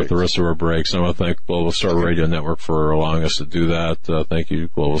henceforth the rest of our breaks. I want to thank Global Star Radio Network for allowing us to do that. Thank you,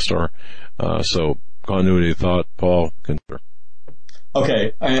 Global Star. So continuity of thought, Paul.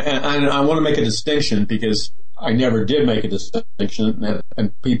 Okay, and I want to make a distinction because I never did make a distinction,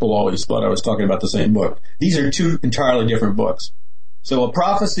 and people always thought I was talking about the same book. These are two entirely different books. So A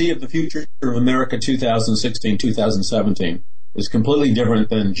Prophecy of the Future of America 2016-2017 is completely different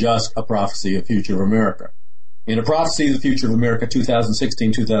than just A Prophecy of the Future of America. In A Prophecy of the Future of America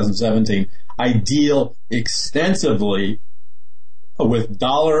 2016-2017, I deal extensively with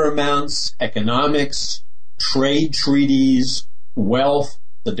dollar amounts, economics, trade treaties, wealth,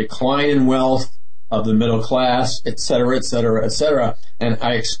 the decline in wealth of the middle class, et cetera, et cetera, et cetera. And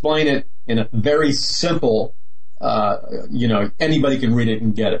I explain it in a very simple, anybody can read it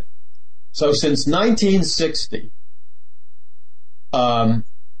and get it. So since 1960,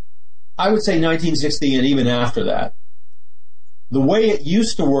 I would say 1960 and even after that, the way it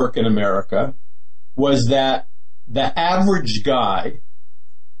used to work in America was that the average guy,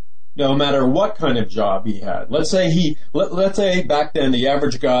 no matter what kind of job he had, let's say back then the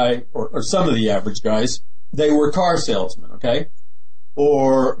average guy, or some of the average guys, they were car salesmen, okay?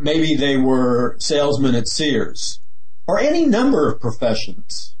 Or maybe they were salesmen at Sears, or any number of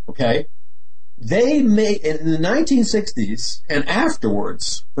professions, okay? They made, in the 1960s and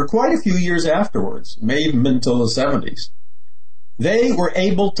afterwards, for quite a few years afterwards, maybe even until the 70s, they were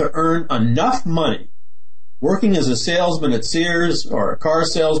able to earn enough money working as a salesman at Sears or a car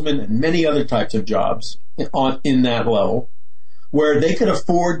salesman and many other types of jobs in that level, where they could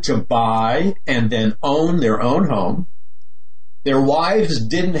afford to buy and then own their own home. Their wives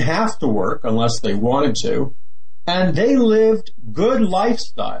didn't have to work unless they wanted to, and they lived good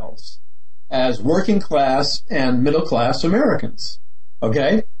lifestyles as working class and middle class Americans.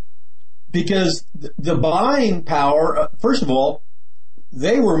 Okay? Because the buying power, first of all,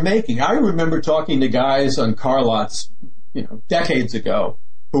 they were making, I remember talking to guys on car lots, decades ago,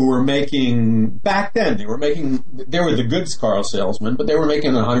 who were making, back then, they were the goods car salesmen, but they were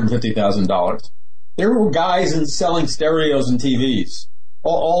making $150,000. There were guys selling stereos and TVs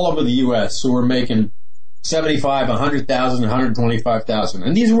all over the U.S. who were making $75,000, $100,000, $125,000.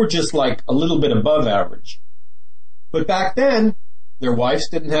 And these were just like a little bit above average. But back then, their wives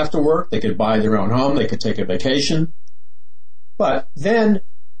didn't have to work. They could buy their own home. They could take a vacation. But then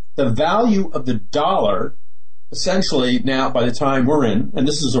the value of the dollar, essentially now by the time we're in, and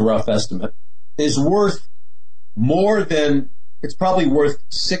this is a rough estimate, is worth more than, it's probably worth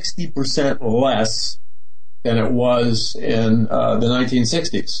 60% less than it was in the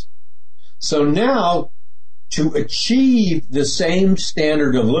 1960s. So now, to achieve the same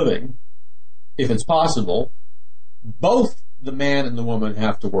standard of living, if it's possible, both the man and the woman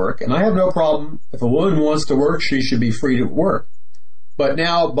have to work. And I have no problem. If a woman wants to work, she should be free to work. But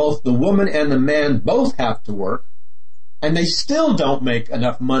now both the woman and the man both have to work, and they still don't make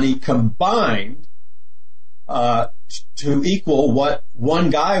enough money combined to equal what one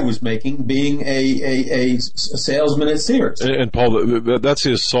guy was making being a salesman at Sears. And Paul, that's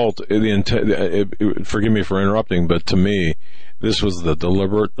the assault. Forgive me for interrupting, but to me, this was the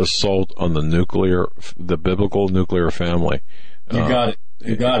deliberate assault on the biblical nuclear family. You got it.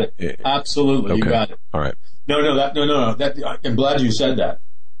 You got it. Absolutely, okay. You got it. All right. No. I'm glad you said that.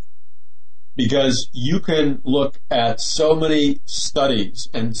 Because you can look at so many studies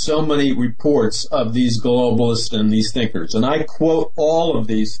and so many reports of these globalists and these thinkers. And I quote all of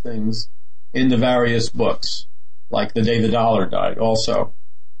these things in the various books, like The Day the Dollar Died also.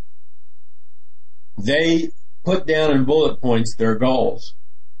 They put down in bullet points their goals.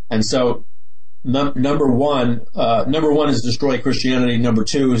 And so number one is destroy Christianity. Number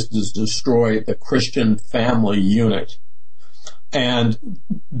two is to destroy the Christian family unit. And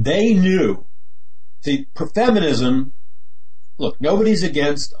they knew, see, feminism, look, nobody's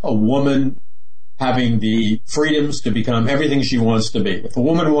against a woman having the freedoms to become everything she wants to be. If a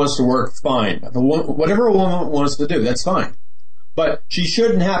woman wants to work, fine. Whatever a woman wants to do, that's fine. But she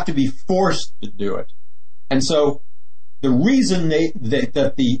shouldn't have to be forced to do it. And so the reason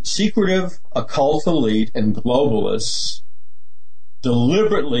that the secretive occult elite and globalists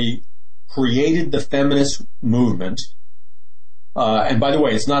deliberately created the feminist movement, and by the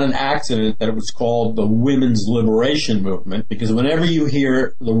way, it's not an accident that it was called the Women's Liberation Movement, because whenever you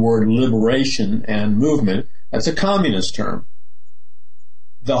hear the word liberation and movement, that's a communist term.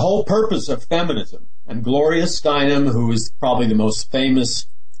 The whole purpose of feminism, and Gloria Steinem, who is probably the most famous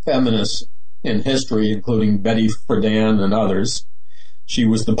feminist in history, including Betty Friedan and others, she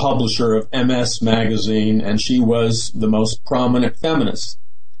was the publisher of MS Magazine, and she was the most prominent feminist.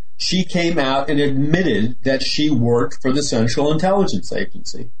 She came out and admitted that she worked for the Central Intelligence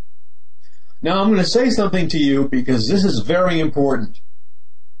Agency. Now, I'm going to say something to you because this is very important,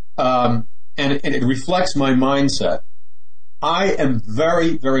 and it reflects my mindset. I am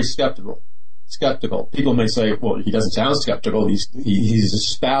very, very skeptical. People may say, well, he doesn't sound skeptical. He's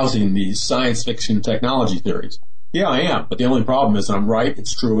espousing these science fiction technology theories. Yeah, I am, but the only problem is I'm right,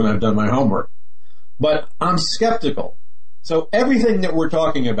 it's true, and I've done my homework. But I'm skeptical. So everything that we're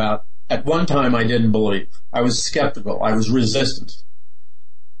talking about, at one time I didn't believe. I was skeptical. I was resistant.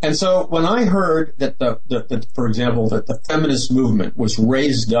 And so when I heard that for example, that the feminist movement was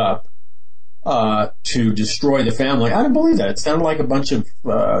raised up to destroy the family, I didn't believe that. It sounded like a bunch of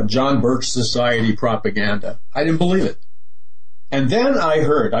John Birch Society propaganda. I didn't believe it. And then I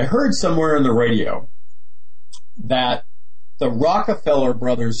heard somewhere on the radio that the Rockefeller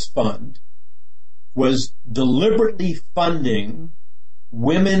Brothers Fund was deliberately funding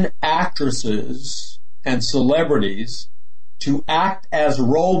women actresses and celebrities to act as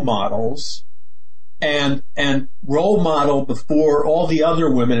role models and role model before all the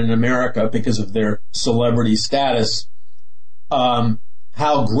other women in America, because of their celebrity status,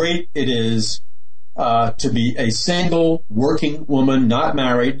 how great it is to be a single working woman, not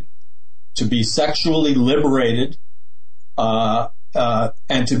married, to be sexually liberated,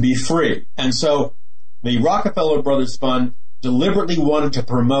 and to be free. And so the Rockefeller Brothers Fund deliberately wanted to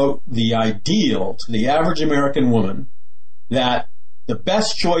promote the ideal to the average American woman that the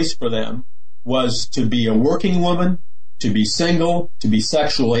best choice for them was to be a working woman, to be single, to be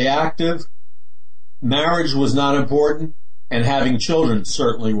sexually active. Marriage was not important, and having children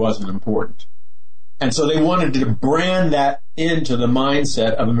certainly wasn't important. And so they wanted to brand that into the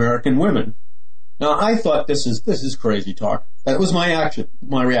mindset of American women. Now, I thought this is crazy talk. That was my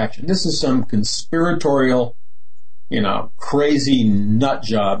reaction. This is some conspiratorial, crazy nut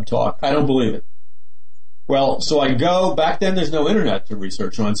job talk. I don't believe it. Well, so I go, back then there's no internet to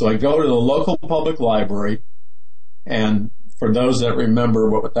research on, so I go to the local public library, and for those that remember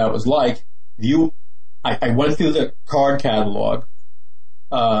what that was like, I went through the card catalog,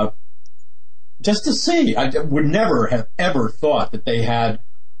 just to see. I would never have ever thought that they had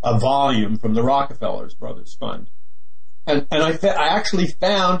a volume from the Rockefeller Brothers Fund. And I actually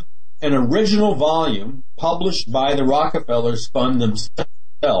found an original volume published by the Rockefellers Fund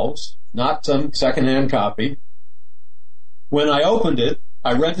themselves, not some secondhand copy. When I opened it,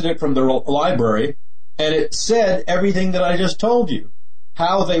 I rented it from the library, and it said everything that I just told you.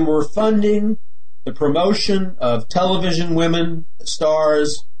 How they were funding the promotion of television women,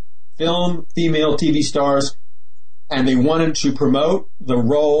 stars, film, female TV stars, and they wanted to promote the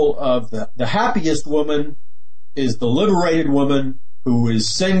role of the happiest woman is the liberated woman who is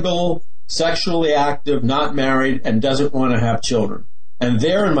single, sexually active, not married, and doesn't want to have children. And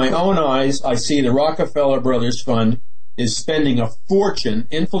there, in my own eyes, I see the Rockefeller Brothers Fund is spending a fortune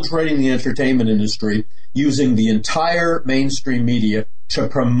infiltrating the entertainment industry, using the entire mainstream media to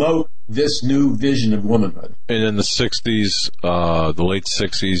promote this new vision of womanhood. And in the 60s, the late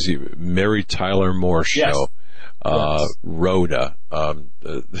 60s, Mary Tyler Moore show, Rhoda, I'm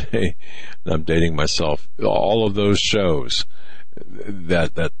dating myself, all of those shows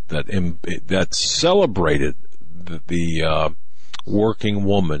that celebrated the working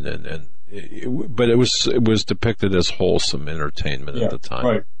woman, but it was depicted as wholesome entertainment at the time.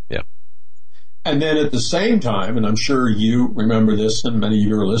 Right. Yeah. And then at the same time, and I'm sure you remember this, and many of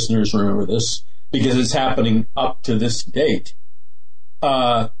your listeners remember this, because it's happening up to this date,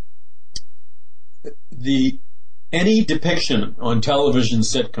 any depiction on television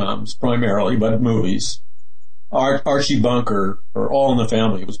sitcoms primarily, but movies, Archie Bunker, or All in the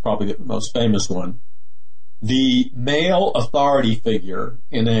Family was probably the most famous one. The male authority figure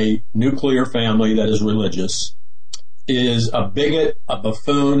in a nuclear family that is religious is a bigot, a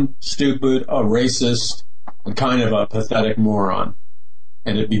buffoon, stupid, a racist, and kind of a pathetic moron.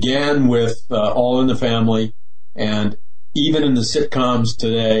 And it began with All in the Family, and even in the sitcoms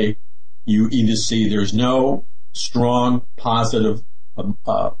today, you either see there's no strong, positive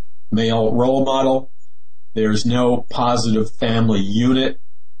male role model, there's no positive family unit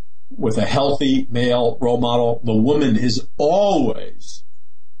with a healthy male role model. The woman is always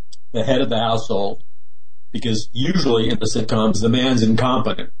the head of the household, because usually in the sitcoms, the man's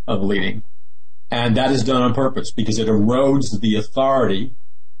incompetent of leading. And that is done on purpose because it erodes the authority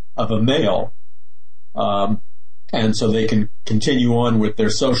of a male. And so they can continue on with their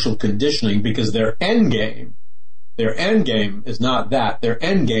social conditioning, because their end game is not that. Their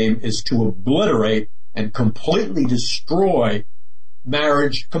end game is to obliterate and completely destroy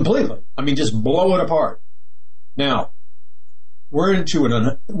marriage completely. I mean, just blow it apart. Now, we're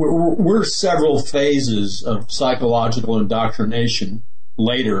several phases of psychological indoctrination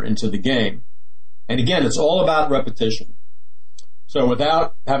later into the game. And again, it's all about repetition. So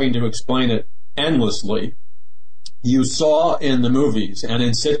without having to explain it endlessly, you saw in the movies and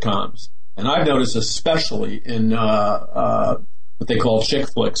in sitcoms, and I've noticed especially in what they call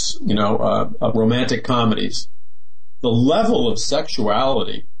chick flicks, romantic comedies, the level of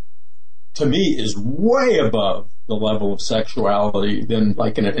sexuality, to me, is way above the level of sexuality than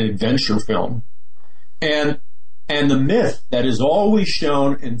like in an adventure film. And the myth that is always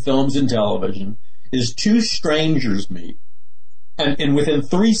shown in films and television is two strangers meet, and within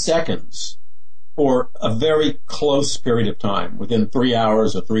 3 seconds, or a very close period of time, within 3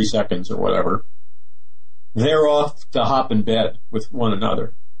 hours or 3 seconds or whatever, they're off to hop in bed with one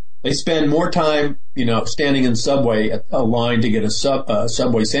another. They spend more time, standing in Subway at a line to get a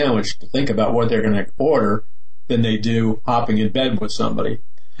Subway sandwich to think about what they're going to order than they do hopping in bed with somebody.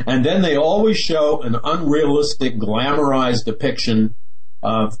 And then they always show an unrealistic, glamorized depiction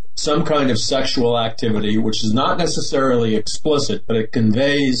of some kind of sexual activity, which is not necessarily explicit, but it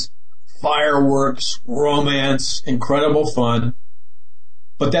conveys fireworks, romance, incredible fun.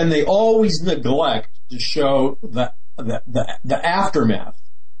 But then they always neglect to show the aftermath.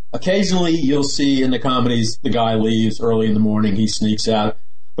 Occasionally you'll see in the comedies the guy leaves early in the morning, he sneaks out,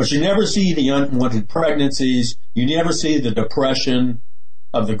 but you never see the unwanted pregnancies, you never see the depression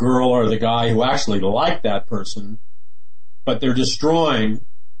of the girl or the guy who actually liked that person, but they're destroying,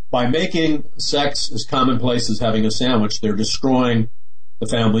 by making sex as commonplace as having a sandwich, they're destroying the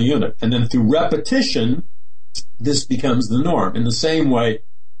family unit. And then through repetition, this becomes the norm. In the same way,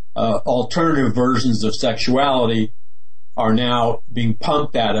 alternative versions of sexuality are now being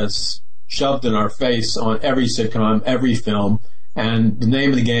pumped at us, shoved in our face on every sitcom, every film, and the name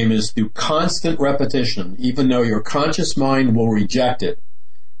of the game is through constant repetition, even though your conscious mind will reject it.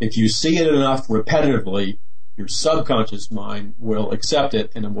 If you see it enough repetitively, your subconscious mind will accept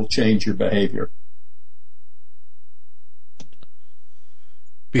it and it will change your behavior.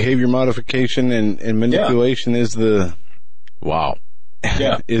 Behavior modification and manipulation is the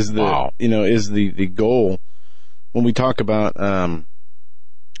is the goal. When we talk about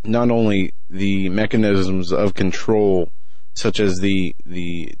not only the mechanisms of control, such as the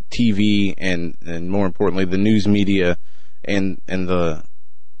TV and more importantly the news media and the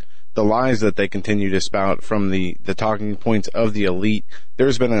lies that they continue to spout from the talking points of the elite,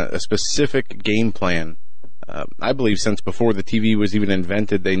 there's been a specific game plan. I believe since before the TV was even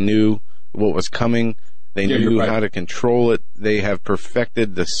invented, they knew what was coming. They knew how to control it. They have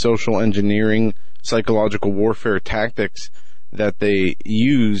perfected the social engineering, psychological warfare tactics that they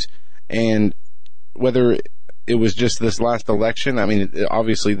use. And whether it was just this last election, I mean,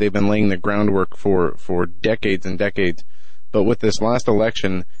 obviously they've been laying the groundwork for decades and decades. But with this last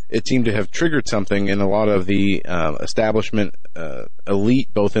election, it seemed to have triggered something in a lot of the establishment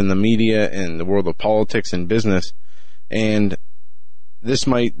elite, both in the media and the world of politics and business. And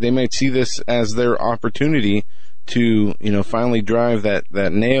they might see this as their opportunity to, finally drive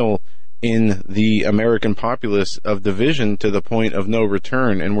that nail in the American populace of division to the point of no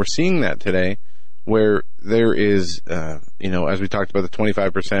return. And we're seeing that today, where there is, as we talked about, the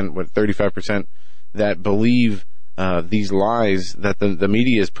 25%, 35% that believe these lies that the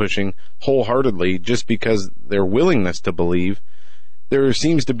media is pushing wholeheartedly just because their willingness to believe. There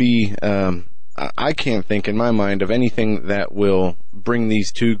seems to be, I can't think in my mind of anything that will bring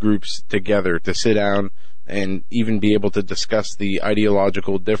these two groups together to sit down and even be able to discuss the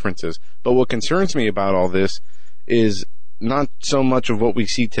ideological differences. But what concerns me about all this is not so much of what we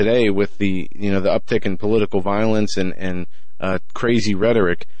see today with the uptick in political violence and crazy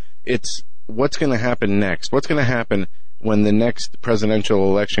rhetoric. It's what's going to happen next. What's going to happen when the next presidential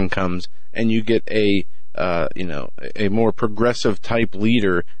election comes and you get a more progressive type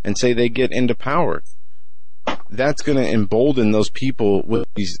leader and say they get into power. That's going to embolden those people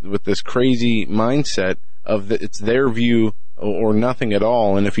with this crazy mindset of it's their view or nothing at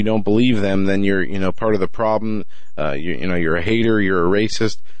all. And if you don't believe them, then you're, part of the problem. You're a hater, you're a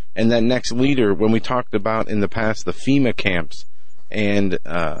racist. And that next leader, when we talked about in the past, the FEMA camps and,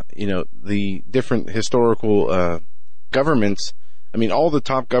 the different historical, governments, all the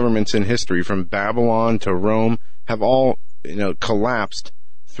top governments in history from Babylon to Rome have all, collapsed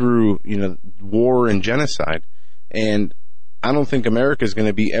through, war and genocide. And I don't think America is going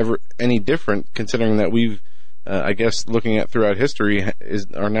to be ever any different, considering that we've, I guess, looking at throughout history,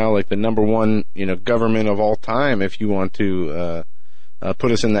 are now like the number one, government of all time, if you want to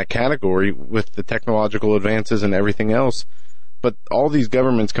put us in that category with the technological advances and everything else. But all these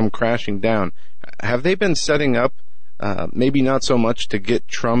governments come crashing down. Have they been setting up, maybe not so much to get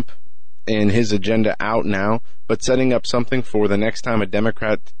Trump and his agenda out now, but setting up something for the next time a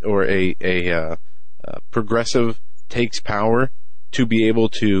Democrat or a progressive takes power to be able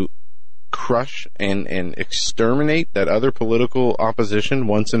to crush and exterminate that other political opposition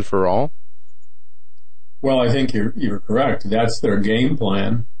once and for all? Well, I think you're correct. That's their game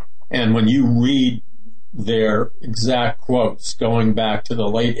plan. And when you read their exact quotes going back to the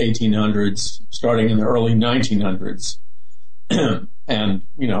late 1800s, starting in the early 1900s, and,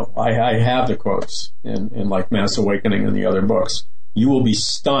 I have the quotes in like Mass Awakening and the other books, you will be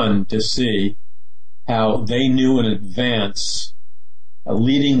stunned to see how they knew in advance,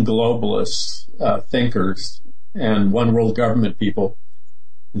 leading globalists, thinkers, and one world government people,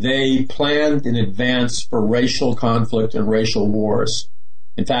 they planned in advance for racial conflict and racial wars.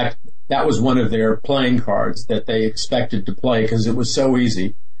 In fact, that was one of their playing cards that they expected to play because it was so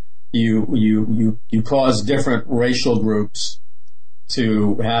easy. You cause different racial groups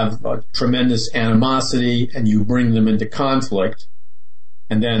to have a tremendous animosity and you bring them into conflict.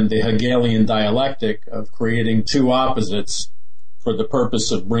 And then the Hegelian dialectic of creating two opposites for the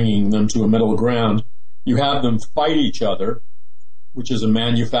purpose of bringing them to a middle ground. You have them fight each other, which is a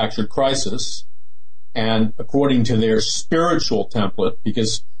manufactured crisis, and according to their spiritual template,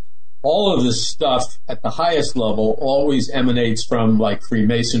 because all of this stuff at the highest level always emanates from like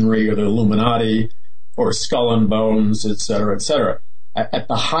Freemasonry or the Illuminati or Skull and Bones, et cetera, et cetera. At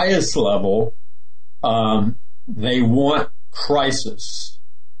the highest level, they want crisis.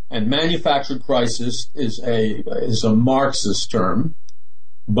 And manufactured crisis is a Marxist term,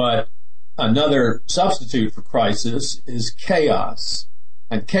 but another substitute for crisis is chaos.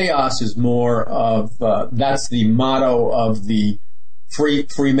 And chaos is more of, that's the motto of the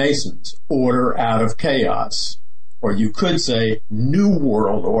Freemasons, order out of chaos. Or you could say new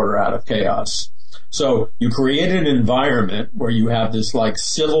world order out of chaos. So you create an environment where you have this like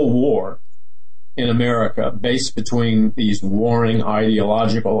civil war in America based between these warring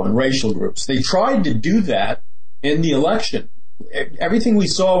ideological and racial groups. They tried to do that in the election. Everything we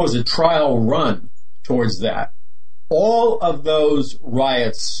saw was a trial run towards that. All of those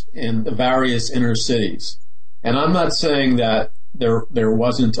riots in the various inner cities, and I'm not saying that there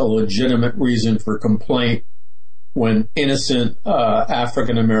wasn't a legitimate reason for complaint when innocent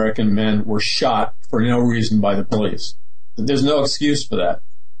African American men were shot for no reason by the police. There's no excuse for that.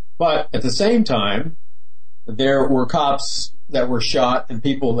 But at the same time, there were cops that were shot and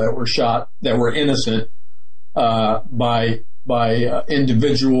people that were shot that were innocent by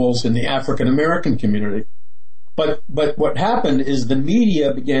individuals in the African American community. But what happened is the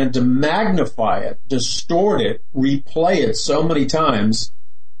media began to magnify it, distort it, replay it so many times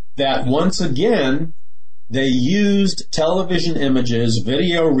that once again they used television images,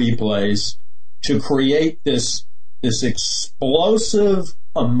 video replays to create this explosive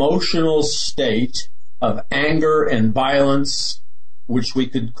emotional state of anger and violence, which we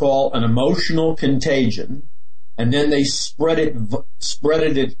could call an emotional contagion, and then they spreaded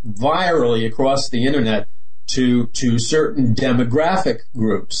it virally across the internet to certain demographic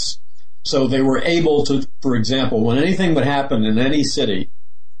groups. So they were able to, for example, when anything would happen in any city,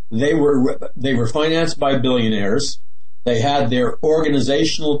 they were financed by billionaires. They had their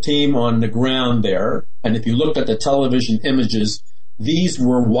organizational team on the ground there, and if you looked at the television images, these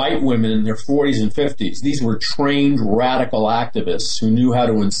were white women in their 40s and 50s. These were trained radical activists who knew how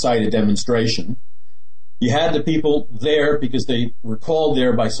to incite a demonstration. You had the people there because they were called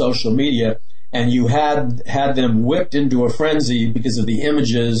there by social media, and you had them whipped into a frenzy because of the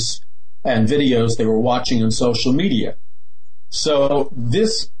images and videos they were watching on social media. So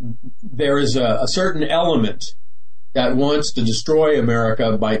there is a certain element that wants to destroy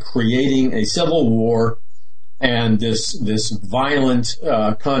America by creating a civil war and this violent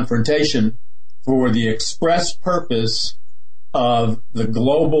confrontation for the express purpose of the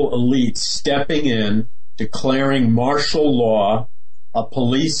global elite stepping in, declaring martial law, a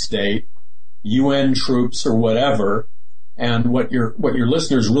police state, UN troops or whatever. And what your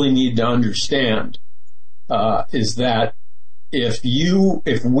listeners really need to understand is that if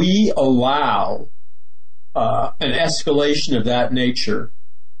we allow an escalation of that nature,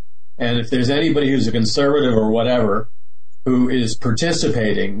 and if there's anybody who's a conservative or whatever who is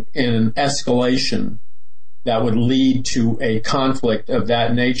participating in an escalation that would lead to a conflict of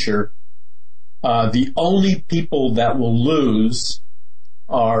that nature, the only people that will lose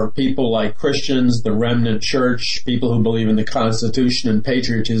are people like Christians, the remnant church, people who believe in the Constitution and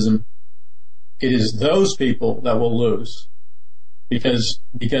patriotism. It is those people that will lose because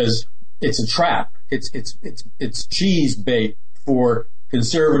it's a trap. It's cheese bait for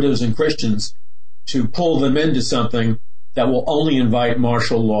conservatives and Christians to pull them into something that will only invite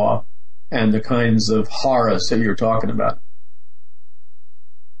martial law and the kinds of horrors that you're talking about.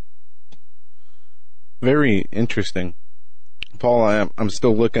 Very interesting. Paul, I'm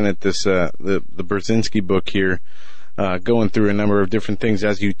still looking at this, the Brzezinski book here, going through a number of different things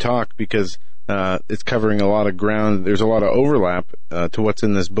as you talk, because it's covering a lot of ground. There's a lot of overlap to what's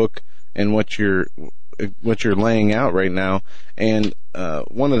in this book and what you're laying out right now. And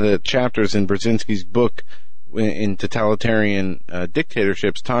one of the chapters in Brzezinski's book in Totalitarian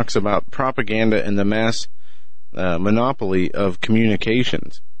Dictatorships talks about propaganda and the mass monopoly of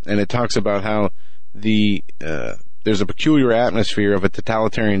communications. And it talks about how there's a peculiar atmosphere of a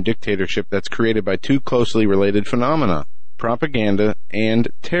totalitarian dictatorship that's created by two closely related phenomena, propaganda and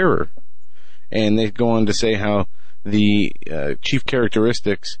terror. And they go on to say how the chief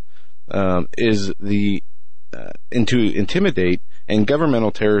characteristics is to intimidate, and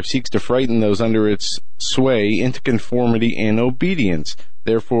governmental terror seeks to frighten those under its sway into conformity and obedience.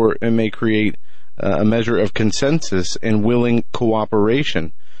 Therefore, it may create a measure of consensus and willing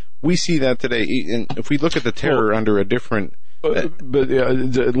cooperation. We see that today, and if we look at the terror under a different... But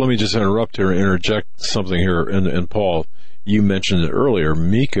let me just interrupt here and interject something here. And Paul, you mentioned it earlier.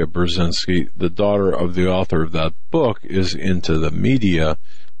 Mika Brzezinski, the daughter of the author of that book, is into the media.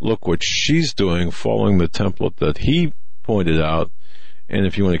 Look what she's doing, following the template that he pointed out. And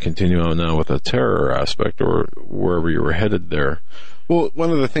if you want to continue on now with the terror aspect or wherever you were headed there. Well, one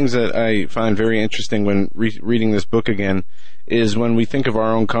of the things that I find very interesting when reading this book again is when we think of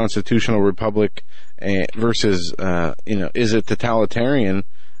our own constitutional republic versus, is it totalitarian?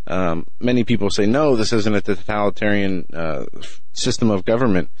 Many people say, no, this isn't a totalitarian system of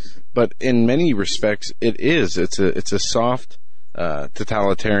government. But in many respects, it is. It's a soft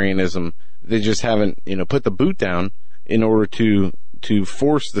totalitarianism. They just haven't, put the boot down in order to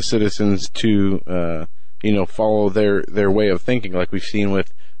force the citizens to, follow their way of thinking, like we've seen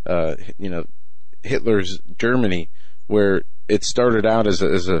with, Hitler's Germany, where it started out as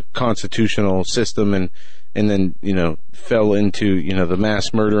a constitutional system and then, fell into, the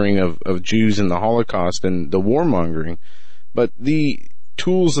mass murdering of Jews in the Holocaust and the warmongering. But the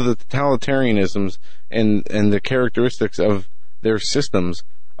tools of the totalitarianisms and the characteristics of their systems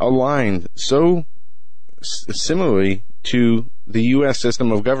aligned so similarly to the U.S.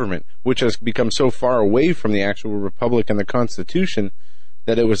 system of government, which has become so far away from the actual republic and the Constitution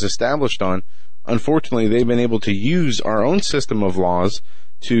that it was established on. Unfortunately, they've been able to use our own system of laws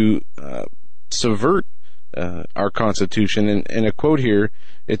to subvert our Constitution. And a quote here,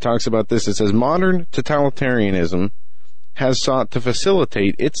 it talks about this. It says, modern totalitarianism has sought to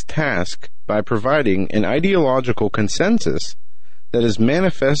facilitate its task by providing an ideological consensus that is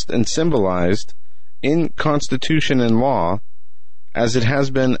manifest and symbolized in Constitution and law, as it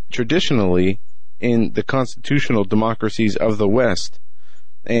has been traditionally in the constitutional democracies of the West.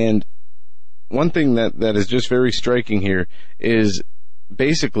 And one thing that is just very striking here is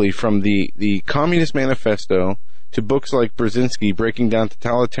basically from the Communist Manifesto to books like Brzezinski breaking down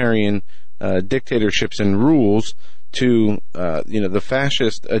totalitarian dictatorships and rules to the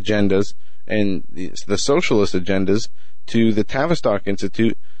fascist agendas and the socialist agendas to the Tavistock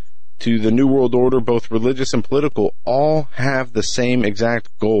Institute to the New World Order, both religious and political, all have the same exact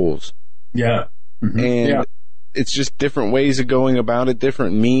goals. Yeah. Mm-hmm. And it's just different ways of going about it,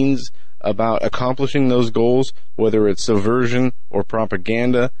 different means about accomplishing those goals, whether it's subversion or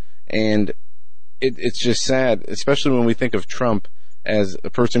propaganda. And it's just sad, especially when we think of Trump as a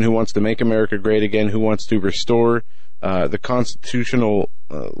person who wants to make America great again, who wants to restore the constitutional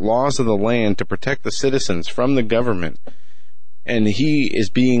laws of the land to protect the citizens from the government. and he is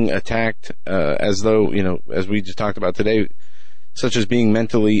being attacked as though, as we just talked about today, such as being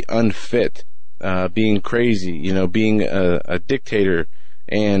mentally unfit, being crazy, being a dictator,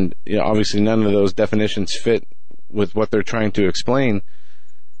 and obviously none of those definitions fit with what they're trying to explain.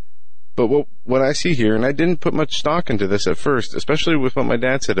 But what I see here, and I didn't put much stock into this at first, especially with what my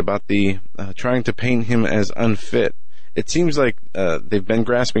dad said about the trying to paint him as unfit. It seems like they've been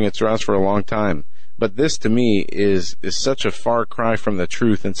grasping at straws for a long time. But this, to me, is such a far cry from the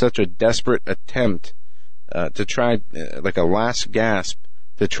truth and such a desperate attempt to try, like a last gasp,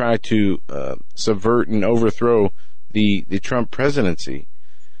 to try to subvert and overthrow the Trump presidency.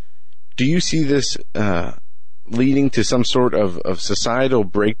 Do you see this leading to some sort of societal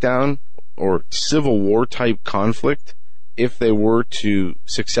breakdown or civil war type conflict if they were to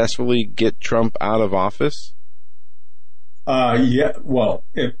successfully get Trump out of office? Yeah, well,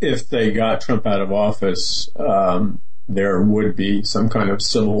 if they got Trump out of office, there would be some kind of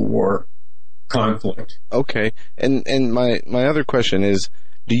civil war conflict. Okay. And my other question is,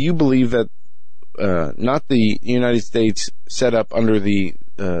 do you believe that not the United States set up under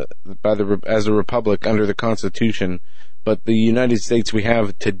as a republic under the Constitution, but the United States we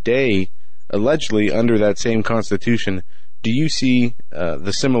have today, allegedly under that same Constitution, do you see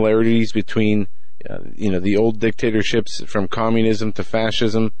the similarities between the old dictatorships from communism to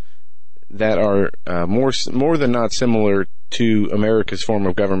fascism that are more than not similar to America's form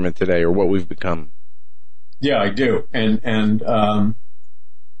of government today, or what we've become? Yeah, I do. And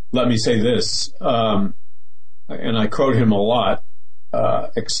let me say this, and I quote him a lot,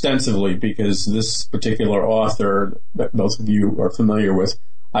 extensively, because this particular author that most of you are familiar with,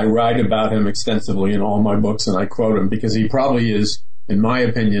 I write about him extensively in all my books, and I quote him because he probably is, in my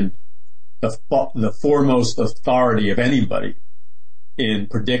opinion, the foremost authority of anybody in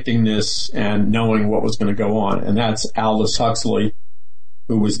predicting this and knowing what was going to go on. And that's Aldous Huxley,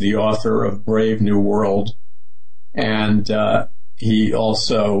 who was the author of Brave New World. And he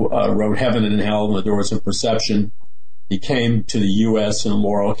also wrote Heaven and Hell and the Doors of Perception. He came to the U.S. in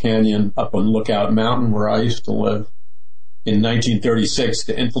Laurel Canyon up on Lookout Mountain, where I used to live, in 1936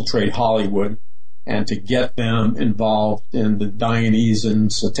 to infiltrate Hollywood and to get them involved in the Dionysian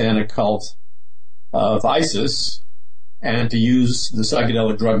satanic cult of ISIS and to use the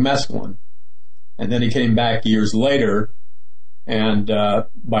psychedelic drug mescaline. And then he came back years later, and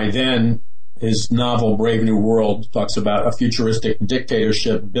by then his novel Brave New World talks about a futuristic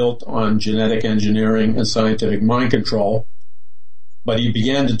dictatorship built on genetic engineering and scientific mind control. But he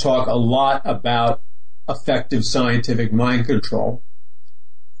began to talk a lot about effective scientific mind control.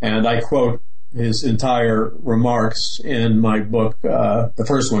 And I quote his entire remarks in my book, the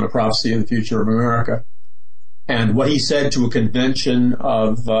first one, A Prophecy of the Future of America. And what he said to a convention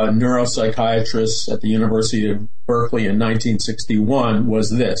of neuropsychiatrists at the University of Berkeley in 1961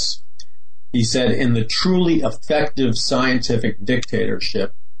 was this. He said, in the truly effective scientific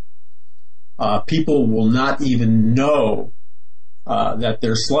dictatorship, people will not even know that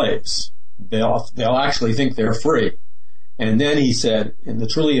they're slaves. They'll actually think they're free. And then he said, in the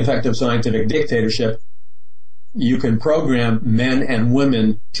truly effective scientific dictatorship, you can program men and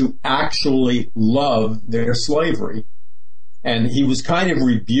women to actually love their slavery. And he was kind of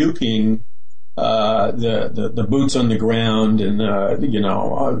rebuking the boots on the ground and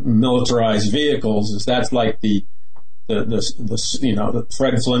militarized vehicles, as that's like the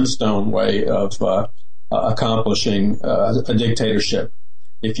Fred Flintstone way of accomplishing a dictatorship.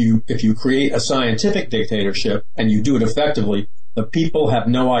 If you create a scientific dictatorship and you do it effectively, the people have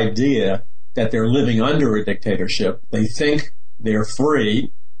no idea that they're living under a dictatorship. They think they're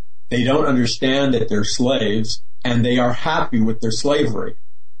free. They don't understand that they're slaves, and they are happy with their slavery.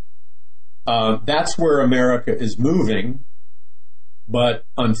 That's where America is moving. But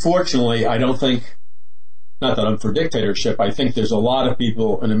unfortunately, I don't think, not that I'm for dictatorship, I think there's a lot of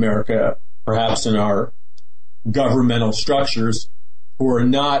people in America, perhaps in our governmental structures, who are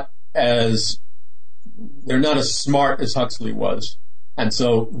not as smart as Huxley was. And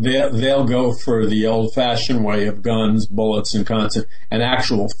so they'll go for the old-fashioned way of guns, bullets, and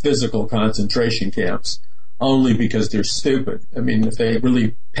actual physical concentration camps, only because they're stupid. I mean, if they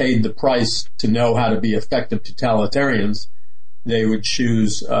really paid the price to know how to be effective totalitarians, they would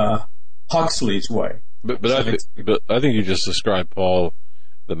choose Huxley's way. But I think you just described, Paul,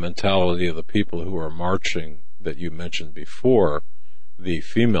 the mentality of the people who are marching that you mentioned before. The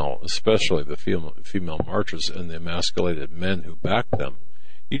female, especially the female marchers and the emasculated men who back them.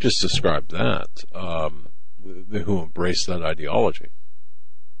 You just described that, who embrace that ideology.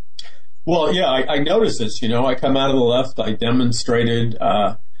 Well, yeah, I noticed this. I come out of the left. I demonstrated.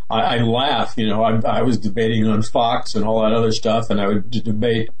 I I laugh. I was debating on Fox and all that other stuff, and I would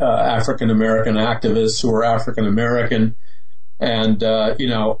debate African-American activists who are African-American. And,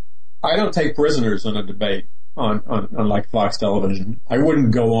 I don't take prisoners on a debate on like Fox television. I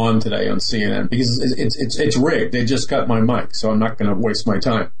wouldn't go on today on CNN because it's rigged. They just cut my mic, so I'm not going to waste my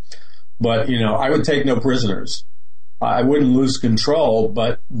time. But, I would take no prisoners. I wouldn't lose control,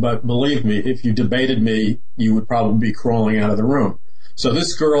 but believe me, if you debated me, you would probably be crawling out of the room. So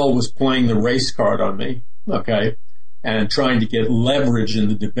this girl was playing the race card on me, okay, and trying to get leverage in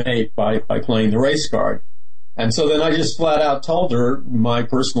the debate by playing the race card. And so then I just flat out told her my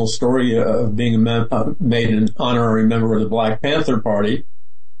personal story of being made an honorary member of the Black Panther Party.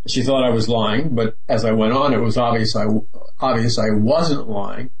 She thought I was lying, but as I went on, it was obvious I wasn't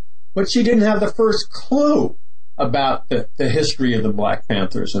lying. But she didn't have the first clue about the history of the Black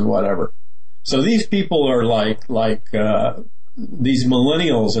Panthers and whatever. So these people are like these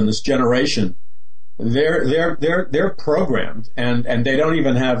millennials in this generation. They're programmed, and they don't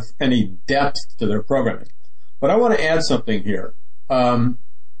even have any depth to their programming. But I want to add something here.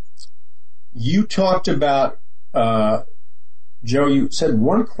 You talked about, Joe, you said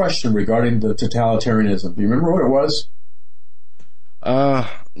one question regarding the totalitarianism. Do you remember what it was?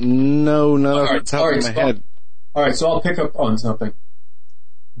 No, not off the top of my head. All right, so I'll pick up on something.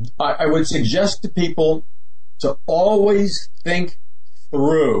 I would suggest to people to always think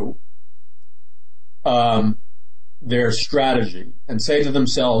through their strategy and say to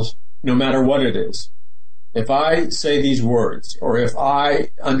themselves, no matter what it is, if I say these words, or if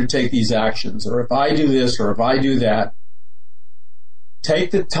I undertake these actions, or if I do this, or if I do that,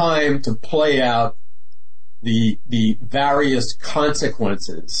 take the time to play out the various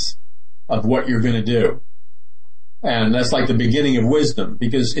consequences of what you're going to do. And that's like the beginning of wisdom,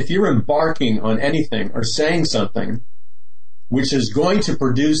 because if you're embarking on anything or saying something which is going to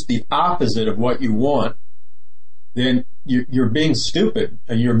produce the opposite of what you want, then you're being stupid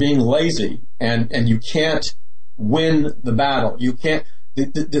and you're being lazy, and you can't win the battle. You can't.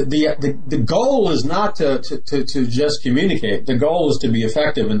 The goal is not to just communicate. The goal is to be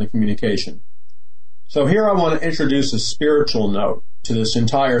effective in the communication. So here I want to introduce a spiritual note to this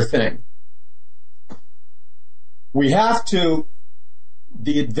entire thing. We have to,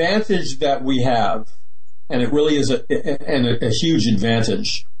 the advantage that we have, and it really is a huge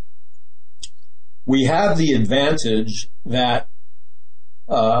advantage. We have the advantage that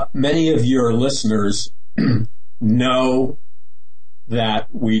many of your listeners know that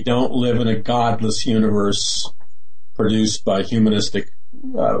we don't live in a godless universe produced by humanistic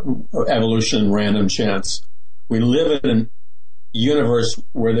evolution, random chance. We live in a universe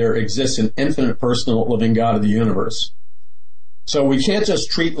where there exists an infinite personal living God of the universe. So we can't just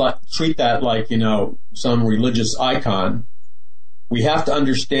treat that like, some religious icon. We have to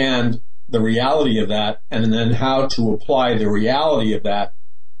understand the reality of that, and then how to apply the reality of that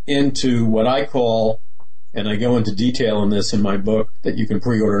into what I call, and I go into detail on this in my book that you can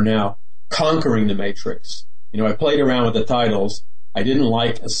pre-order now, Conquering the Matrix. I played around with the titles. I didn't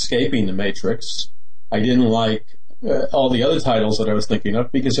like Escaping the Matrix. I didn't like all the other titles that I was thinking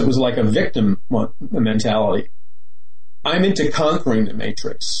of, because it was like a victim mentality. I'm into conquering the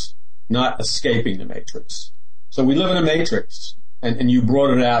matrix, not escaping the matrix. So we live in a matrix, and you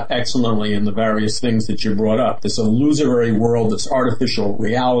brought it out excellently in the various things that you brought up. This illusory world, this artificial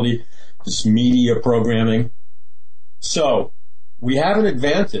reality, this media programming. So we have an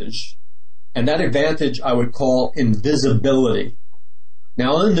advantage, and that advantage I would call invisibility.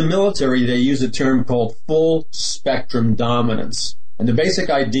 Now, in the military, they use a term called full spectrum dominance. And the basic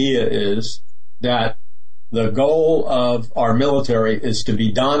idea is that the goal of our military is to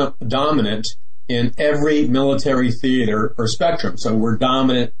be dominant in every military theater or spectrum. So we're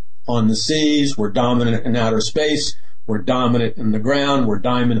dominant on the seas, we're dominant in outer space, we're dominant in the ground, we're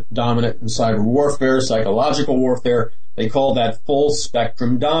dominant in cyber warfare, psychological warfare. They call that full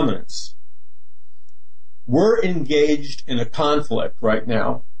spectrum dominance. We're engaged in a conflict right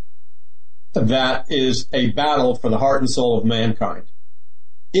now that is a battle for the heart and soul of mankind.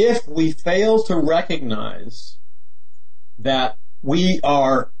 If we fail to recognize that we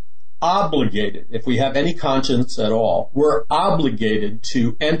are obligated, if we have any conscience at all, we're obligated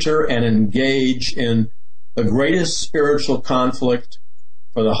to enter and engage in the greatest spiritual conflict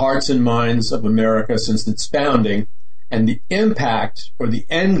for the hearts and minds of America since its founding, and the impact or the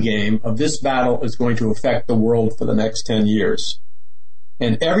end game of this battle is going to affect the world for the next 10 years.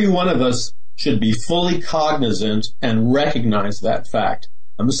 And every one of us should be fully cognizant and recognize that fact.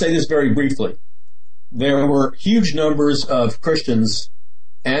 I'm going to say this very briefly. There were huge numbers of Christians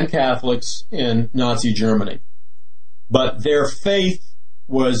and Catholics in Nazi Germany, but their faith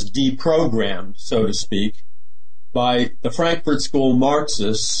was deprogrammed, so to speak, by the Frankfurt School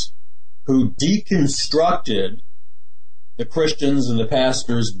Marxists who deconstructed the Christians and the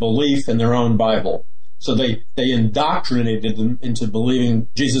pastors' belief in their own Bible. So they indoctrinated them into believing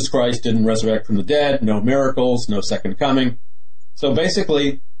Jesus Christ didn't resurrect from the dead, no miracles, no second coming. So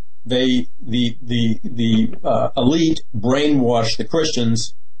basically, the elite brainwashed the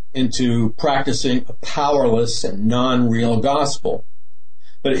Christians into practicing a powerless and non-real gospel.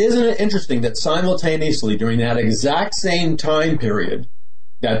 But isn't it interesting that simultaneously, during that exact same time period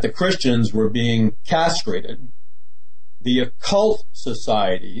that the Christians were being castrated, the occult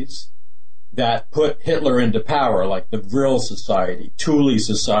societies that put Hitler into power, like the Vril Society, Thule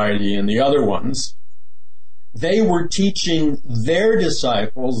Society, and the other ones, they were teaching their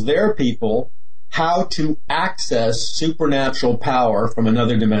disciples, their people, how to access supernatural power from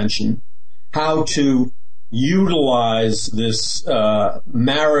another dimension, how to utilize this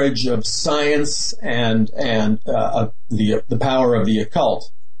marriage of science and the power of the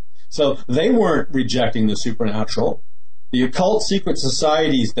occult. So they weren't rejecting the supernatural. The occult secret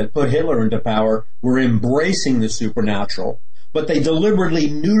societies that put Hitler into power were embracing the supernatural, but they deliberately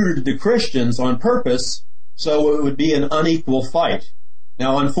neutered the Christians on purpose so it would be an unequal fight.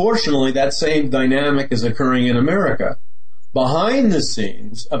 Now, unfortunately, that same dynamic is occurring in America. Behind the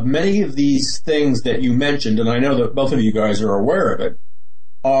scenes of many of these things that you mentioned, and I know that both of you guys are aware of it,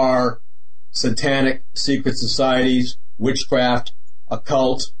 are satanic secret societies, witchcraft,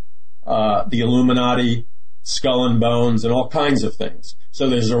 occult, the Illuminati, skull and bones, and all kinds of things. So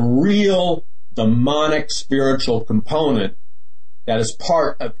there's a real demonic spiritual component that is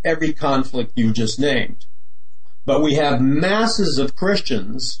part of every conflict you just named. But we have masses of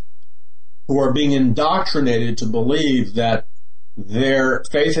Christians who are being indoctrinated to believe that their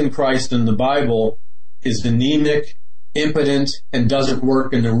faith in Christ and the Bible is anemic, impotent, and doesn't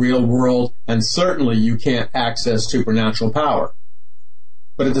work in the real world, and certainly you can't access supernatural power.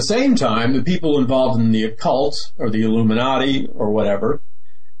 But at the same time, the people involved in the occult, or the Illuminati, or whatever,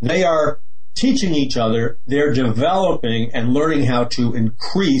 they are teaching each other, they're developing and learning how to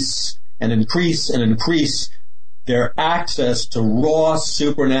increase their access to raw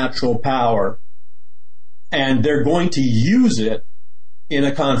supernatural power, and they're going to use it in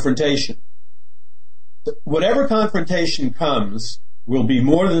a confrontation. Whatever confrontation comes will be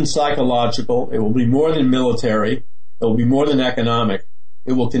more than psychological, it will be more than military, it will be more than economic.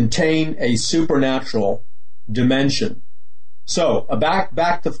 It will contain a supernatural dimension. So,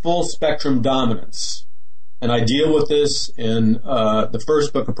 back to full spectrum dominance. And I deal with this in the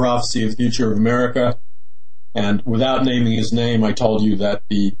first book of prophecy of the future of America. And without naming his name, I told you that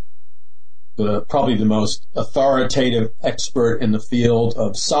the probably the most authoritative expert in the field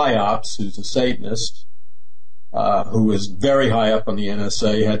of psyops, who's a Satanist, who is very high up on the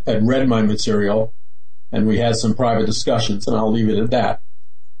NSA, had read my material, and we had some private discussions, and I'll leave it at that.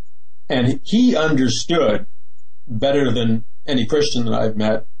 And he understood better than any Christian that I've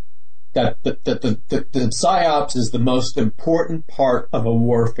met that the psyops is the most important part of a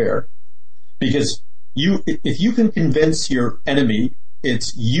warfare, because if you can convince your enemy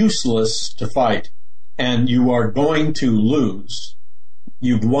it's useless to fight and you are going to lose,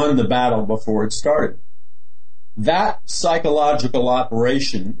 you've won the battle before it started. That psychological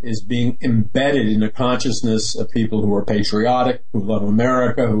operation is being embedded in the consciousness of people who are patriotic, who love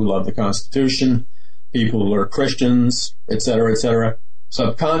America, who love the Constitution, people who are Christians, etc., etc.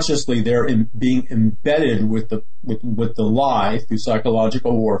 Subconsciously, they're being embedded with the lie through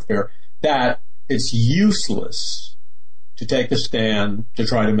psychological warfare that it's useless to take a stand to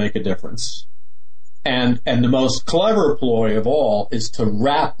try to make a difference. And the most clever ploy of all is to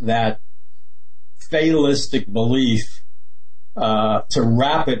wrap that fatalistic belief, to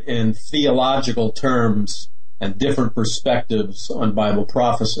wrap it in theological terms and different perspectives on Bible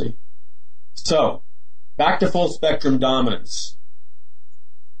prophecy. So, back to full spectrum dominance.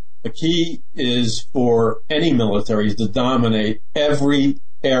 The key is for any military to dominate every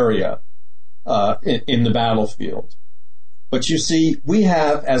area in the battlefield. But you see, we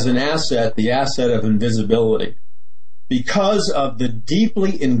have as an asset the asset of invisibility. Because of the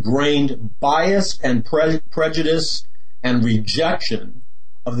deeply ingrained bias and prejudice and rejection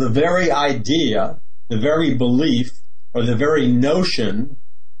of the very idea, the very belief, or the very notion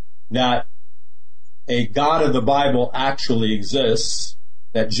that a God of the Bible actually exists,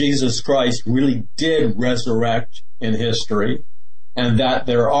 that Jesus Christ really did resurrect in history, and that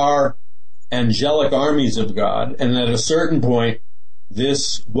there are angelic armies of God, and at a certain point,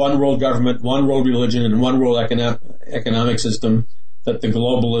 this one world government, one world religion, and one world economic system that the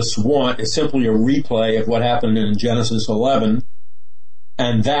globalists want is simply a replay of what happened in Genesis 11,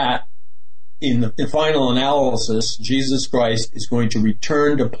 And that, in the final analysis, Jesus Christ is going to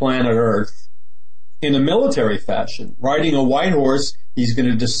return to planet Earth in a military fashion. Riding a white horse, he's going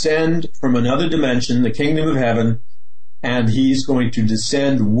to descend from another dimension, the kingdom of heaven, and he's going to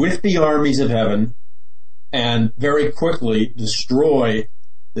descend with the armies of heaven and very quickly destroy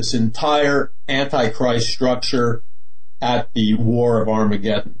this entire Antichrist structure at the War of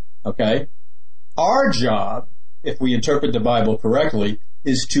Armageddon. Okay? Our job, if we interpret the Bible correctly,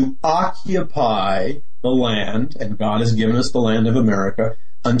 is to occupy the land, and God has given us the land of America,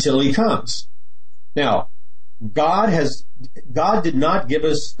 until he comes. Now, God did not give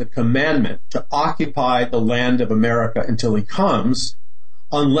us the commandment to occupy the land of America until he comes,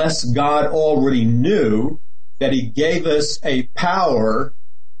 unless God already knew that he gave us a power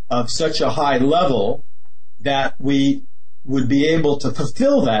of such a high level that we would be able to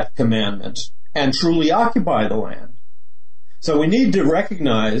fulfill that commandment and truly occupy the land. So we need to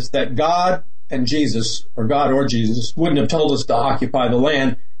recognize that God and Jesus, or God or Jesus, wouldn't have told us to occupy the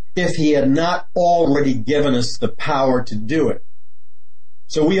land if he had not already given us the power to do it.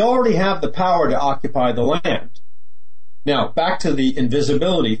 So we already have the power to occupy the land. Now, back to the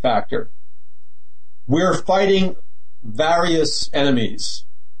invisibility factor. We're fighting various enemies,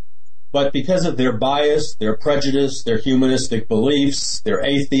 but because of their bias, their prejudice, their humanistic beliefs, their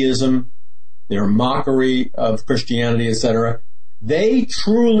atheism, their mockery of Christianity, etc., they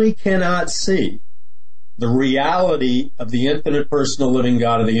truly cannot see the reality of the infinite personal living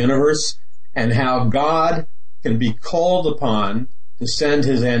God of the universe and how God can be called upon to send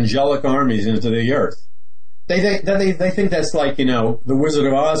his angelic armies into the earth. They think that's like, the Wizard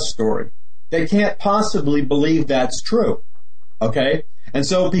of Oz story. They can't possibly believe that's true. Okay? And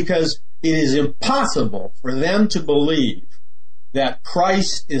so because it is impossible for them to believe that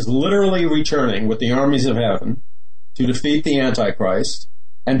Christ is literally returning with the armies of heaven to defeat the Antichrist,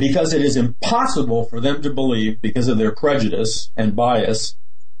 and because it is impossible for them to believe, because of their prejudice and bias,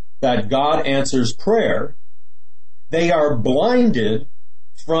 that God answers prayer, they are blinded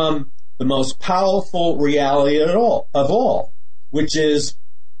from the most powerful reality of all, which is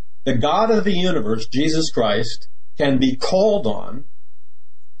the God of the universe, Jesus Christ, can be called on.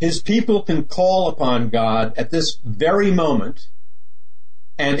 His people can call upon God at this very moment.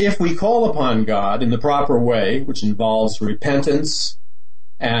 And if we call upon God in the proper way, which involves repentance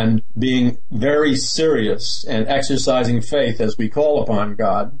and being very serious and exercising faith as we call upon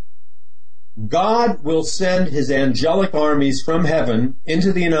God, God will send his angelic armies from heaven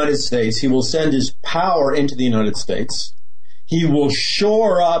into the United States. He will send his power into the United States. He will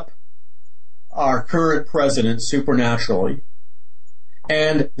shore up our current president supernaturally.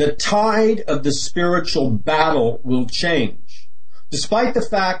 And the tide of the spiritual battle will change. Despite the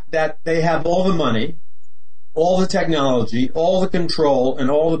fact that they have all the money, all the technology, all the control,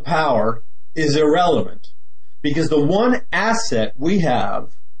 and all the power is irrelevant. Because the one asset we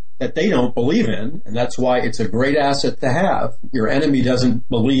have that they don't believe in, and that's why it's a great asset to have. Your enemy doesn't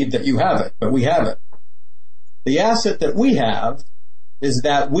believe that you have it, but we have it. The asset that we have is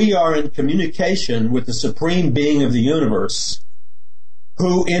that we are in communication with the supreme being of the universe,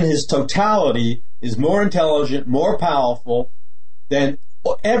 who in his totality is more intelligent, more powerful than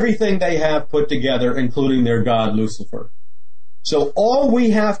everything they have put together, including their god Lucifer. So all we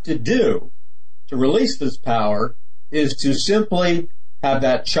have to do to release this power is to simply have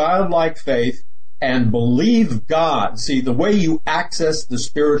that childlike faith and believe God. See, the way you access the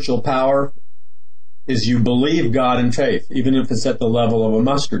spiritual power is you believe God in faith, even if it's at the level of a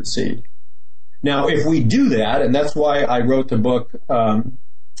mustard seed. Now, if we do that, and that's why I wrote the book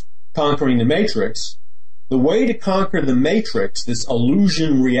Conquering the Matrix, the way to conquer the Matrix, this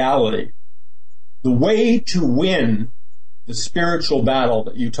illusion reality, the way to win the spiritual battle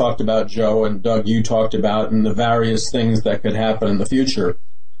that you talked about, Joe, and Doug, you talked about, and the various things that could happen in the future,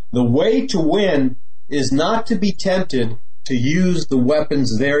 the way to win is not to be tempted to use the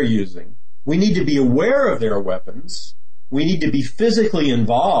weapons they're using. We need to be aware of their weapons. We need to be physically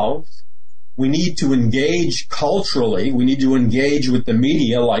involved. We need to engage culturally. We need to engage with the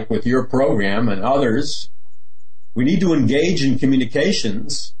media, like with your program and others. We need to engage in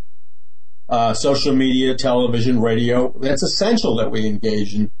communications, social media, television, radio. It's essential that we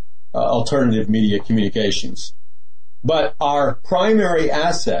engage in alternative media communications. But our primary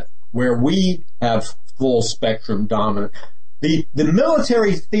asset, where we have full spectrum dominant, the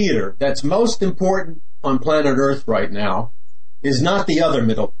military theater that's most important on planet Earth right now is not the other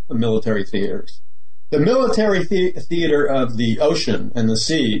military theaters. The military theater of the ocean and the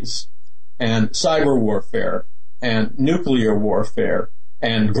seas and cyber warfare and nuclear warfare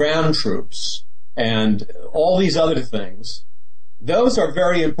and ground troops and all these other things those are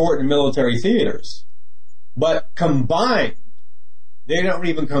very important military theaters. But combined, they don't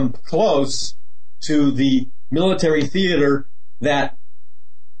even come close to the military theater that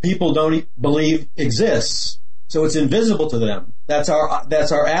people don't believe exists. So it's invisible to them. That's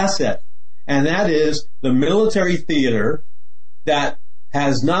our asset. And that is the military theater that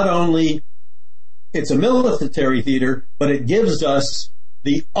has not only, it's a military theater, but it gives us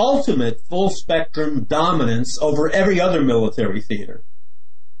the ultimate full spectrum dominance over every other military theater.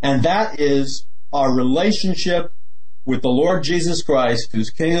 And that is our relationship with the Lord Jesus Christ, who's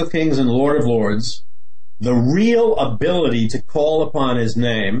King of Kings and Lord of Lords, the real ability to call upon his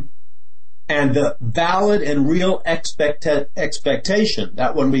name, and the valid and real expectation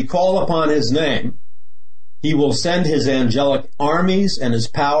that when we call upon his name, he will send his angelic armies and his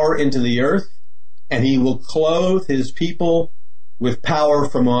power into the earth, and he will clothe his people with power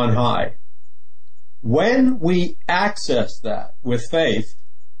from on high. When we access that with faith,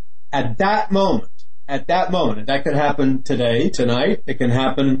 at that moment, and that could happen today, tonight, it can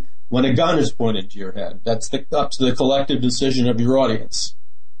happen when a gun is pointed to your head. That's up to the collective decision of your audience.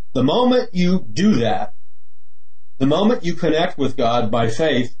 The moment you do that, the moment you connect with God by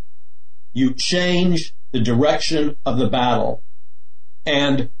faith, you change the direction of the battle.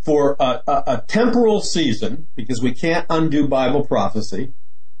 And for a temporal season, because we can't undo Bible prophecy,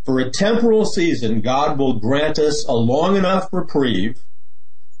 for a temporal season, God will grant us a long enough reprieve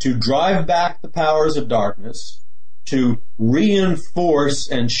to drive back the powers of darkness, to reinforce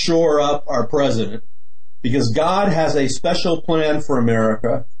and shore up our president, because God has a special plan for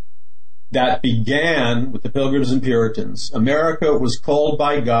America that began with the Pilgrims and Puritans. America was called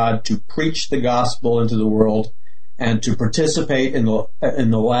by God to preach the gospel into the world and to participate in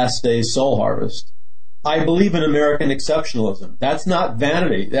the last days soul harvest. I believe in American exceptionalism. That's not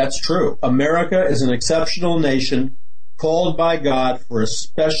vanity. That's true. America is an exceptional nation called by God for a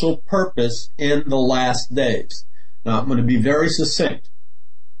special purpose in the last days. Now, I'm going to be very succinct.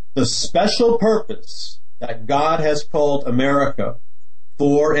 The special purpose that God has called America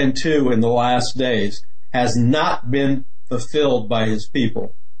for and to in the last days has not been fulfilled by his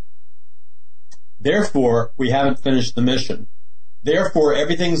people. Therefore, we haven't finished the mission. Therefore,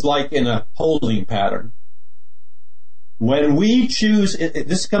 everything's like in a holding pattern. When we choose,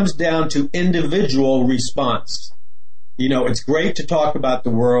 this comes down to individual response. You know, it's great to talk about the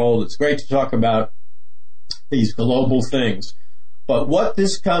world. It's great to talk about these global things. But what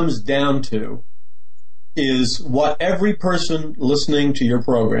this comes down to is what every person listening to your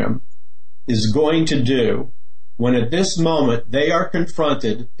program is going to do when at this moment they are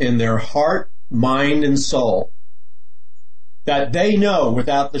confronted in their heart, mind, and soul that they know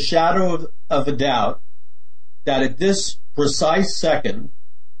without the shadow of a doubt that at this precise second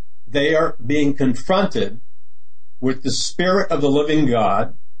they are being confronted with the Spirit of the living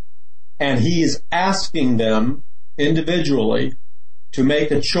God, and he is asking them individually to make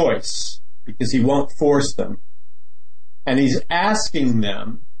a choice, because he won't force them. And he's asking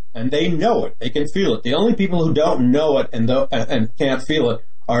them, and they know it, they can feel it. The only people who don't know it and can't feel it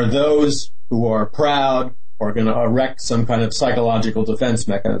are those who are proud or going to erect some kind of psychological defense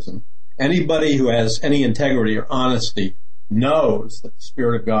mechanism. Anybody who has any integrity or honesty knows that the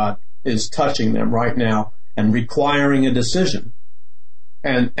Spirit of God is touching them right now and requiring a decision.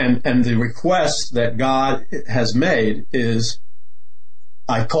 And the request that God has made is,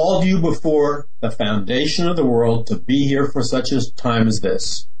 I called you before the foundation of the world to be here for such a time as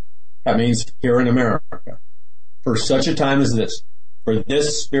this. That means here in America. For such a time as this. For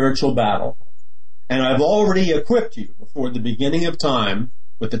this spiritual battle. And I've already equipped you before the beginning of time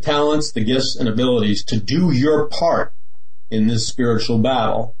with the talents, the gifts, and abilities to do your part in this spiritual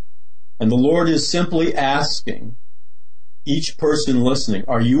battle. And the Lord is simply asking each person listening,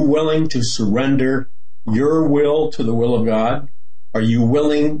 are you willing to surrender your will to the will of God? Are you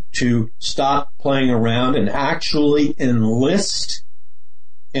willing to stop playing around and actually enlist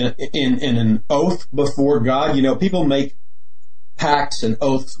in an oath before God? You know, people make pacts and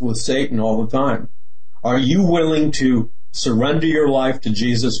oaths with Satan all the time. Are you willing to surrender your life to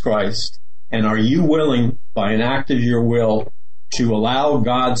Jesus Christ? And are you willing, by an act of your will, to allow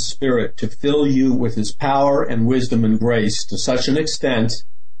God's Spirit to fill you with his power and wisdom and grace to such an extent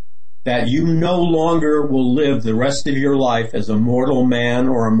that you no longer will live the rest of your life as a mortal man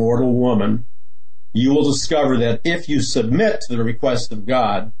or a mortal woman? You will discover that if you submit to the request of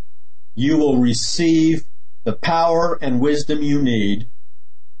God, you will receive the power and wisdom you need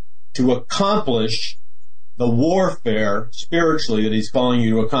to accomplish the warfare spiritually that he's calling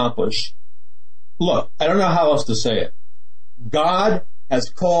you to accomplish. Look, I don't know how else to say it. God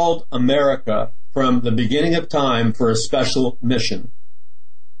has called America from the beginning of time for a special mission.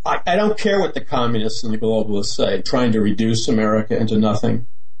 I don't care what the communists and the globalists say, trying to reduce America into nothing.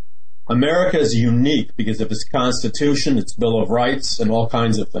 America is unique because of its Constitution, its Bill of Rights, and all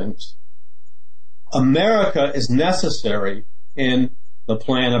kinds of things. America is necessary in the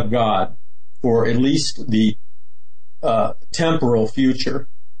plan of God for at least the temporal future.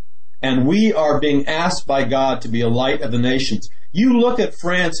 And we are being asked by God to be a light of the nations. You look at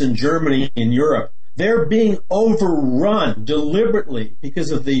France and Germany and Europe, they're being overrun deliberately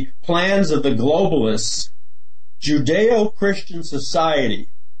because of the plans of the globalists. Judeo-Christian society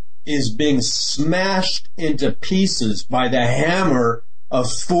is being smashed into pieces by the hammer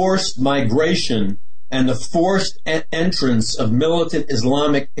of forced migration and the forced entrance of militant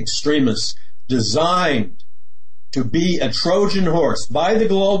Islamic extremists designed to be a Trojan horse by the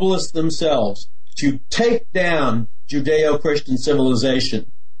globalists themselves to take down Judeo-Christian civilization.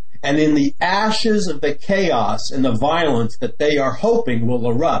 And in the ashes of the chaos and the violence that they are hoping will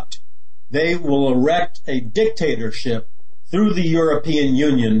erupt, they will erect a dictatorship through the European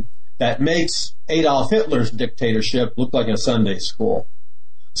Union that makes Adolf Hitler's dictatorship look like a Sunday school.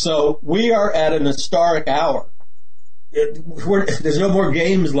 So we are at an historic hour. There's no more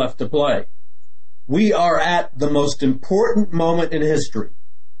games left to play. We are at the most important moment in history.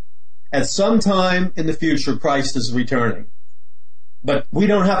 At some time in the future, Christ is returning. But we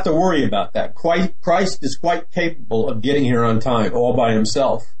don't have to worry about that. Christ is quite capable of getting here on time, all by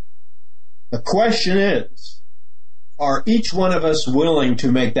himself. The question is, are each one of us willing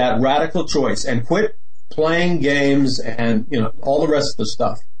to make that radical choice and quit playing games and, all the rest of the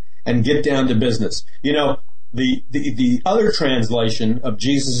stuff and get down to business? The other translation of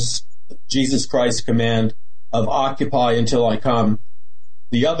Jesus Christ's command of occupy until I come,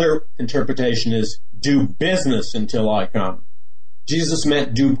 the other interpretation is do business until I come. Jesus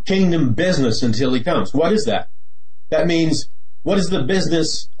meant do kingdom business until he comes. What is that? That means, what is the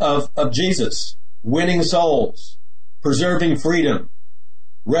business of Jesus? Winning souls, preserving freedom,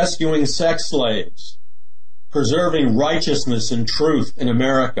 rescuing sex slaves, preserving righteousness and truth in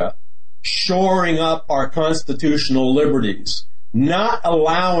America, shoring up our constitutional liberties, not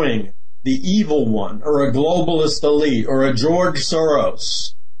allowing the evil one or a globalist elite or a George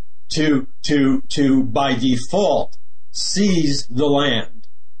Soros to by default seize the land.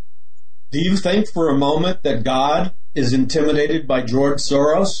 Do you think for a moment that God is intimidated by George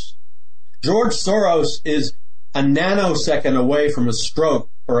Soros? George Soros is a nanosecond away from a stroke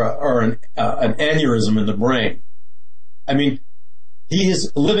or an aneurysm in the brain. I mean, he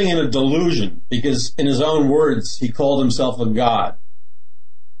is living in a delusion because, in his own words, he called himself a god.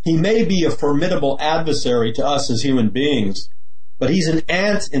 He may be a formidable adversary to us as human beings, but he's an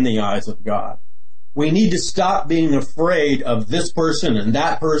ant in the eyes of God. We need to stop being afraid of this person and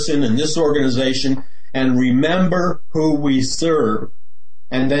that person and this organization and remember who we serve,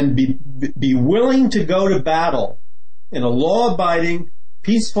 and then be willing to go to battle in a law-abiding,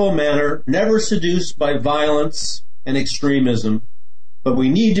 peaceful manner, never seduced by violence and extremism. But we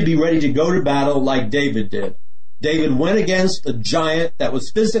need to be ready to go to battle like David did. David went against a giant that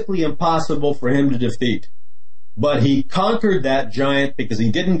was physically impossible for him to defeat. But he conquered that giant because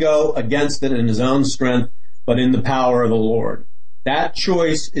he didn't go against it in his own strength, but in the power of the Lord. That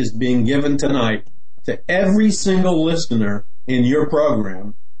choice is being given tonight to every single listener in your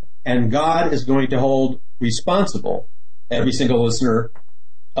program, and God is going to hold responsible every single listener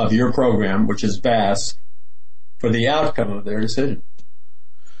of your program, which is vast, for the outcome of their decision.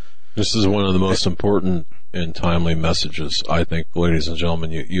 This is one of the most important and timely messages, I think, ladies and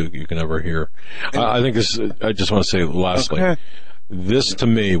gentlemen, you can ever hear. I think this, I just want to say lastly, okay. This to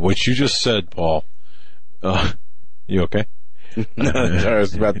me, what you just said, Paul, you okay? No,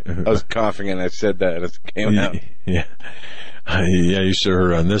 I was coughing and I said that and it came out. Yeah, you should have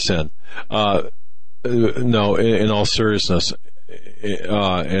heard on this end. No, in all seriousness,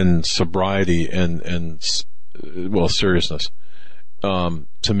 and sobriety and seriousness,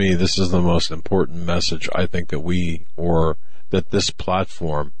 to me, this is the most important message I think that this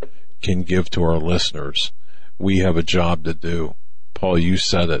platform can give to our listeners. We have a job to do. Paul, you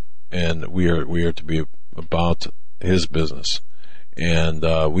said it, and we are to be about his business. And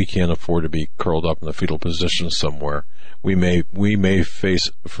we can't afford to be curled up in a fetal position somewhere. We may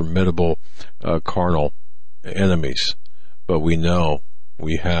face formidable carnal enemies, but we know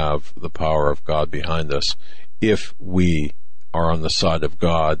we have the power of God behind us if we are on the side of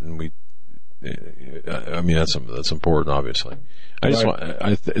God, and that's important, obviously.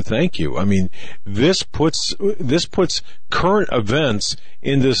 Thank you. I mean, this puts current events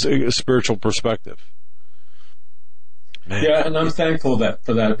in this spiritual perspective. Man. Yeah, and I'm thankful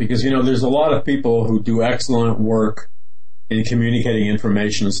for that because, there's a lot of people who do excellent work in communicating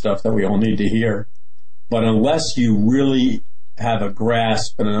information and stuff that we all need to hear. But unless you really have a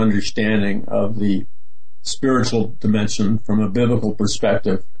grasp and an understanding of the spiritual dimension from a biblical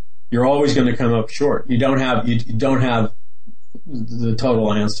perspective, you're always going to come up short. You don't have the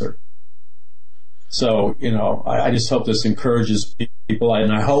total answer. So, I just hope this encourages people,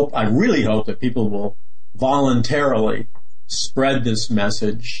 and I really hope that people will voluntarily spread this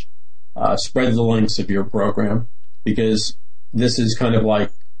message, spread the links of your program, because this is kind of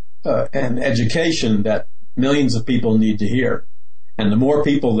like an education that millions of people need to hear. And the more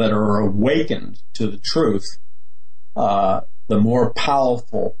people that are awakened to the truth, the more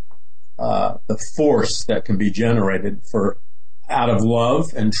powerful the force that can be generated out of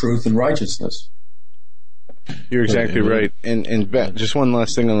love and truth and righteousness. You're exactly right. And just one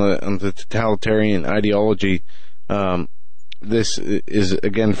last thing on the totalitarian ideology. This is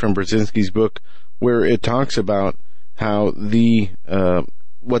again from Brzezinski's book, where it talks about how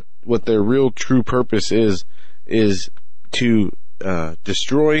what their real true purpose is to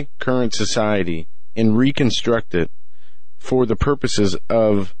destroy current society and reconstruct it for the purposes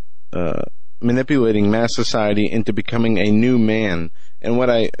of manipulating mass society into becoming a new man. And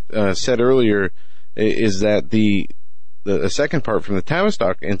what I said earlier is that the second part from the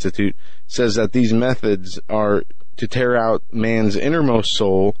Tavistock Institute says that these methods are to tear out man's innermost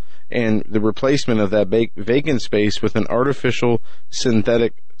soul and the replacement of that vacant space with an artificial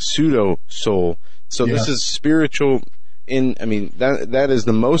synthetic pseudo soul. So This is spiritual. That is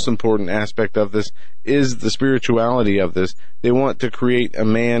the most important aspect of this, is the spirituality of this. They want to create a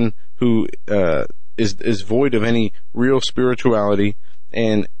man who is void of any real spirituality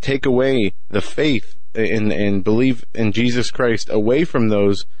and take away the faith and believe in Jesus Christ away from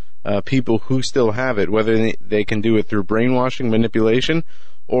those people who still have it, whether they can do it through brainwashing, manipulation,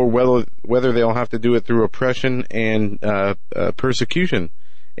 or whether they'll have to do it through oppression and persecution.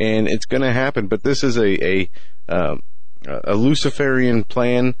 And it's going to happen. But this is a Luciferian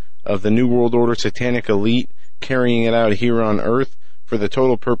plan of the New World Order satanic elite carrying it out here on Earth for the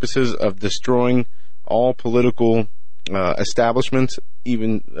total purposes of destroying all political establishments,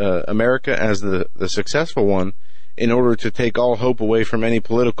 even America as the successful one, in order to take all hope away from any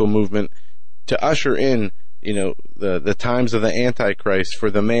political movement, to usher in, the times of the Antichrist for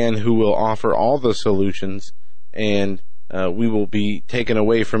the man who will offer all the solutions, and we will be taken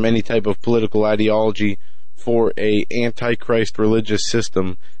away from any type of political ideology for a Antichrist religious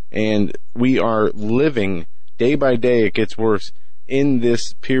system. And we are living, day by day, it gets worse, in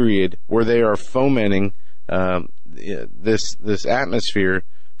this period where they are fomenting this atmosphere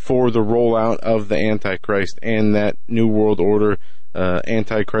for the rollout of the Antichrist and that New World Order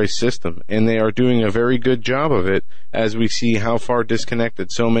Antichrist system. And they are doing a very good job of it, as we see how far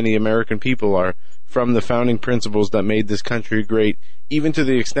disconnected so many American people are from the founding principles that made this country great, even to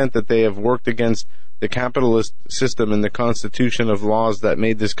the extent that they have worked against the capitalist system and the constitution of laws that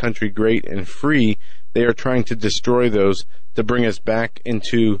made this country great and free. They are trying to destroy those to bring us back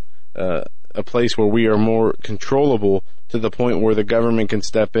into a place where we are more controllable, to the point where the government can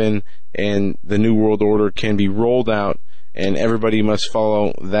step in and the New World Order can be rolled out, and everybody must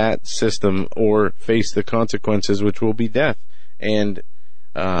follow that system or face the consequences, which will be death. And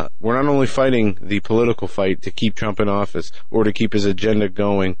we're not only fighting the political fight to keep Trump in office, or to keep his agenda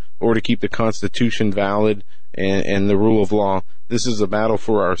going, or to keep the Constitution valid and the rule of law. This is a battle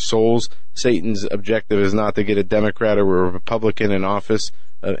for our souls. Satan's objective is not to get a Democrat or a Republican in office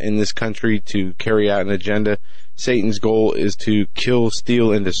in this country to carry out an agenda. Satan's goal is to kill,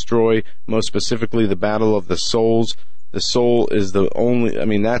 steal, and destroy, most specifically the battle of the souls. The soul is the only,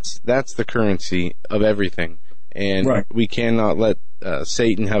 that's the currency of everything. And we cannot let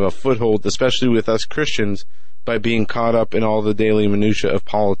Satan have a foothold, especially with us Christians, by being caught up in all the daily minutia of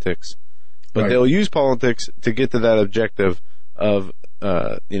politics. But they'll use politics to get to that objective of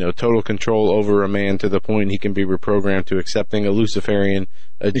total control over a man, to the point he can be reprogrammed to accepting a Luciferian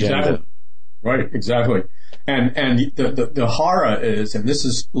agenda. Exactly. Right, exactly. And the horror is, and this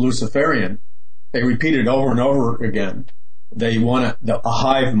is Luciferian, they repeat it over and over again. They want a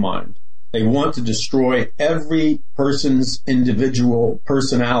hive mind. They want to destroy every person's individual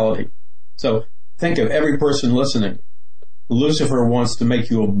personality. So think of every person listening. Lucifer wants to make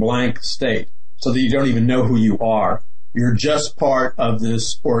you a blank state so that you don't even know who you are. You're just part of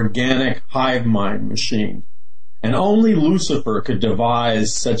this organic hive mind machine. And only Lucifer could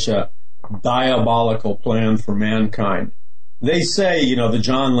devise such a diabolical plan for mankind. They say, the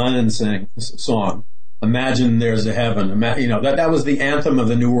John Lennon song, "Imagine there's a heaven." That was the anthem of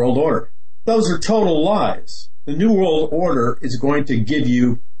the New World Order. those are total lies. The New World Order is going to give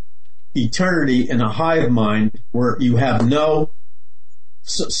you eternity in a hive mind where you have no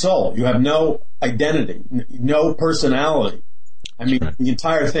soul, you have no identity, no personality. I mean, the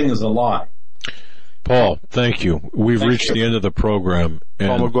entire thing is a lie. Paul, thank you. We've reached the end of the program.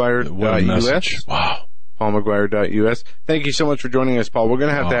 PaulMcGuire.us. Wow. PaulMcGuire.us. Thank you so much for joining us, Paul. We're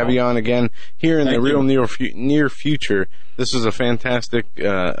going to have you on again here in the real near future. This was a fantastic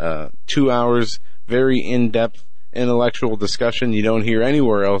 2 hours, very in-depth intellectual discussion you don't hear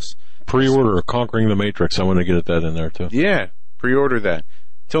anywhere else. Pre-order Conquering the Matrix. I want to get that in there, too. Yeah, pre-order that.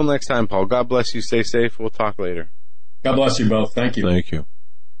 Till next time, Paul. God bless you. Stay safe. We'll talk later. God bless you both. Thank you. Thank you.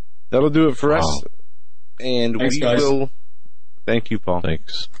 That'll do it for us. And Thanks, guys. Thank you, Paul.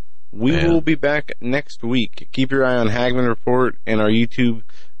 Thanks. We will be back next week. Keep your eye on Hagmann Report and our YouTube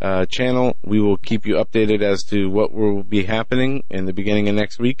channel. We will keep you updated as to what will be happening in the beginning of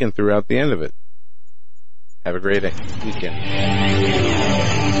next week and throughout the end of it. Have a great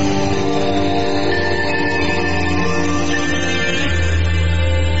weekend.